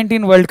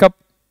 అండర్-19 వరల్డ్ కప్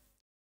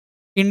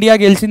ఇండియా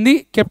గెలిచింది.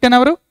 కెప్టెన్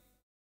ఎవరు?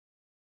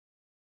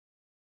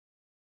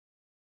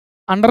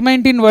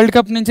 అండర్-19 వరల్డ్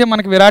కప్ నుంచే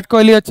మనకి విరాట్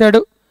కోహ్లీ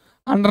వచ్చాడు.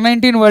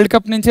 అండర్-19 వరల్డ్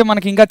కప్ నుంచే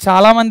మనకి ఇంకా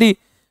చాలామంది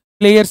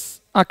ప్లేయర్స్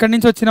అక్కడి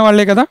నుంచి వచ్చిన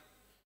వాళ్ళే కదా.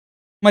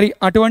 మరి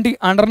అటువంటి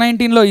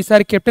అండర్-19లో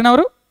ఈసారి కెప్టెన్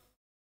ఎవరు?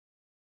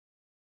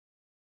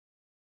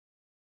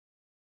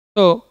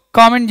 సో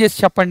కామెంట్ చేసి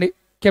చెప్పండి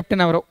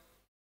కెప్టెన్ ఎవరు.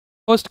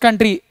 Host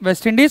country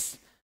West Indies.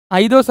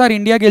 5వ సారి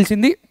ఇండియా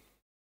గెలిచింది.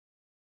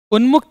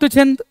 ఉన్ముక్త్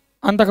చంద్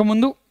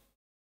అంతకుముందు,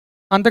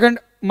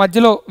 అంతకంటే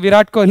మధ్యలో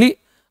విరాట్ కోహ్లీ,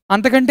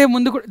 అంతకంటే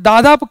ముందు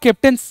దాదాపు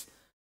కెప్టెన్స్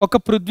ఒక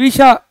పృథ్వీ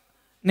షా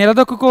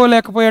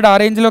నిలదొక్కుకోలేకపోయాడు ఆ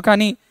రేంజ్లో.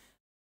 కానీ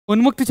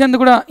ఉన్ముక్త్ చంద్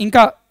కూడా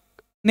ఇంకా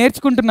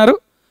నేర్చుకుంటున్నారు.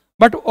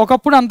 బట్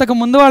ఒకప్పుడు అంతకు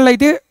ముందు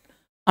వాళ్ళైతే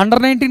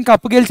అండర్-19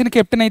 కప్పు గెలిచిన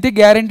కెప్టెన్ అయితే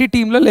గ్యారంటీ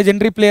టీంలో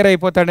లెజెండరీ ప్లేయర్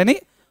అయిపోతాడని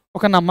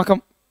ఒక నమ్మకం.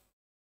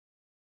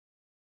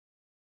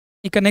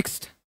 ఇక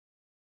next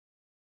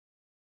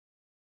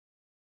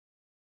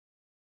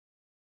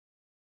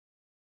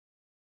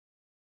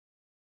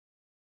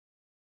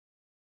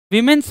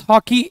women's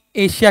hockey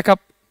Asia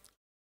cup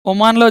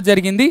ఒమాన్లో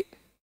జరిగింది.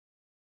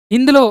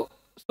 ఇందులో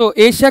సో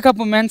ఏషియా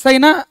కప్ మెన్స్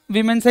అయినా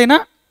విమెన్స్ అయినా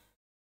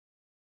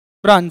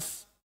బ్రాంజ్,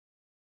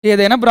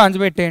 ఏదైనా బ్రాంజ్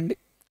పెట్టేయండి.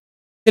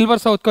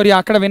 సిల్వర్ సౌత్ కొరియా,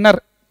 అక్కడ విన్నర్,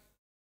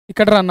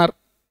 ఇక్కడ రన్నర్.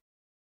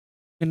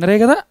 విన్నరే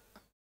కదా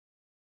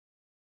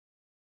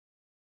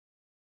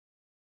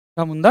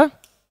ముందా?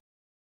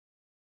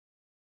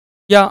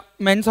 Yeah,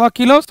 men's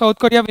హాకీలో south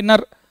Korea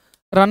winner,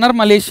 runner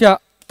Malaysia,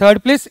 3rd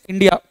place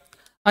India.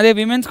 అదే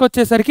విమెన్స్కి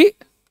వచ్చేసరికి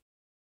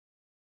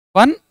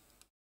 1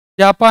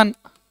 జపాన్,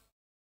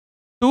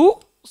 2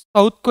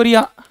 సౌత్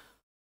కొరియా,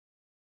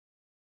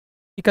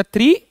 ఇక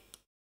 3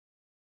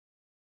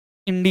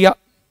 ఇండియా.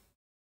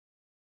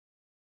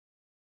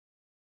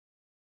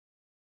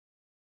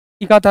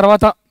 ఇక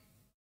తర్వాత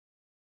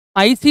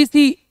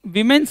ఐసీసీ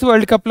విమెన్స్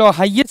వరల్డ్ కప్లో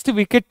హయ్యెస్ట్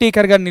వికెట్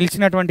టేకర్గా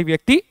నిలిచినటువంటి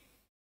వ్యక్తి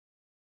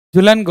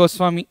జులన్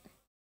గోస్వామి.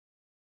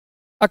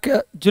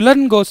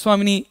 జులన్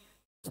గోస్వామిని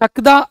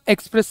చక్దా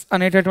ఎక్స్ప్రెస్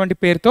అనేటటువంటి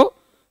పేరుతో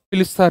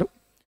పిలుస్తారు.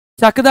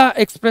 చక్దా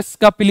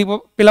ఎక్స్ప్రెస్గా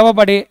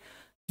పిలవబడే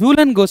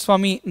జులన్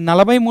గోస్వామి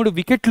 43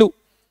 వికెట్లు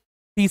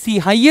తీసి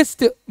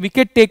highest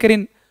wicket taker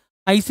in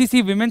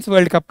ICC women's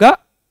world కప్గా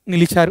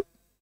నిలిచారు.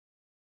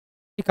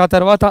 ఇక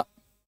తర్వాత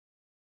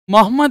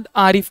Mohammed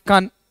Arif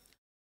Khan,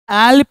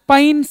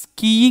 alpine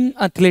skiing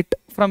athlete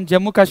from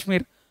Jammu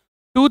Kashmir.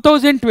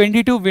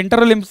 2022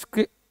 winter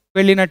ఒలింపిక్స్కి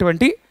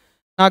వెళ్ళినటువంటి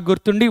నాకు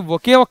గుర్తుండి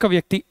ఒకే ఒక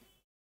వ్యక్తి.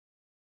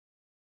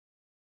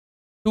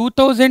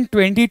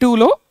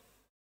 2022లో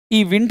ఈ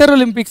వింటర్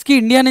ఒలింపిక్స్కి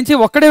ఇండియా నుంచి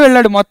ఒక్కడే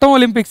వెళ్ళాడు మొత్తం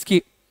ఒలింపిక్స్కి.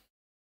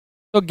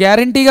 సో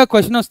గ్యారంటీగా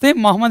క్వశ్చన్ వస్తే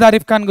మొహమ్మద్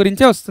ఆరిఫ్ ఖాన్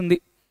గురించే వస్తుంది.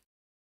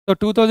 సో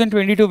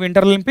 2022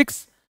 వింటర్ ఒలింపిక్స్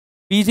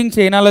బీజింగ్,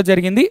 చైనాలో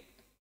జరిగింది.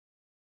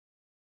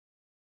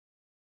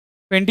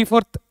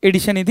 24th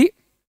ఎడిషన్ ఇది.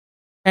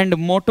 And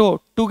Moto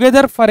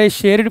together for a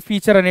shared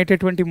feature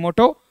అనేటటువంటి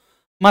Moto.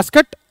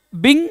 Muscat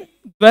Bing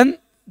ద్వన్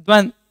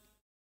ద్వన్,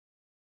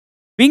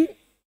 Bing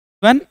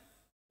ద్వన్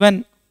ద్వన్,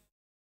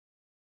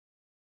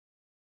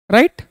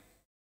 right?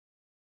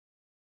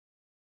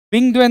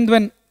 Bing ద్వన్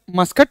ద్వన్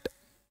Muscat.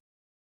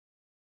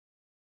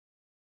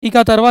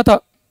 ఇక తర్వాత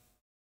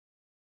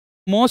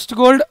మోస్ట్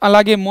గోల్డ్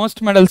అలాగే మోస్ట్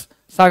మెడల్స్.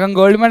 సగం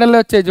గోల్డ్ మెడల్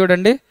వచ్చాయి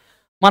చూడండి.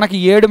 మనకి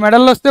 7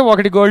 మెడల్ వస్తే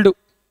 1 గోల్డ్.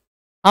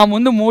 ఆ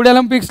ముందు 3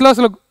 ఒలింపిక్స్లో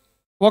అసలు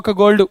 1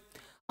 గోల్డ్.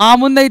 ఆ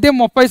ముందు అయితే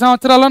 30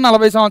 సంవత్సరాలు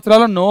 40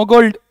 సంవత్సరాలు నో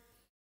గోల్డ్.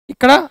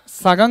 ఇక్కడ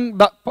సగం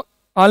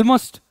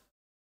ఆల్మోస్ట్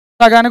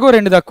సగానికో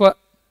 2 తక్కువ.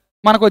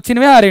 మనకు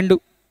వచ్చినవే ఆ 2.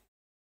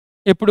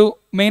 ఎప్పుడు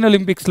మెయిన్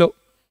ఒలింపిక్స్లో,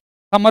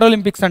 సమ్మర్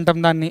ఒలింపిక్స్ అంటాం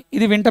దాన్ని,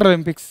 ఇది వింటర్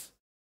ఒలింపిక్స్,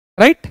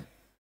 రైట్?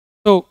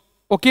 సో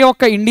ఒకే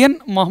ఒక్క Indian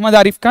Mohammed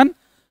Arif Khan.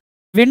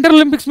 Winter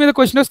Olympics మీద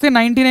క్వశ్చన్ వస్తే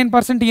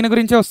 99% ఈయన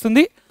గురించే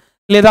వస్తుంది,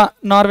 లేదా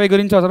నార్వే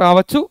గురించి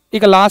రావచ్చు.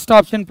 ఇక last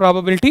option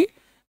probability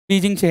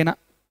Beijing, China.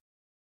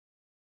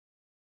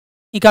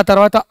 ఇక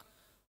తర్వాత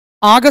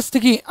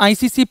ఆగస్ట్కి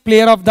ICC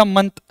player of the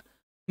month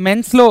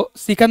మెన్స్లో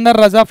Sikandar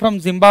Raza from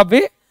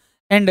Zimbabwe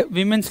and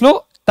విమెన్స్లో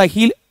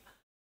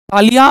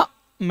తాలియా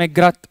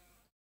McGrath.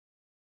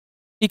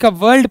 ఇక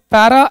వరల్డ్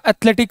పారా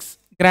అథ్లెటిక్స్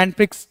గ్రాండ్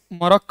ప్రిక్స్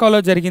మొరక్కోలో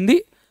జరిగింది.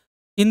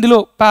 ఇందులో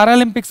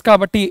పారాలింపిక్స్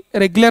కాబట్టి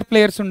రెగ్యులర్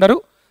ప్లేయర్స్ ఉండరు,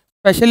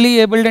 specially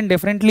abled and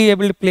differently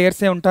abled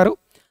ప్లేయర్సే ఉంటారు.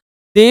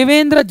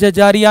 దేవేంద్ర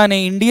జజారియా అనే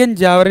ఇండియన్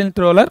జావెలిన్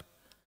థ్రోలర్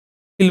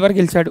సిల్వర్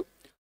గెలిచాడు.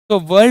 So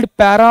world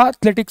para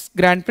athletics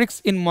grand prix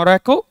in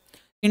Morocco,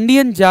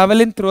 Indian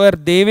javelin thrower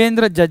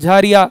Devendra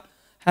Jhajharia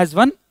has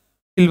one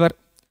silver.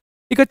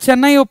 ఇక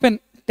Chennai open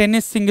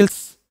tennis singles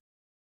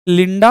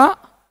Linda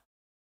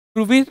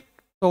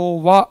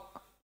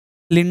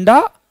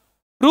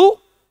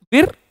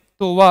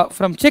ట్రువిర్తోవా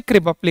from check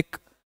republic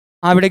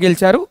ఆవిడ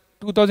గెలిచారు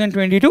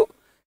 2022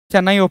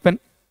 Chennai open.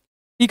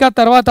 ఇక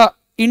తర్వాత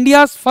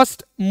India's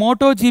first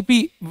MotoGP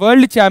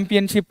world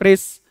championship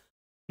race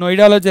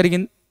నోయిడాలో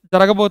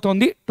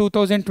జరగబోతోంది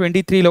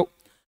 2023లో.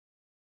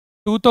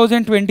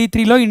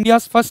 2023లో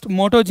India's first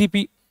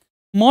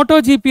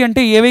MotoGP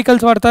అంటే ఏ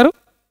vehicles వాడతారు?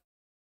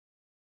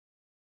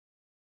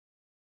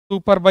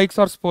 Super bikes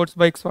are sports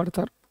bikes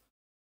వాడతారు.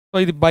 So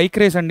ఇది బైక్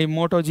రేస్ అండి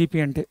మోటోజీపీ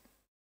అంటే.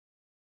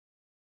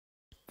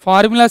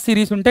 ఫార్ములా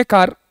సిరీస్ ఉంటే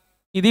కార్,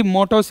 ఇది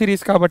మోటో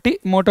సిరీస్ కాబట్టి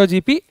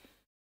మోటోజీపీ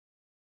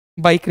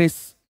బైక్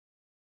రేస్.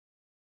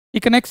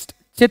 ఇక నెక్స్ట్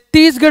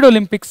ఛత్తీస్గఢ్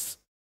ఒలింపిక్స్.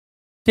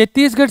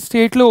 ఛత్తీస్గఢ్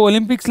స్టేట్లో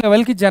ఒలింపిక్స్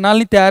లెవెల్కి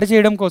జనాల్ని తయారు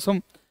చేయడం కోసం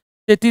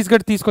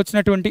ఛత్తీస్గఢ్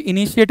తీసుకొచ్చినటువంటి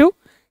initiative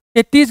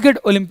Chhattisgarh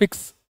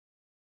Olympics.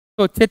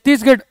 So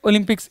Chhattisgarh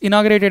Olympics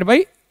inaugurated by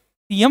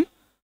CM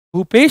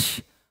Bhupesh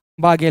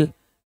బాగేల్.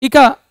 ఇక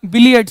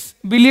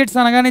బిలియర్డ్స్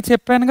అనగానే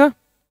చెప్పానుగా,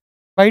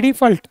 బై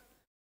డిఫాల్ట్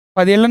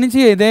 10 ఏళ్ల నుంచి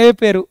ఇదే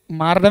పేరు,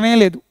 మారడమే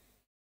లేదు.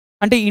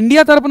 అంటే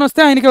ఇండియా తరపున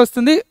వస్తే ఆయనకే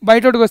వస్తుంది,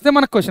 బయటకు వస్తే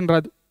మనకు క్వశ్చన్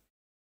రాదు.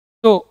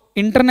 So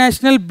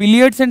international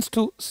billiards and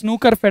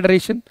snooker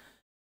federation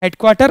head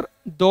quarter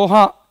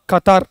Doha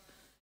Qatar.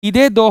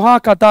 ఇదే దోహా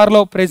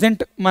ఖతార్లో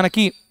ప్రెజెంట్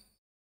మనకి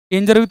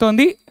ఏం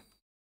జరుగుతోంది,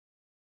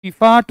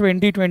 ఫిఫా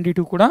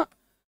 2022 కూడా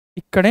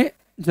ఇక్కడే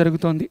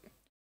జరుగుతోంది,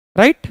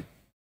 రైట్.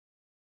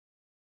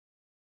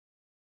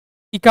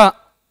 ఇక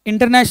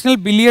ఇంటర్నేషనల్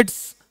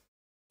బిలియర్డ్స్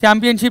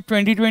ఛాంపియన్షిప్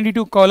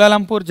 2022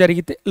 కౌలాలంపూర్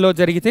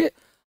జరిగితే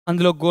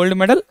అందులో గోల్డ్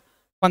మెడల్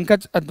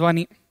పంకజ్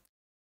అద్వానీ.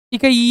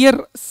 ఇక ఈ ఇయర్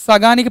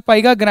సగానికి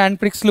పైగా గ్రాండ్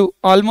ప్రిక్స్లు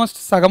ఆల్మోస్ట్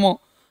సగము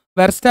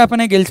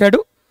వెర్స్టాపెనే గెలిచాడు.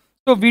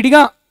 సో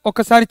విడిగా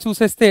ఒకసారి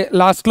చూసేస్తే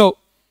లాస్ట్లో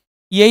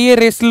ఏ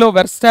రేసుల్లో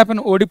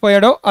వెర్స్టాపెన్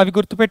ఓడిపోయాడో అవి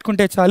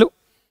గుర్తుపెట్టుకుంటే చాలు.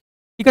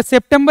 ఇక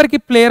సెప్టెంబర్కి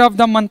player of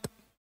the month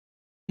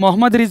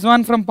Mohammed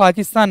Rizwan from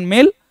Pakistan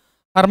male,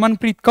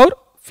 Harmanpreet Kaur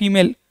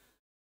female.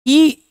 ఈ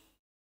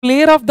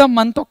ప్లేయర్ ఆఫ్ ద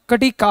మంత్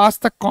ఒక్కటి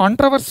కాస్త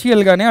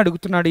కాంట్రవర్షియల్గానే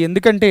అడుగుతున్నాడు.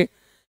 ఎందుకంటే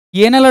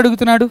ఏ నెల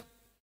అడుగుతున్నాడు?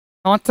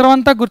 సంవత్సరం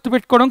అంతా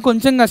గుర్తుపెట్టుకోవడం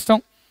కొంచెం కష్టం,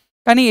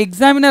 కానీ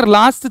ఎగ్జామినర్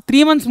లాస్ట్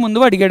 3 months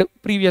ముందు అడిగాడు.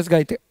 ప్రీవియస్గా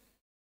అయితే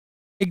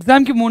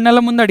ఎగ్జామ్కి 3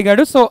 నెలల ముందు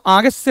అడిగాడు. సో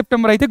ఆగస్ట్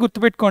సెప్టెంబర్ అయితే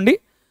గుర్తుపెట్టుకోండి,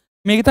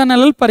 మిగతా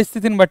నెలల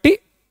పరిస్థితిని బట్టి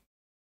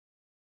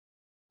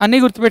అన్నీ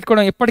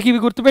గుర్తుపెట్టుకోవడం. ఎప్పటికీ ఇవి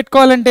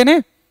గుర్తుపెట్టుకోవాలంటేనే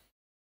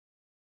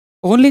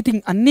ఓన్లీ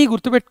థింగ్, అన్నీ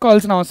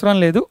గుర్తుపెట్టుకోవాల్సిన అవసరం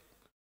లేదు,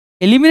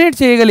 ఎలిమినేట్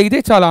చేయగలిగితే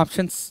చాలా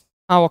ఆప్షన్స్,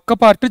 ఆ ఒక్క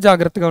పార్ట్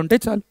జాగ్రత్తగా ఉంటే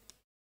చాలు.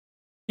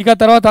 ఇక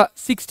తర్వాత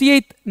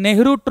 68th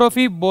Nehru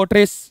trophy boat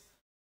race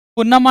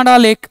పున్నమడా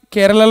lake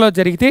కేరళలో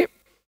జరిగితే,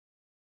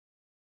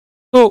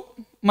 సో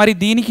మరి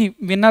దీనికి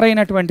విన్నర్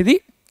అయినటువంటిది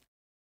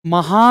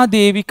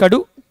మహాదేవి కడు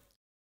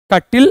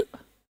కట్టిల్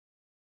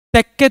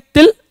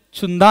తెక్కెత్తిల్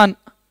చుందాన్.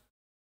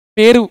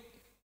 పేరు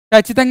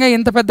ఖచ్చితంగా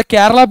ఇంత పెద్ద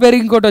కేరళ పేరు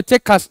ఇంకోటి వచ్చే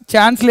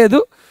ఛాన్స్ లేదు.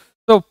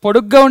 సో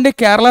పొడుగ్గా ఉండే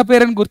కేరళ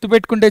పేరుని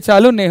గుర్తుపెట్టుకుంటే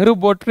చాలు. Nehru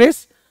boat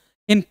race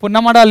in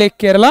పున్నమడా lake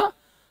Kerala,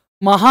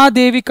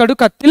 మహాదేవి కడు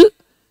కత్తిల్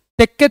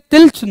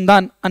తెక్కెత్తిల్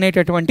చుందాన్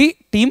అనేటటువంటి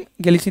టీం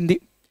గెలిచింది.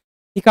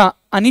 ఇక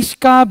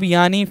Anishka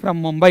Biyani from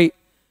Mumbai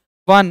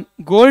one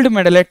gold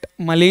medal at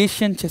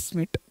Malaysian chess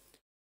meet.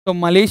 So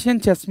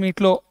Malaysian chess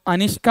మీట్లో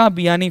Anishka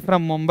Biyani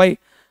from Mumbai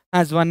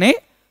has one A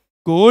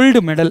gold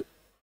medal,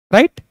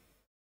 right.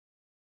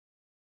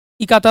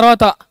 ఇక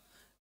తర్వాత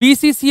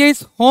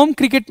బీసీసీఐస్ హోమ్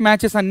క్రికెట్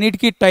మ్యాచెస్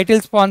అన్నిటికీ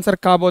టైటిల్ స్పాన్సర్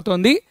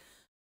కాబోతోంది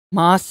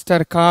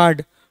మాస్టర్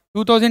కార్డ్.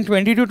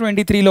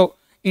 2022-23లో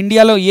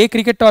ఇండియాలో ఏ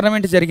క్రికెట్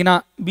టోర్నమెంట్ జరిగినా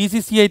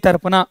బీసీసీఐ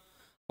తరపున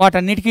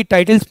వాటన్నిటికీ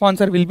title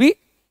sponsor will be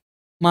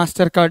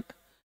master card.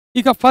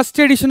 ఇక first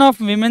edition of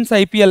women's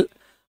IPL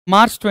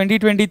March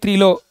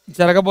 2023లో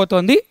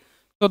జరగబోతోంది.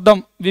 చూద్దాం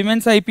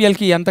విమెన్స్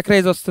ఐపీఎల్కి ఎంత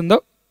క్రేజ్ వస్తుందో.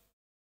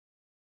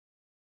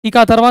 ఇక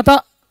తర్వాత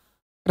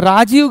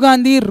Rajiv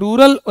Gandhi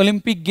rural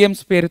Olympic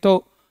games పేరుతో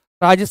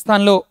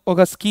రాజస్థాన్లో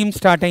ఒక స్కీమ్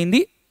స్టార్ట్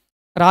అయింది,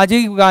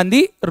 Rajiv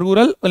Gandhi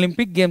rural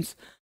Olympic games.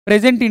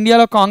 Present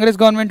ఇండియాలో కాంగ్రెస్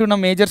గవర్నమెంట్ ఉన్న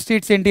మేజర్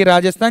స్టేట్స్ ఏంటి?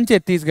 Rajasthan,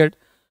 Chhattisgarh.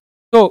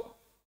 So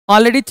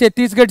already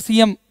Chhattisgarh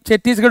CM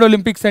Chhattisgarh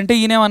Olympics అంటే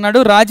ఈయనేమన్నాడు,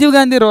 రాజీవ్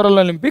గాంధీ రూరల్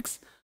ఒలింపిక్స్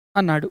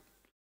అన్నాడు.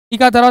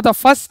 ఇక తర్వాత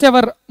first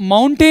ever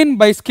mountain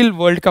bicycle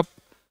world cup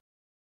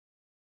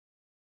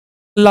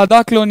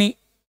లదాఖ్లోని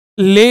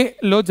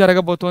లేలో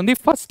జరగబోతోంది,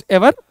 first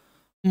ever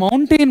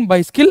mountain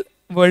bicycle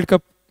world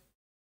cup.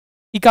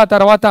 ఇక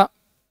తర్వాత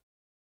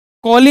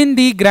కోలిన్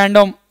ది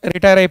గ్రాండామ్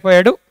రిటైర్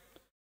అయిపోయాడు.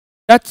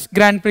 Dutch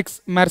grand prix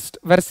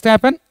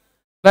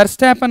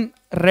Verstappen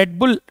red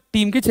bull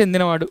టీంకి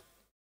చెందినవాడు.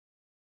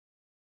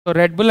 సో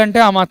రెడ్ బుల్ అంటే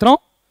ఆ మాత్రం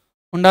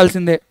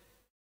ఉండాల్సిందే.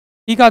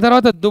 ఇక ఆ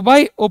తర్వాత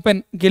దుబాయ్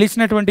ఓపెన్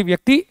గెలిచినటువంటి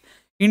వ్యక్తి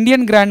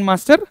ఇండియన్ గ్రాండ్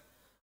మాస్టర్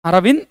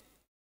అరవింద్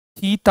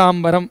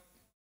చీతాంబరం.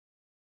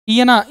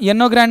 ఈయన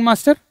ఎన్నో గ్రాండ్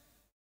మాస్టర్?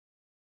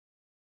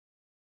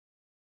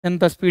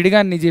 ఎంత స్పీడ్గా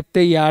నీ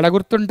చెప్తే ఏడ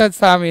గుర్తుంటుంది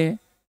సామి,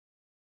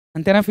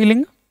 అంతేనా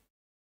ఫీలింగ్?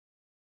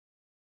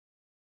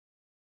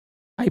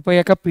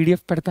 అయిపోయాక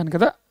పీడిఎఫ్ పెడతాను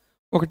కదా,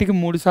 1కి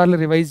 3 సార్లు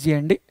రివైజ్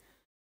చేయండి.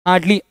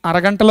 హార్డ్లీ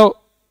అరగంటలో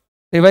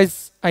రివైజ్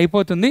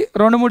అయిపోతుంది.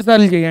 2-3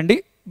 సార్లు చేయండి,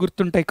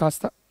 గుర్తుంటాయి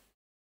కాస్త.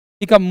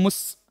 ఇక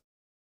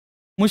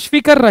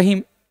Mushfiqur Rahim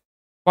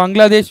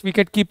Bangladesh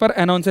wicket keeper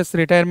announces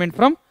retirement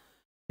from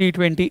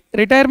T20.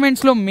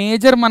 రిటైర్మెంట్స్లో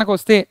major మనకు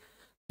వస్తే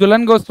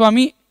దులన్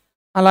గోస్వామి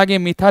అలాగే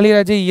మిథాలీ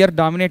రాజే ఇయర్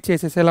డామినేట్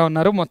చేసేసేలా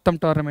ఉన్నారు మొత్తం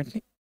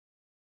టోర్నమెంట్ని,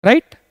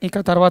 రైట్.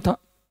 ఇక తర్వాత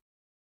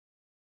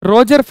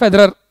రోజర్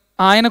ఫెదరర్,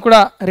 ఆయన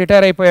కూడా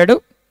రిటైర్ అయిపోయాడు.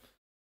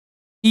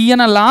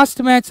 ఈయన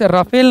లాస్ట్ మ్యాచ్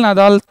రఫేల్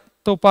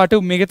నదాల్తో పాటు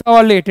మిగతా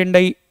వాళ్ళు అటెండ్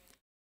అయ్యి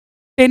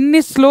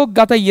టెన్నిస్లో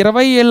గత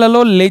 20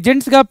 ఏళ్లలో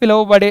లెజెండ్స్గా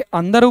పిలువబడే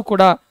అందరూ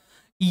కూడా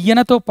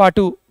ఈయనతో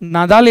పాటు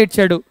నదాల్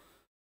ఏడ్చాడు,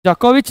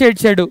 జకోవిచ్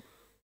ఏడ్చాడు,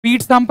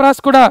 పీట్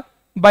సంప్రాస్ కూడా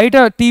బయట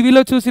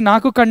టీవీలో చూసి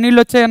నాకు కన్నీళ్ళు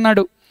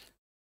వచ్చాయన్నాడు.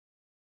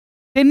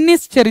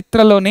 టెన్నిస్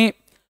చరిత్రలోనే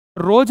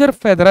రోజర్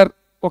ఫెదరర్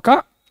ఒక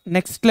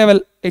నెక్స్ట్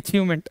లెవెల్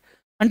అచీవ్మెంట్.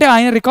 అంటే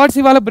ఆయన రికార్డ్స్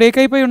ఇవాళ బ్రేక్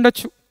అయిపోయి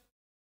ఉండొచ్చు,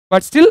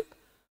 బట్ స్టిల్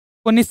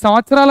కొన్ని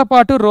సంవత్సరాల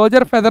పాటు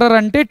రోజర్ ఫెదరర్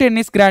అంటే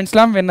tennis grand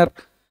slam winner.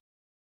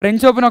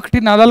 French open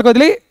 1 నదాల్కి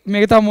వదిలి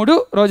మిగతా 3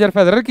 రోజర్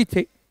ఫెదరర్కి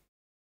ఇచ్చాయి.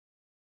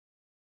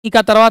 ఇక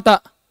తర్వాత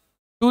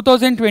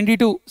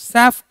 2022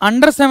 సాఫ్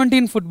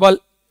అండర్-17 ఫుట్బాల్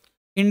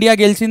ఇండియా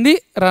గెలిచింది,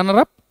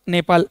 రన్నరప్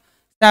నేపాల్.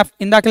 సాఫ్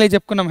ఇందాకలే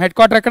చెప్పుకున్నాం, హెడ్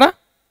క్వార్టర్ ఎక్కడ?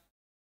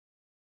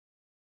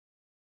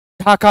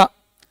 ఢాకా.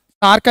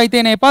 సార్క్ అయితే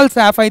నేపాల్,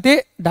 సాఫ్ అయితే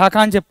ఢాకా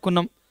అని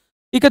చెప్పుకున్నాం.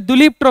 ఇక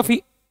Duleep trophy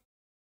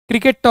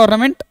cricket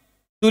tournament,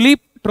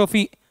 Duleep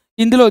trophy,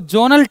 ఇందులో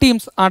zonal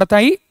teams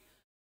ఆడతాయి.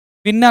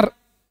 Winner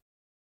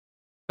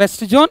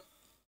west zone,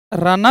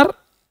 runner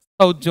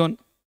south zone.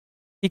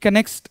 ఇక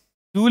next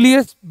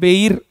Julius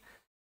Bayer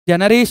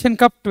generation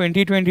cup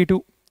 2022.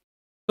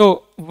 So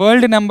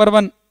world number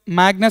 1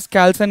 Magnus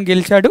Carlsen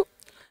గెలిచాడు.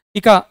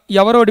 ఇక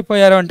ఎవరు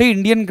ఓడిపోయారు అంటే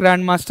Indian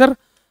grand master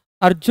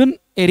Arjun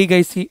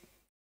ఎరిగసి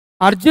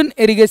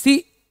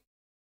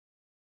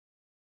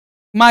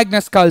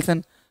Magnus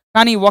Carlsen.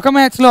 కానీ ఒక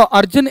మ్యాచ్లో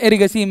అర్జున్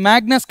ఎరిగసి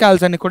మ్యాగ్నస్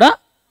కార్ల్సన్ని కూడా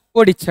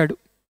ఓడించాడు.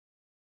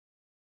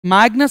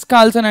 మ్యాగ్నస్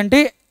కార్ల్సన్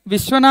అంటే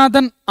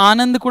విశ్వనాథన్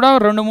ఆనంద్ కూడా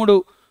 2-3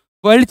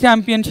 వరల్డ్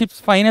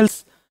ఛాంపియన్షిప్స్ ఫైనల్స్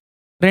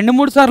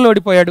 2-3 సార్లు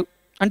ఓడిపోయాడు.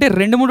 అంటే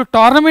 2-3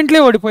 టోర్నమెంట్లే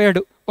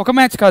ఓడిపోయాడు, ఒక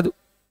మ్యాచ్ కాదు.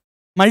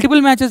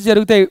 మల్టిపుల్ మ్యాచెస్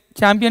జరుగుతాయి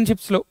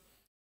ఛాంపియన్షిప్స్లో,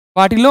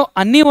 వాటిలో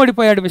అన్నీ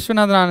ఓడిపోయాడు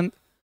విశ్వనాథన్ ఆనంద్.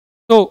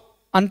 సో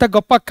అంత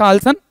గొప్ప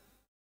కార్ల్సన్.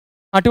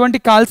 అటువంటి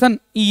కార్ల్సన్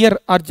ఈ ఇయర్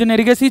అర్జున్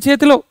ఎరిగసి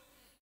చేతిలో,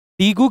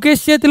 డి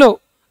గుకేష్ చేతిలో,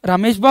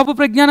 రమేష్ బాబు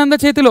ప్రజ్ఞానంద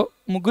చేతిలో,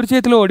 3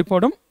 చేతిలో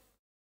ఓడిపోవడం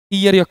ఈ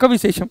ఇయర్ యొక్క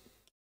విశేషం.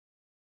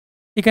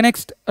 ఇక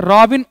నెక్స్ట్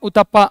రాబిన్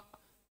ఉతప్ప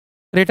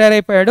రిటైర్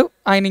అయిపోయాడు.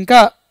 ఆయన ఇంకా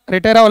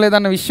రిటైర్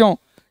అవ్వలేదన్న విషయం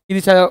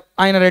ఇది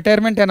ఆయన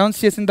రిటైర్మెంట్ అనౌన్స్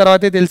చేసిన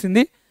తర్వాతే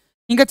తెలిసింది.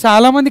 ఇంకా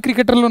చాలామంది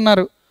క్రికెటర్లు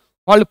ఉన్నారు,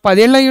 వాళ్ళు 10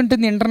 ఏళ్ళు అయి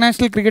ఉంటుంది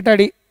ఇంటర్నేషనల్ క్రికెట్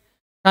ఆడి,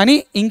 కానీ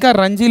ఇంకా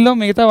రంజీల్లో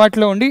మిగతా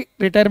వాటిలో ఉండి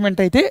రిటైర్మెంట్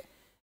అయితే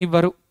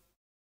ఇవ్వరు.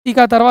 ఇక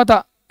తర్వాత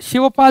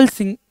శివపాల్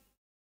సింగ్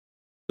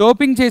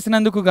డోపింగ్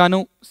చేసినందుకు గాను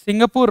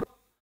సింగపూర్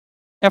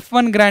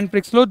F1 గ్రాండ్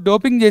ప్రిక్స్లో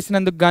డోపింగ్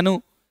చేసినందుకు గాను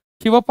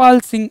శివపాల్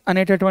సింగ్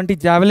అనేటటువంటి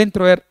జావెలిన్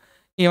థ్రోయర్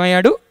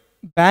ఏమయ్యాడు?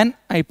 బ్యాన్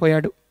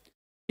అయిపోయాడు.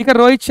 ఇక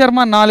రోహిత్ శర్మ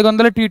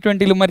 400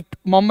 T20లు. మరి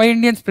ముంబై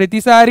ఇండియన్స్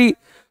ప్రతిసారి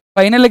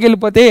ఫైనల్కి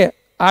వెళ్ళిపోతే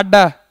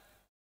ఆడ్డా.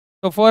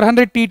 సో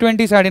 400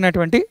 T20s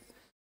ఆడినటువంటి,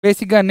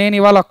 బేసిక్గా నేను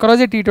ఇవాళ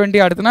ఒక్కరోజే T20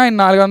 ఆడుతున్నా, ఆయన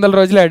 400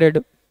 రోజులు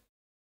ఆడాడు.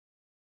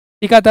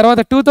 ఇక తర్వాత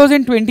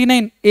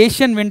 2029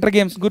 ఏషియన్ వింటర్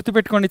గేమ్స్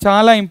గుర్తుపెట్టుకోండి,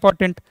 చాలా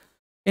ఇంపార్టెంట్.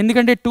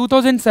 ఎందుకంటే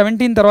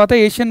 2017 తర్వాత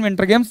ఏషియన్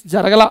వింటర్ గేమ్స్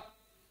జరగల,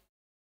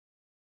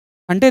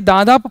 అంటే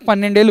దాదాపు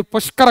 12 ఏళ్ళు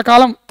పుష్కర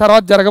కాలం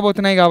తర్వాత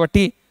జరగబోతున్నాయి.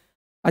 కాబట్టి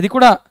అది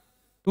కూడా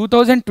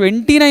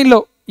 2029లో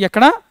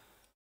ఎక్కడ?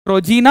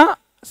 ట్రోజీనా,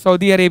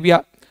 సౌదీ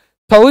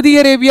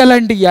అరేబియా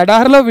లాంటి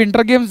ఎడారిలో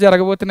వింటర్ గేమ్స్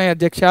జరగబోతున్నాయి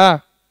అధ్యక్ష,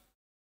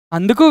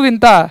 అందుకు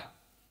వింత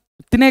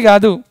తినే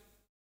కాదు.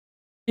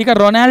 ఇక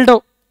రొనాల్డో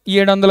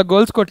 700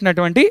 గోల్స్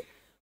కొట్టినటువంటి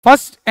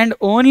first and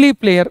only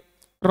player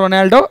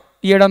Ronaldo.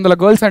 700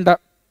 goals అంట,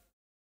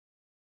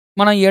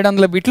 మనం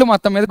 700 బిట్లు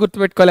మొత్తం మీద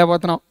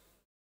గుర్తుపెట్టుకోలేకపోతున్నాం.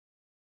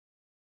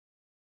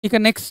 ఇక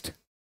నెక్స్ట్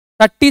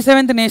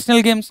 37th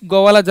నేషనల్ గేమ్స్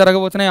గోవాలో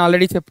జరగబోతున్నాయి,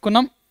 ఆల్రెడీ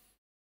చెప్పుకున్నాం.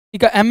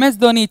 ఇక MS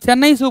Dhoni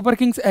Chennai super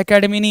Kings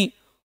అకాడమీని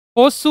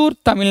Hosur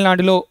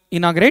తమిళనాడులో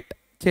ఇనాగ్రేట్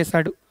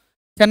చేశాడు.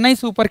 చెన్నై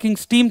సూపర్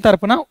కింగ్స్ టీం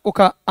తరపున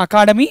ఒక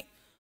అకాడమీ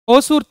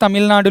హోసూర్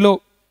తమిళనాడులో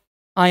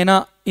ఆయన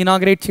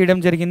ఇనాగ్రేట్ చేయడం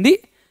జరిగింది.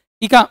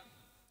 ఇక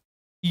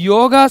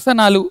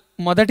యోగాసనాలు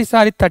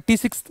మొదటిసారి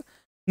 36th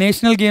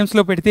నేషనల్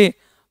గేమ్స్లో పెడితే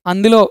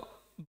అందులో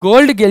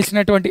గోల్డ్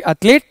గెలిచినటువంటి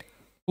అథ్లెట్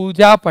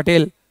పూజా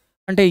పటేల్.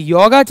 అంటే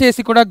యోగా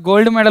చేసి కూడా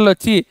గోల్డ్ మెడల్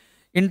వచ్చి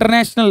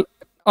ఇంటర్నేషనల్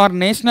ఆర్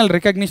నేషనల్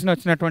రికగ్నిషన్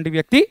వచ్చినటువంటి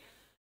వ్యక్తి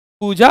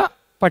పూజా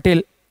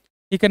పటేల్.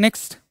 ఇక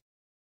నెక్స్ట్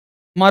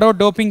మరో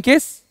doping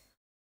case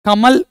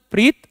Kamal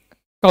Preet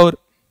Kaur,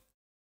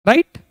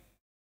 right.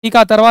 ఇక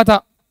ఆ తర్వాత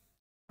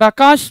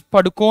ప్రకాష్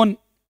పడుకోన్,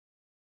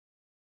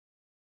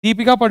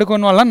 దీపికా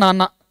పడుకోన్ వాళ్ళ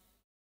నాన్న,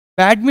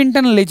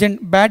 బ్యాడ్మింటన్ లెజెండ్.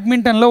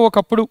 బ్యాడ్మింటన్లో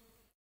ఒకప్పుడు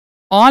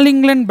ఆల్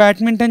ఇంగ్లాండ్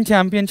బ్యాడ్మింటన్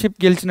ఛాంపియన్షిప్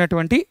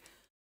గెలిచినటువంటి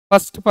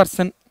ఫస్ట్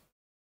పర్సన్.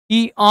 ఈ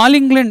ఆల్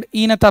ఇంగ్లాండ్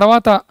ఈయన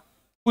తర్వాత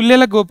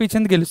పుల్లెల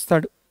గోపీచంద్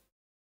గెలుస్తాడు.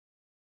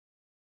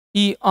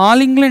 ఈ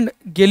ఆల్ ఇంగ్లాండ్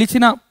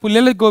గెలిచిన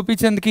పుల్లెల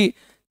గోపీచంద్కి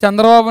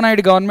చంద్రబాబు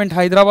నాయుడు గవర్నమెంట్,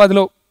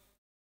 హైదరాబాద్లో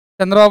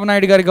చంద్రబాబు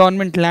నాయుడు గారి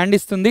గవర్నమెంట్ ల్యాండ్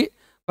ఇస్తుంది.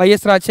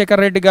 వైఎస్ రాజశేఖర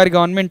రెడ్డి గారి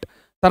గవర్నమెంట్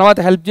తర్వాత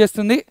హెల్ప్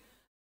చేస్తుంది.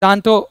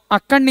 దాంతో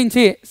అక్కడి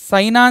నుంచి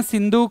సైనా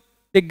సింధు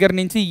దగ్గర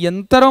నుంచి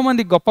ఎంతరో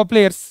మంది గొప్ప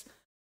ప్లేయర్స్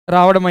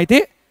రావడం అయితే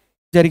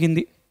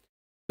జరిగింది.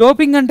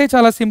 డోపింగ్ అంటే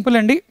చాలా సింపుల్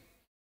అండి.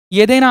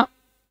 ఏదైనా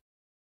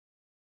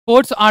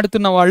స్పోర్ట్స్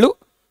ఆడుతున్న వాళ్ళు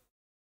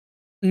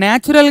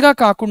న్యాచురల్గా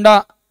కాకుండా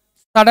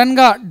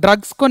సడన్గా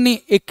డ్రగ్స్ కొన్ని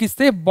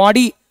ఎక్కిస్తే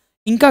బాడీ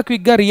ఇంకా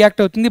క్విక్గా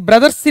రియాక్ట్ అవుతుంది.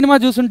 బ్రదర్స్ సినిమా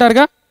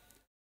చూసుంటారుగా,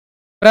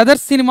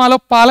 బ్రదర్స్ సినిమాలో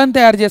పాలన్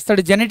తయారు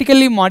చేస్తాడు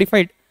జెనెటికల్లీ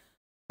మాడిఫైడ్,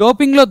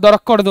 డోపింగ్లో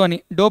దొరకకూడదు అని.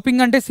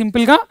 డోపింగ్ అంటే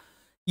సింపుల్గా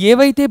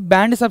ఏవైతే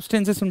బ్యాండ్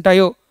సబ్స్టెన్సెస్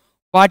ఉంటాయో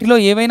వాటిలో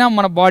ఏవైనా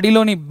మన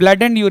బాడీలోని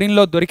బ్లడ్ అండ్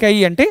యూరిన్లో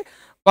దొరికాయి అంటే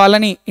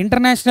వాళ్ళని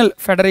ఇంటర్నేషనల్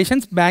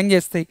ఫెడరేషన్స్ బ్యాన్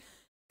చేస్తాయి.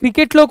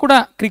 క్రికెట్లో కూడా,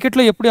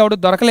 క్రికెట్లో ఎప్పుడు ఎవడు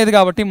దొరకలేదు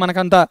కాబట్టి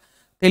మనకంత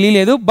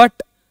తెలియలేదు. బట్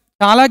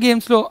చాలా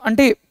గేమ్స్లో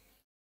అంటే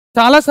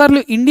చాలాసార్లు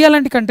ఇండియా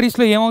లాంటి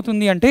కంట్రీస్లో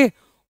ఏమవుతుంది అంటే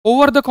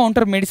ఓవర్ ద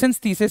కౌంటర్ మెడిసిన్స్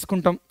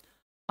తీసేసుకుంటాం.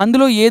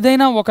 అందులో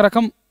ఏదైనా ఒక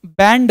రకం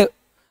బ్యాండ్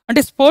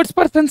అంటే స్పోర్ట్స్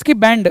పర్సన్స్కి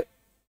బ్యాండ్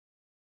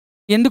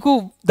ఎందుకు,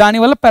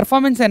 దానివల్ల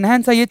పెర్ఫార్మెన్స్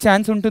ఎన్హాన్స్ అయ్యే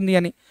ఛాన్స్ ఉంటుంది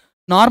అని.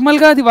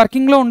 నార్మల్గా అది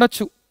వర్కింగ్లో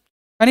ఉండొచ్చు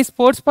కానీ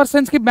స్పోర్ట్స్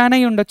పర్సన్స్కి బ్యాన్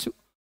అయ్యి ఉండొచ్చు.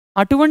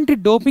 అటువంటి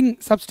డోపింగ్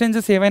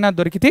సబ్స్టెన్సెస్ ఏవైనా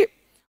దొరికితే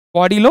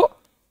బాడీలో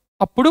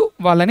అప్పుడు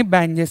వాళ్ళని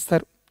బ్యాన్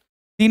చేస్తారు.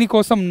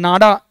 దీనికోసం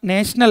నాడా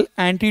నేషనల్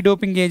యాంటీ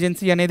డోపింగ్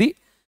ఏజెన్సీ అనేది,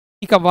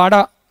 ఇక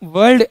వాడా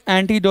వరల్డ్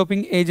యాంటీ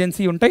డోపింగ్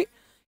ఏజెన్సీ ఉంటాయి.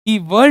 ఈ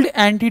వరల్డ్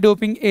యాంటీ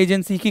డోపింగ్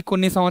ఏజెన్సీకి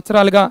కొన్ని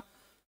సంవత్సరాలుగా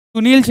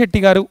సునీల్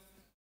శెట్టి గారు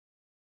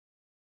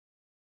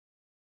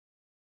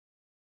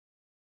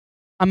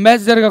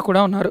అంబాసిడర్గా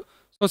కూడా ఉన్నారు.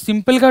 సో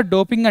సింపుల్గా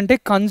డోపింగ్ అంటే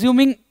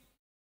consuming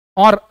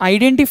are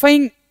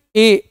identifying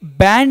A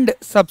band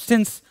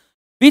substance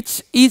which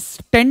is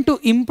ten to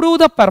improve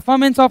the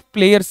performance of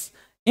players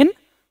in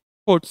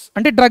sports,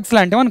 అంటే డ్రగ్స్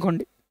లాంటివి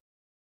అనుకోండి.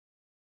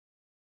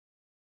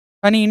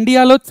 కానీ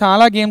ఇండియాలో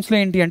చాలా గేమ్స్లో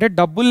ఏంటి అంటే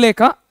డబ్బులు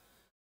లేక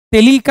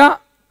తెలియక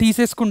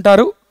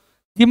తీసేసుకుంటారు.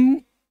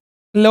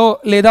 జిమ్లో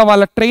లేదా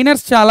వాళ్ళ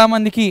ట్రైనర్స్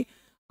చాలామందికి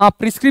ఆ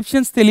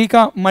ప్రిస్క్రిప్షన్స్ తెలియక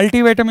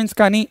మల్టీవిటమిన్స్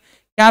కానీ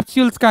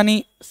క్యాప్స్యూల్స్ కానీ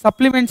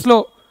సప్లిమెంట్స్లో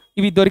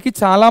ఇవి దొరికి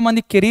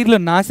చాలామంది కెరీర్లు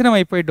నాశనం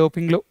అయిపోయి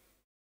డోపింగ్లో.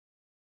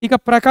 ఇక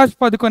ప్రకాష్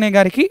పదుకొనే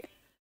గారికి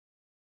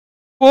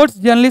sports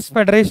journalist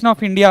federation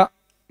of India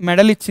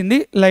medal ఇచ్చింది,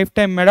 life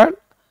time medal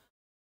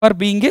for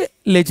being a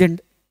legend.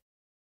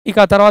 ఇక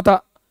తర్వాత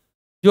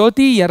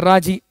జ్యోతి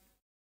ఎర్రాజీ,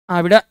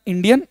 ఆవిడ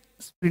Indian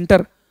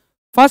sprinter,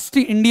 first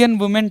Indian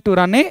women to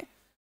run A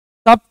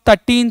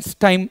sub-13s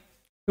time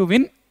to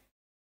win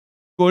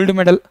gold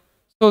medal.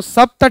 So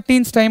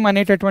sub-13s time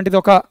అనేటటువంటిది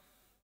ఒక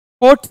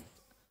స్పోర్ట్స్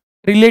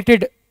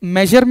రిలేటెడ్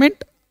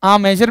మెజర్మెంట్. ఆ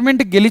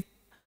measurement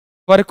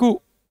వరకు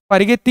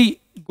పరిగెత్తి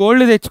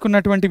gold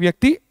తెచ్చుకున్నటువంటి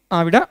వ్యక్తి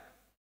ఆవిడ,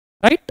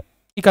 రైట్.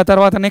 ఇక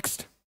తర్వాత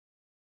next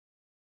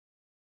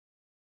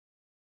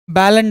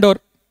బ్యాలెండోర్,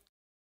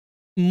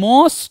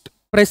 most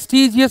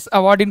prestigious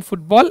award in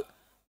football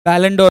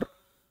బ్యాలెండోర్.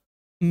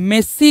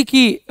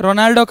 మెస్సీకి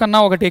Ronaldo కన్నా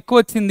ఒకటి ఎక్కువ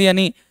వచ్చింది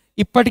అని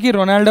ఇప్పటికీ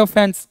Ronaldo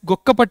fans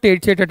గొక్కపట్టి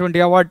ఏడ్చేటటువంటి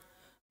award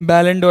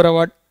బ్యాలెండోర్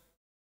award.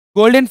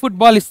 Golden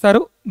football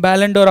ఇస్తారు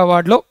బ్యాలెండోర్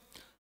అవార్డ్లో.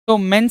 So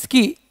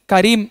మెన్స్కి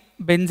Karim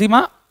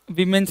బెంజిమా,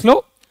 విమెన్స్లో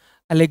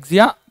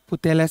alexia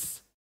పుతెలెస్.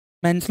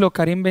 మెన్స్లో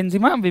Karim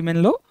బెంజిమా,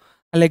 విమెన్లో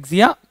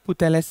alexia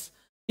పుతెలెస్.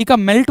 ఇక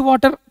melt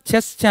water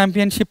chess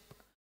championship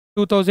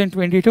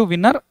 2022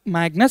 winner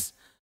Magnus.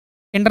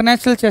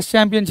 International chess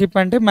championship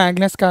అంటే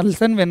మ్యాగ్నస్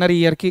కార్ల్సన్ విన్నర్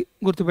ఇయర్కి,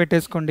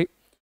 గుర్తుపెట్టేసుకోండి.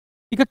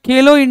 ఇక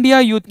Khelo India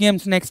youth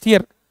games next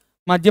year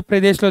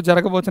మధ్యప్రదేశ్లో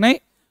జరగబోతున్నాయి.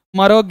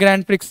 మరో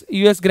grand prix,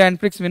 US grand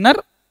prix winner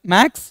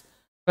max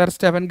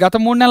Verstappen. గత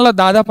 3 నెలల్లో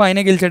దాదాపు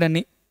ఆయనే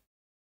గెలిచాడని.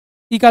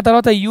 ఇక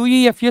తర్వాత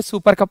UEFA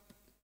super cup.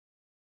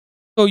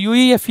 So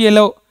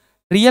యూఈఎఫ్ఏలో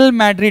real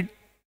Madrid,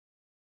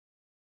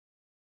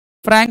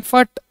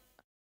 Frankfurt,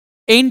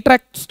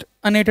 ఎయింట్రాక్ట్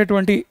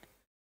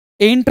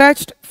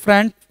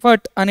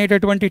Frankfurt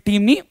అనేటటువంటి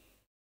టీంని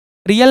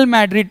real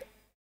Madrid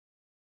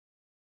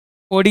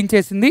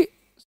ఓడించేసింది.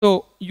 So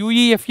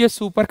UEFA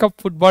super cup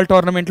football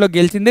టోర్నమెంట్లో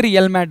గెలిచింది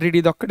రియల్ మాడ్రిడ్,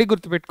 ఇది ఒక్కటి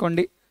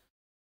గుర్తుపెట్టుకోండి.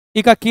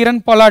 ఇక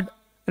కిరణ్ పొలార్డ్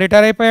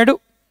రిటైర్ అయిపోయాడు.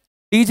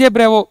 DJ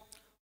Bravo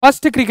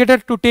first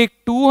cricketer to take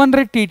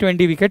 200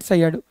 T20 wickets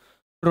అయ్యాడు.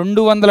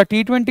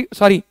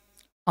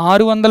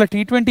 600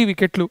 T20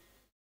 వికెట్లు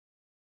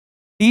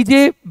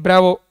డీజే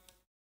బ్రావో.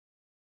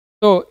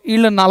 సో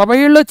వీళ్ళు 40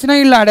 ఏళ్ళు వచ్చినా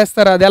వీళ్ళు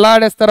ఆడేస్తారు, అది ఎలా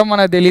ఆడేస్తారో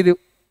మనకు తెలీదు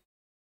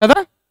కదా.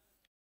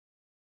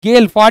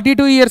 గేల్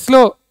 42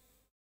 ఇయర్స్లో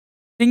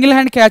సింగిల్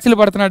హ్యాండ్ క్యాచ్లు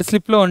పడుతున్నాడు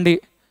స్లిప్లో ఉండి.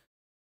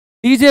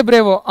 డీజే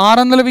బ్రేవో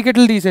 600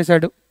 వికెట్లు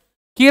తీసేశాడు.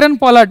 కీరన్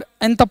పొలార్డ్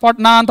అంత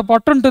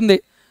పొట్ట ఉంటుంది,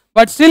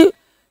 బట్ స్టిల్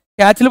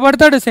క్యాచ్లు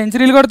పడతాడు,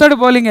 సెంచరీలు కొడతాడు,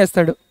 బౌలింగ్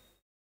వేస్తాడు.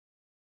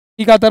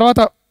 ఇక ఆ తర్వాత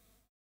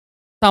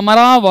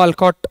తమరా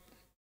వాల్కాట్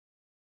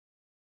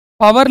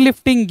power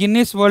lifting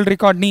Guinness world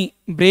రికార్డ్ని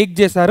break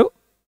చేశారు.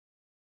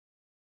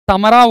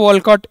 తమరా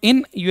వాల్కాట్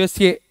ఇన్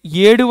యుఎస్ఏ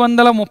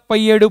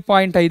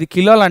 737.5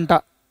 కిలోలంట.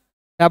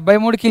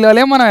 73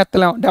 కిలోలే మనం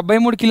ఎత్తలేం,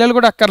 73 కిలోలు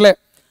కూడా అక్కర్లే.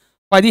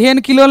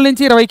 15 కిలోల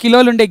నుంచి 20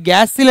 కిలోలు ఉండే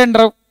గ్యాస్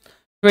సిలిండర్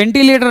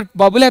 20 లీటర్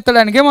బబుల్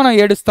ఎత్తడానికే మనం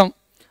ఏడుస్తాం.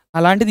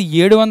 అలాంటిది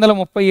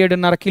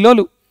 737.5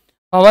 కిలోలు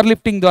పవర్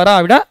లిఫ్టింగ్ ద్వారా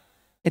ఆవిడ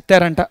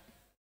ఎత్తారంట.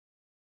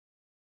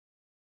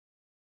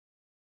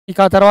 ఇక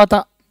ఆ తర్వాత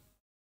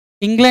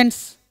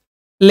ఇంగ్లాండ్స్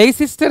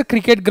లెయిసిస్టర్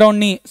క్రికెట్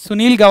గ్రౌండ్ని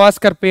సునీల్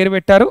గవాస్కర్ పేరు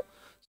పెట్టారు.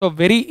 So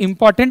very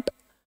important.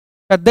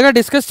 పెద్దగా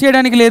డిస్కస్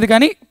చేయడానికి లేదు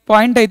కానీ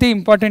పాయింట్ అయితే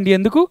ఇంపార్టెంట్.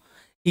 ఎందుకు?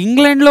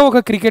 ఇంగ్లాండ్లో ఒక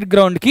క్రికెట్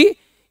గ్రౌండ్కి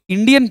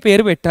ఇండియన్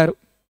పేరు పెట్టారు,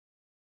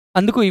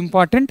 అందుకు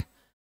ఇంపార్టెంట్.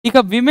 ఇక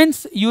women's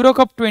euro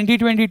cup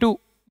 2022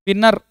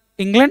 winner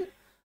England,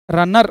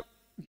 runner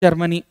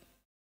Germany.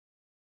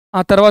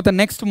 ఆ తర్వాత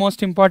next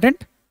most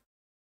important,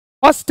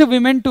 first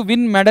women to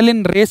win medal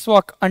in race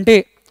walk. అంటే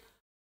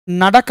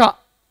నడక.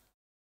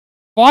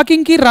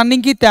 వాకింగ్కి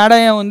రన్నింగ్కి తేడా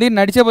ఏముంది,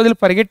 నడిచే బదులు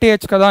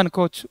పరిగెట్టేయచ్చు కదా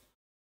అనుకోవచ్చు.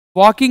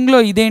 వాకింగ్లో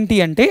ఇదేంటి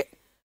అంటే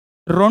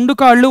 2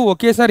 కాళ్ళు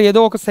ఒకేసారి ఏదో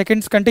ఒక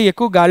సెకండ్స్ కంటే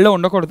ఎక్కువ గాల్లో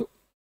ఉండకూడదు.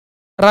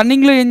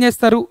 రన్నింగ్లో ఏం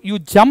చేస్తారు, యూ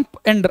జంప్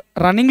అండ్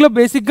రన్నింగ్లో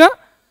బేసిక్గా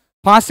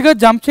ఫాస్ట్గా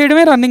జంప్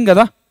చేయడమే రన్నింగ్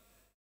కదా,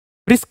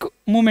 బ్రిస్క్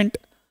మూమెంట్.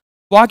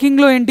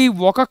 వాకింగ్లో ఏంటి,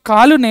 ఒక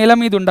కాలు నేల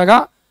మీద ఉండగా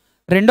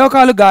రెండో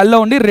కాలు గాల్లో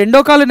ఉండి రెండో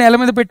కాలు నేల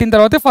మీద పెట్టిన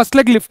తర్వాతే ఫస్ట్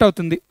లెగ్ లిఫ్ట్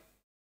అవుతుంది.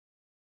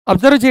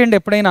 అబ్జర్వ్ చేయండి,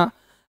 ఎప్పుడైనా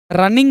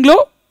రన్నింగ్లో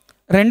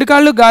 2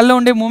 కాళ్ళు గాల్లో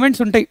ఉండే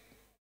మూమెంట్స్ ఉంటాయి,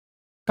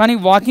 కానీ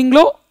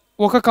వాకింగ్లో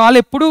ఒక కాలు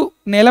ఎప్పుడు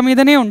నేల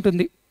మీదనే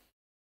ఉంటుంది.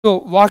 సో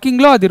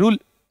వాకింగ్లో అది రూల్.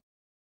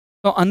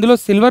 సో అందులో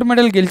సిల్వర్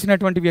మెడల్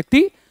గెలిచినటువంటి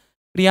వ్యక్తి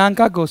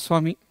ప్రియాంక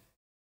గోస్వామి.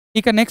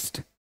 ఇక next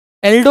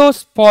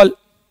Eldhose Paul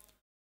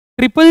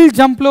triple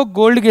జంప్లో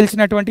gold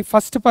గెలిచినటువంటి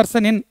ఫస్ట్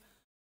పర్సన్ ఇన్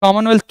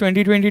కామన్వెల్త్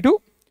 2022.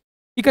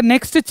 ఇక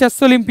నెక్స్ట్ చెస్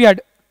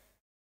ఒలింపియాడ్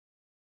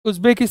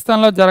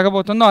ఉజ్బెకిస్తాన్లో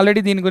జరగబోతుందో,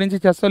 ఆల్రెడీ దీని గురించి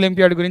చెస్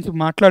ఒలింపియాడ్ గురించి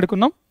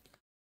మాట్లాడుకున్నాం.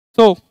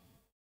 సో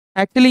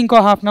యాక్చువల్లీ ఇంకో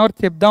హాఫ్ అన్ అవర్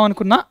చెప్దాం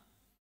అనుకున్నా,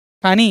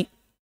 కానీ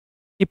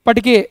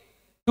ఇప్పటికే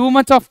టూ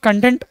మచ్ ఆఫ్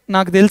కంటెంట్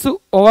నాకు తెలుసు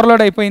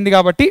ఓవర్లోడ్ అయిపోయింది.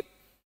 కాబట్టి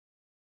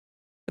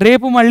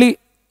రేపు మళ్ళీ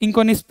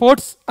ఇంకొన్ని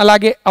స్పోర్ట్స్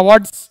అలాగే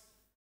అవార్డ్స్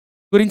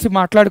గురించి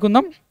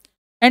మాట్లాడుకుందాం.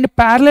 And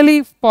ప్యారలీ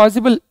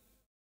possible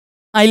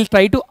I will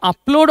try to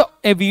upload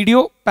A video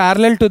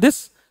parallel to this,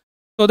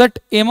 so that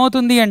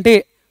ఏమవుతుంది అంటే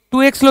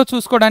 2xలో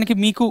చూసుకోవడానికి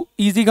మీకు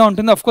ఈజీగా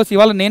ఉంటుంది. అఫ్కోర్స్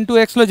ఇవాళ నేను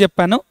 2xలో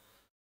చెప్పాను,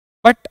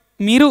 బట్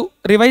మీరు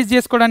రివైజ్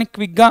చేసుకోవడానికి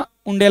క్విక్గా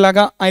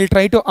ఉండేలాగా I will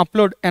try to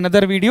upload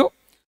another video.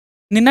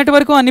 నిన్నటి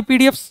వరకు అన్ని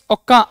పీడిఎఫ్స్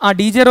ఒక్క ఆ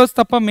డీజే రోజు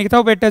తప్ప మిగతా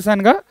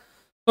పెట్టేశానుగా.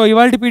 సో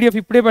ఇవాళ పీడిఎఫ్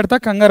ఇప్పుడే పెడతా,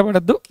 కంగారు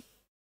పడద్దు.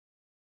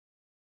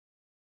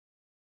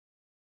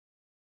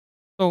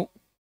 సో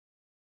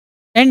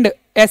అండ్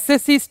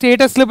ఎస్ఎస్సి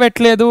స్టేటస్లు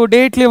పెట్టలేదు,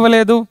 డేట్లు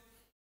ఇవ్వలేదు,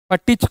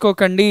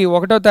 పట్టించుకోకండి.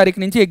 1వ తారీఖు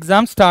నుంచి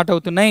ఎగ్జామ్ స్టార్ట్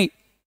అవుతున్నాయి.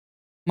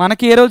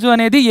 మనకి ఏ రోజు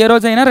అనేది ఏ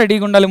రోజైనా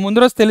రెడీగా ఉండాలి,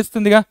 ముందు రోజు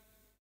తెలుస్తుందిగా.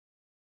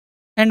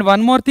 అండ్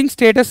వన్ మోర్ థింగ్,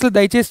 స్టేటస్లు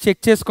దయచేసి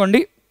చెక్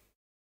చేసుకోండి.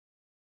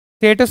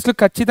 స్టేటస్లు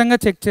ఖచ్చితంగా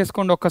చెక్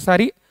చేసుకోండి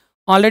ఒక్కసారి.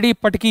 ఆల్రెడీ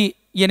ఇప్పటికీ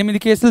 8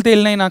 కేసులు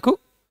తేలినాయి నాకు,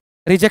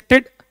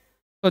 రిజెక్టెడ్.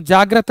 సో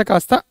జాగ్రత్త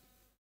కాస్త,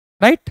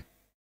 right?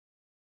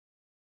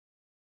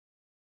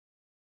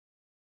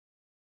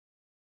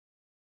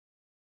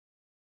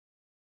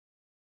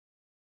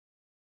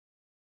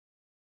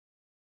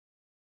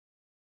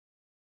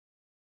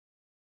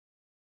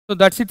 So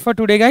that's it for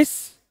today guys.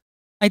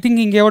 I think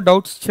ఇంకేవో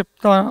doubts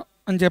చెప్తా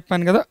అని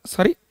చెప్పాను కదా,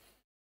 సారీ.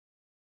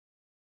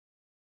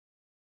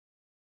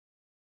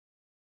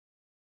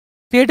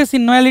 స్టేటస్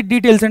ఇన్వాలిడ్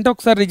డీటెయిల్స్ అంటే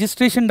ఒకసారి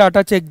రిజిస్ట్రేషన్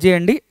డాటా చెక్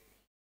చేయండి.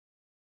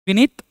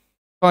 Vineet,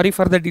 sorry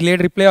for the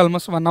delayed reply,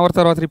 almost 1 hour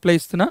తర్వాత రిప్లై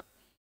ఇస్తున్నా.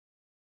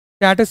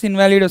 స్టేటస్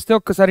ఇన్వాలిడ్ వస్తే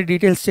ఒక్కసారి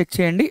డీటెయిల్స్ చెక్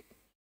చేయండి.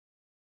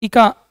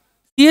 ఇక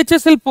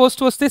సిహెచ్ఎస్ఎల్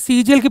పోస్ట్ వస్తే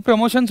సీజీఎల్కి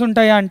ప్రమోషన్స్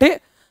ఉంటాయా అంటే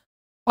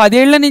 10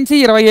 ఏళ్ల నుంచి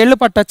 20 ఏళ్ళు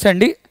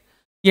పట్టచ్చండి.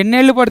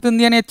 ఎన్నేళ్ళు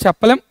పడుతుంది అనేది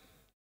చెప్పలేం,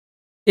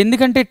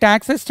 ఎందుకంటే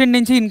ట్యాక్స్ అసిస్టెంట్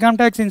నుంచి ఇన్కమ్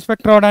ట్యాక్స్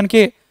ఇన్స్పెక్టర్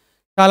అవడానికే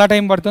చాలా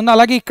టైం పడుతుంది.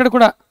 అలాగే ఇక్కడ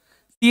కూడా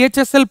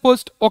సిహెచ్ఎస్ఎల్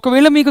పోస్ట్,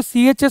 ఒకవేళ మీకు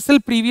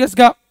సిహెచ్ఎస్ఎల్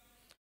ప్రీవియస్గా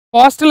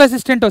పోస్టల్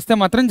అసిస్టెంట్ వస్తే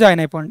మాత్రం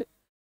జాయిన్ అయిపోండి.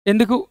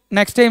 ఎందుకు,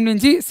 నెక్స్ట్ టైం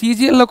నుంచి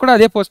సీజీఎల్లో కూడా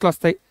అదే పోస్టులు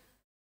వస్తాయి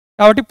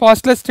కాబట్టి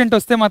పోస్టల్ అసిస్టెంట్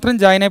వస్తే మాత్రం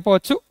జాయిన్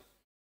అయిపోవచ్చు.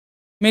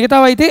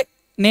 మిగతావైతే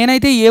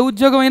నేనైతే ఏ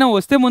ఉద్యోగం అయినా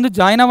వస్తే ముందు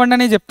జాయిన్ అవ్వండి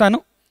అనే చెప్తాను,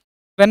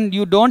 when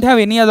you don't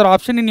have any other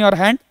option in your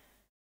hand,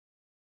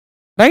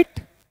 right?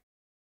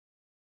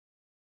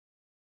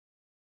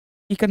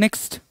 ఇక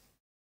నెక్స్ట్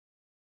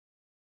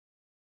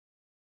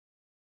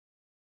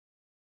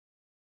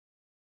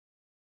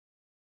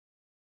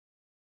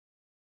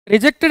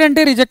రిజెక్టెడ్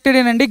అంటే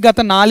రిజెక్టెడేనండి. గత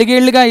 4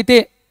 ఏళ్ళుగా అయితే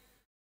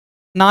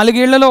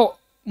 4 ఏళ్లలో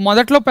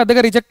మొదట్లో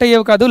పెద్దగా రిజెక్ట్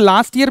అయ్యేవి కాదు.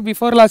 Last year,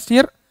 before last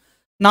year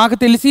నాకు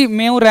తెలిసి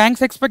మేము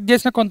ర్యాంక్స్ ఎక్స్పెక్ట్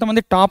చేసిన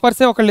కొంతమంది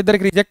టాపర్సే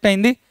ఒకళ్ళిద్దరికి రిజెక్ట్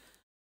అయింది.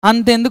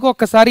 అంతెందుకు,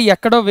 ఒక్కసారి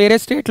ఎక్కడో వేరే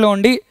స్టేట్లో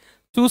ఉండి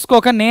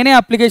చూసుకోక నేనే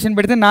అప్లికేషన్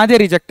పెడితే నాదే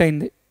రిజెక్ట్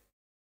అయింది.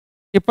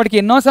 ఇప్పటికి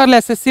ఎన్నోసార్లు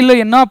ఎస్ఎస్సిలో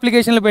ఎన్నో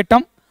అప్లికేషన్లు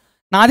పెట్టాం,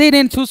 నాదే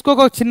నేను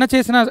చూసుకోక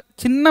చేసిన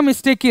చిన్న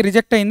మిస్టేక్కి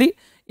రిజెక్ట్ అయింది.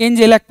 ఏం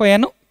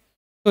చేయలేకపోయాను.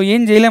 సో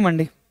ఏం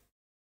చేయలేమండి.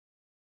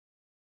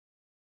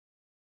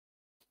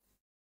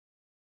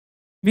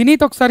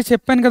 వినీత్ ఒకసారి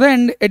చెప్పాను కదా,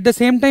 and at the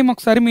same time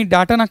ఒకసారి మీ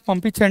డేటా నాకు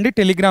పంపించండి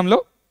టెలిగ్రామ్లో.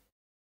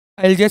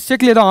 ఐ జస్ట్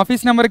చెక్, లేదా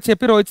ఆఫీస్ నెంబర్కి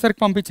చెప్పి రోహిత్ సార్కి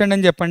పంపించండి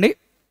అని చెప్పండి.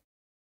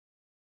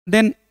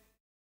 Then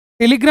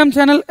Telegram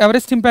channel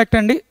Everest impact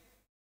అండి.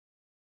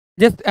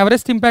 జస్ట్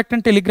ఎవరెస్ట్ ఇంపాక్ట్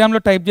అని టెలిగ్రామ్లో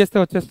టైప్ చేస్తే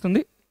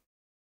వచ్చేస్తుంది,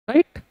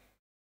 right?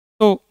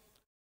 So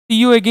see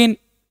you again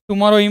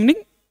tomorrow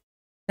evening.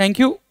 Thank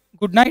you,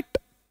 good night.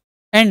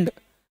 And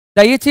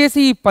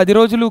దయచేసి ఈ 10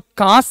 రోజులు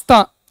కాస్త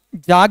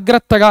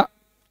జాగ్రత్తగా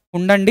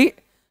ఉండండి.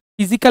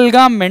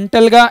 ఫిజికల్గా,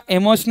 మెంటల్గా,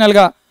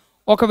 ఎమోషనల్గా.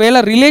 ఒకవేళ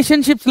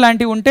రిలేషన్షిప్స్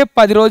లాంటివి ఉంటే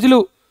 10 రోజులు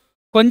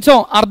కొంచెం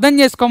అర్థం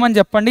చేసుకోమని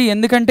చెప్పండి.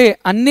 ఎందుకంటే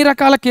అన్ని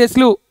రకాల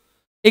కేసులు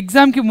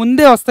ఎగ్జామ్కి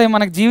ముందే వస్తాయి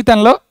మనకు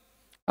జీవితంలో,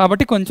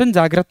 కాబట్టి కొంచెం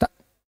జాగ్రత్త,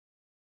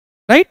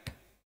 right?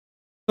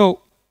 So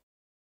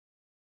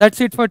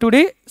that's it for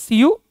today. See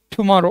you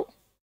tomorrow.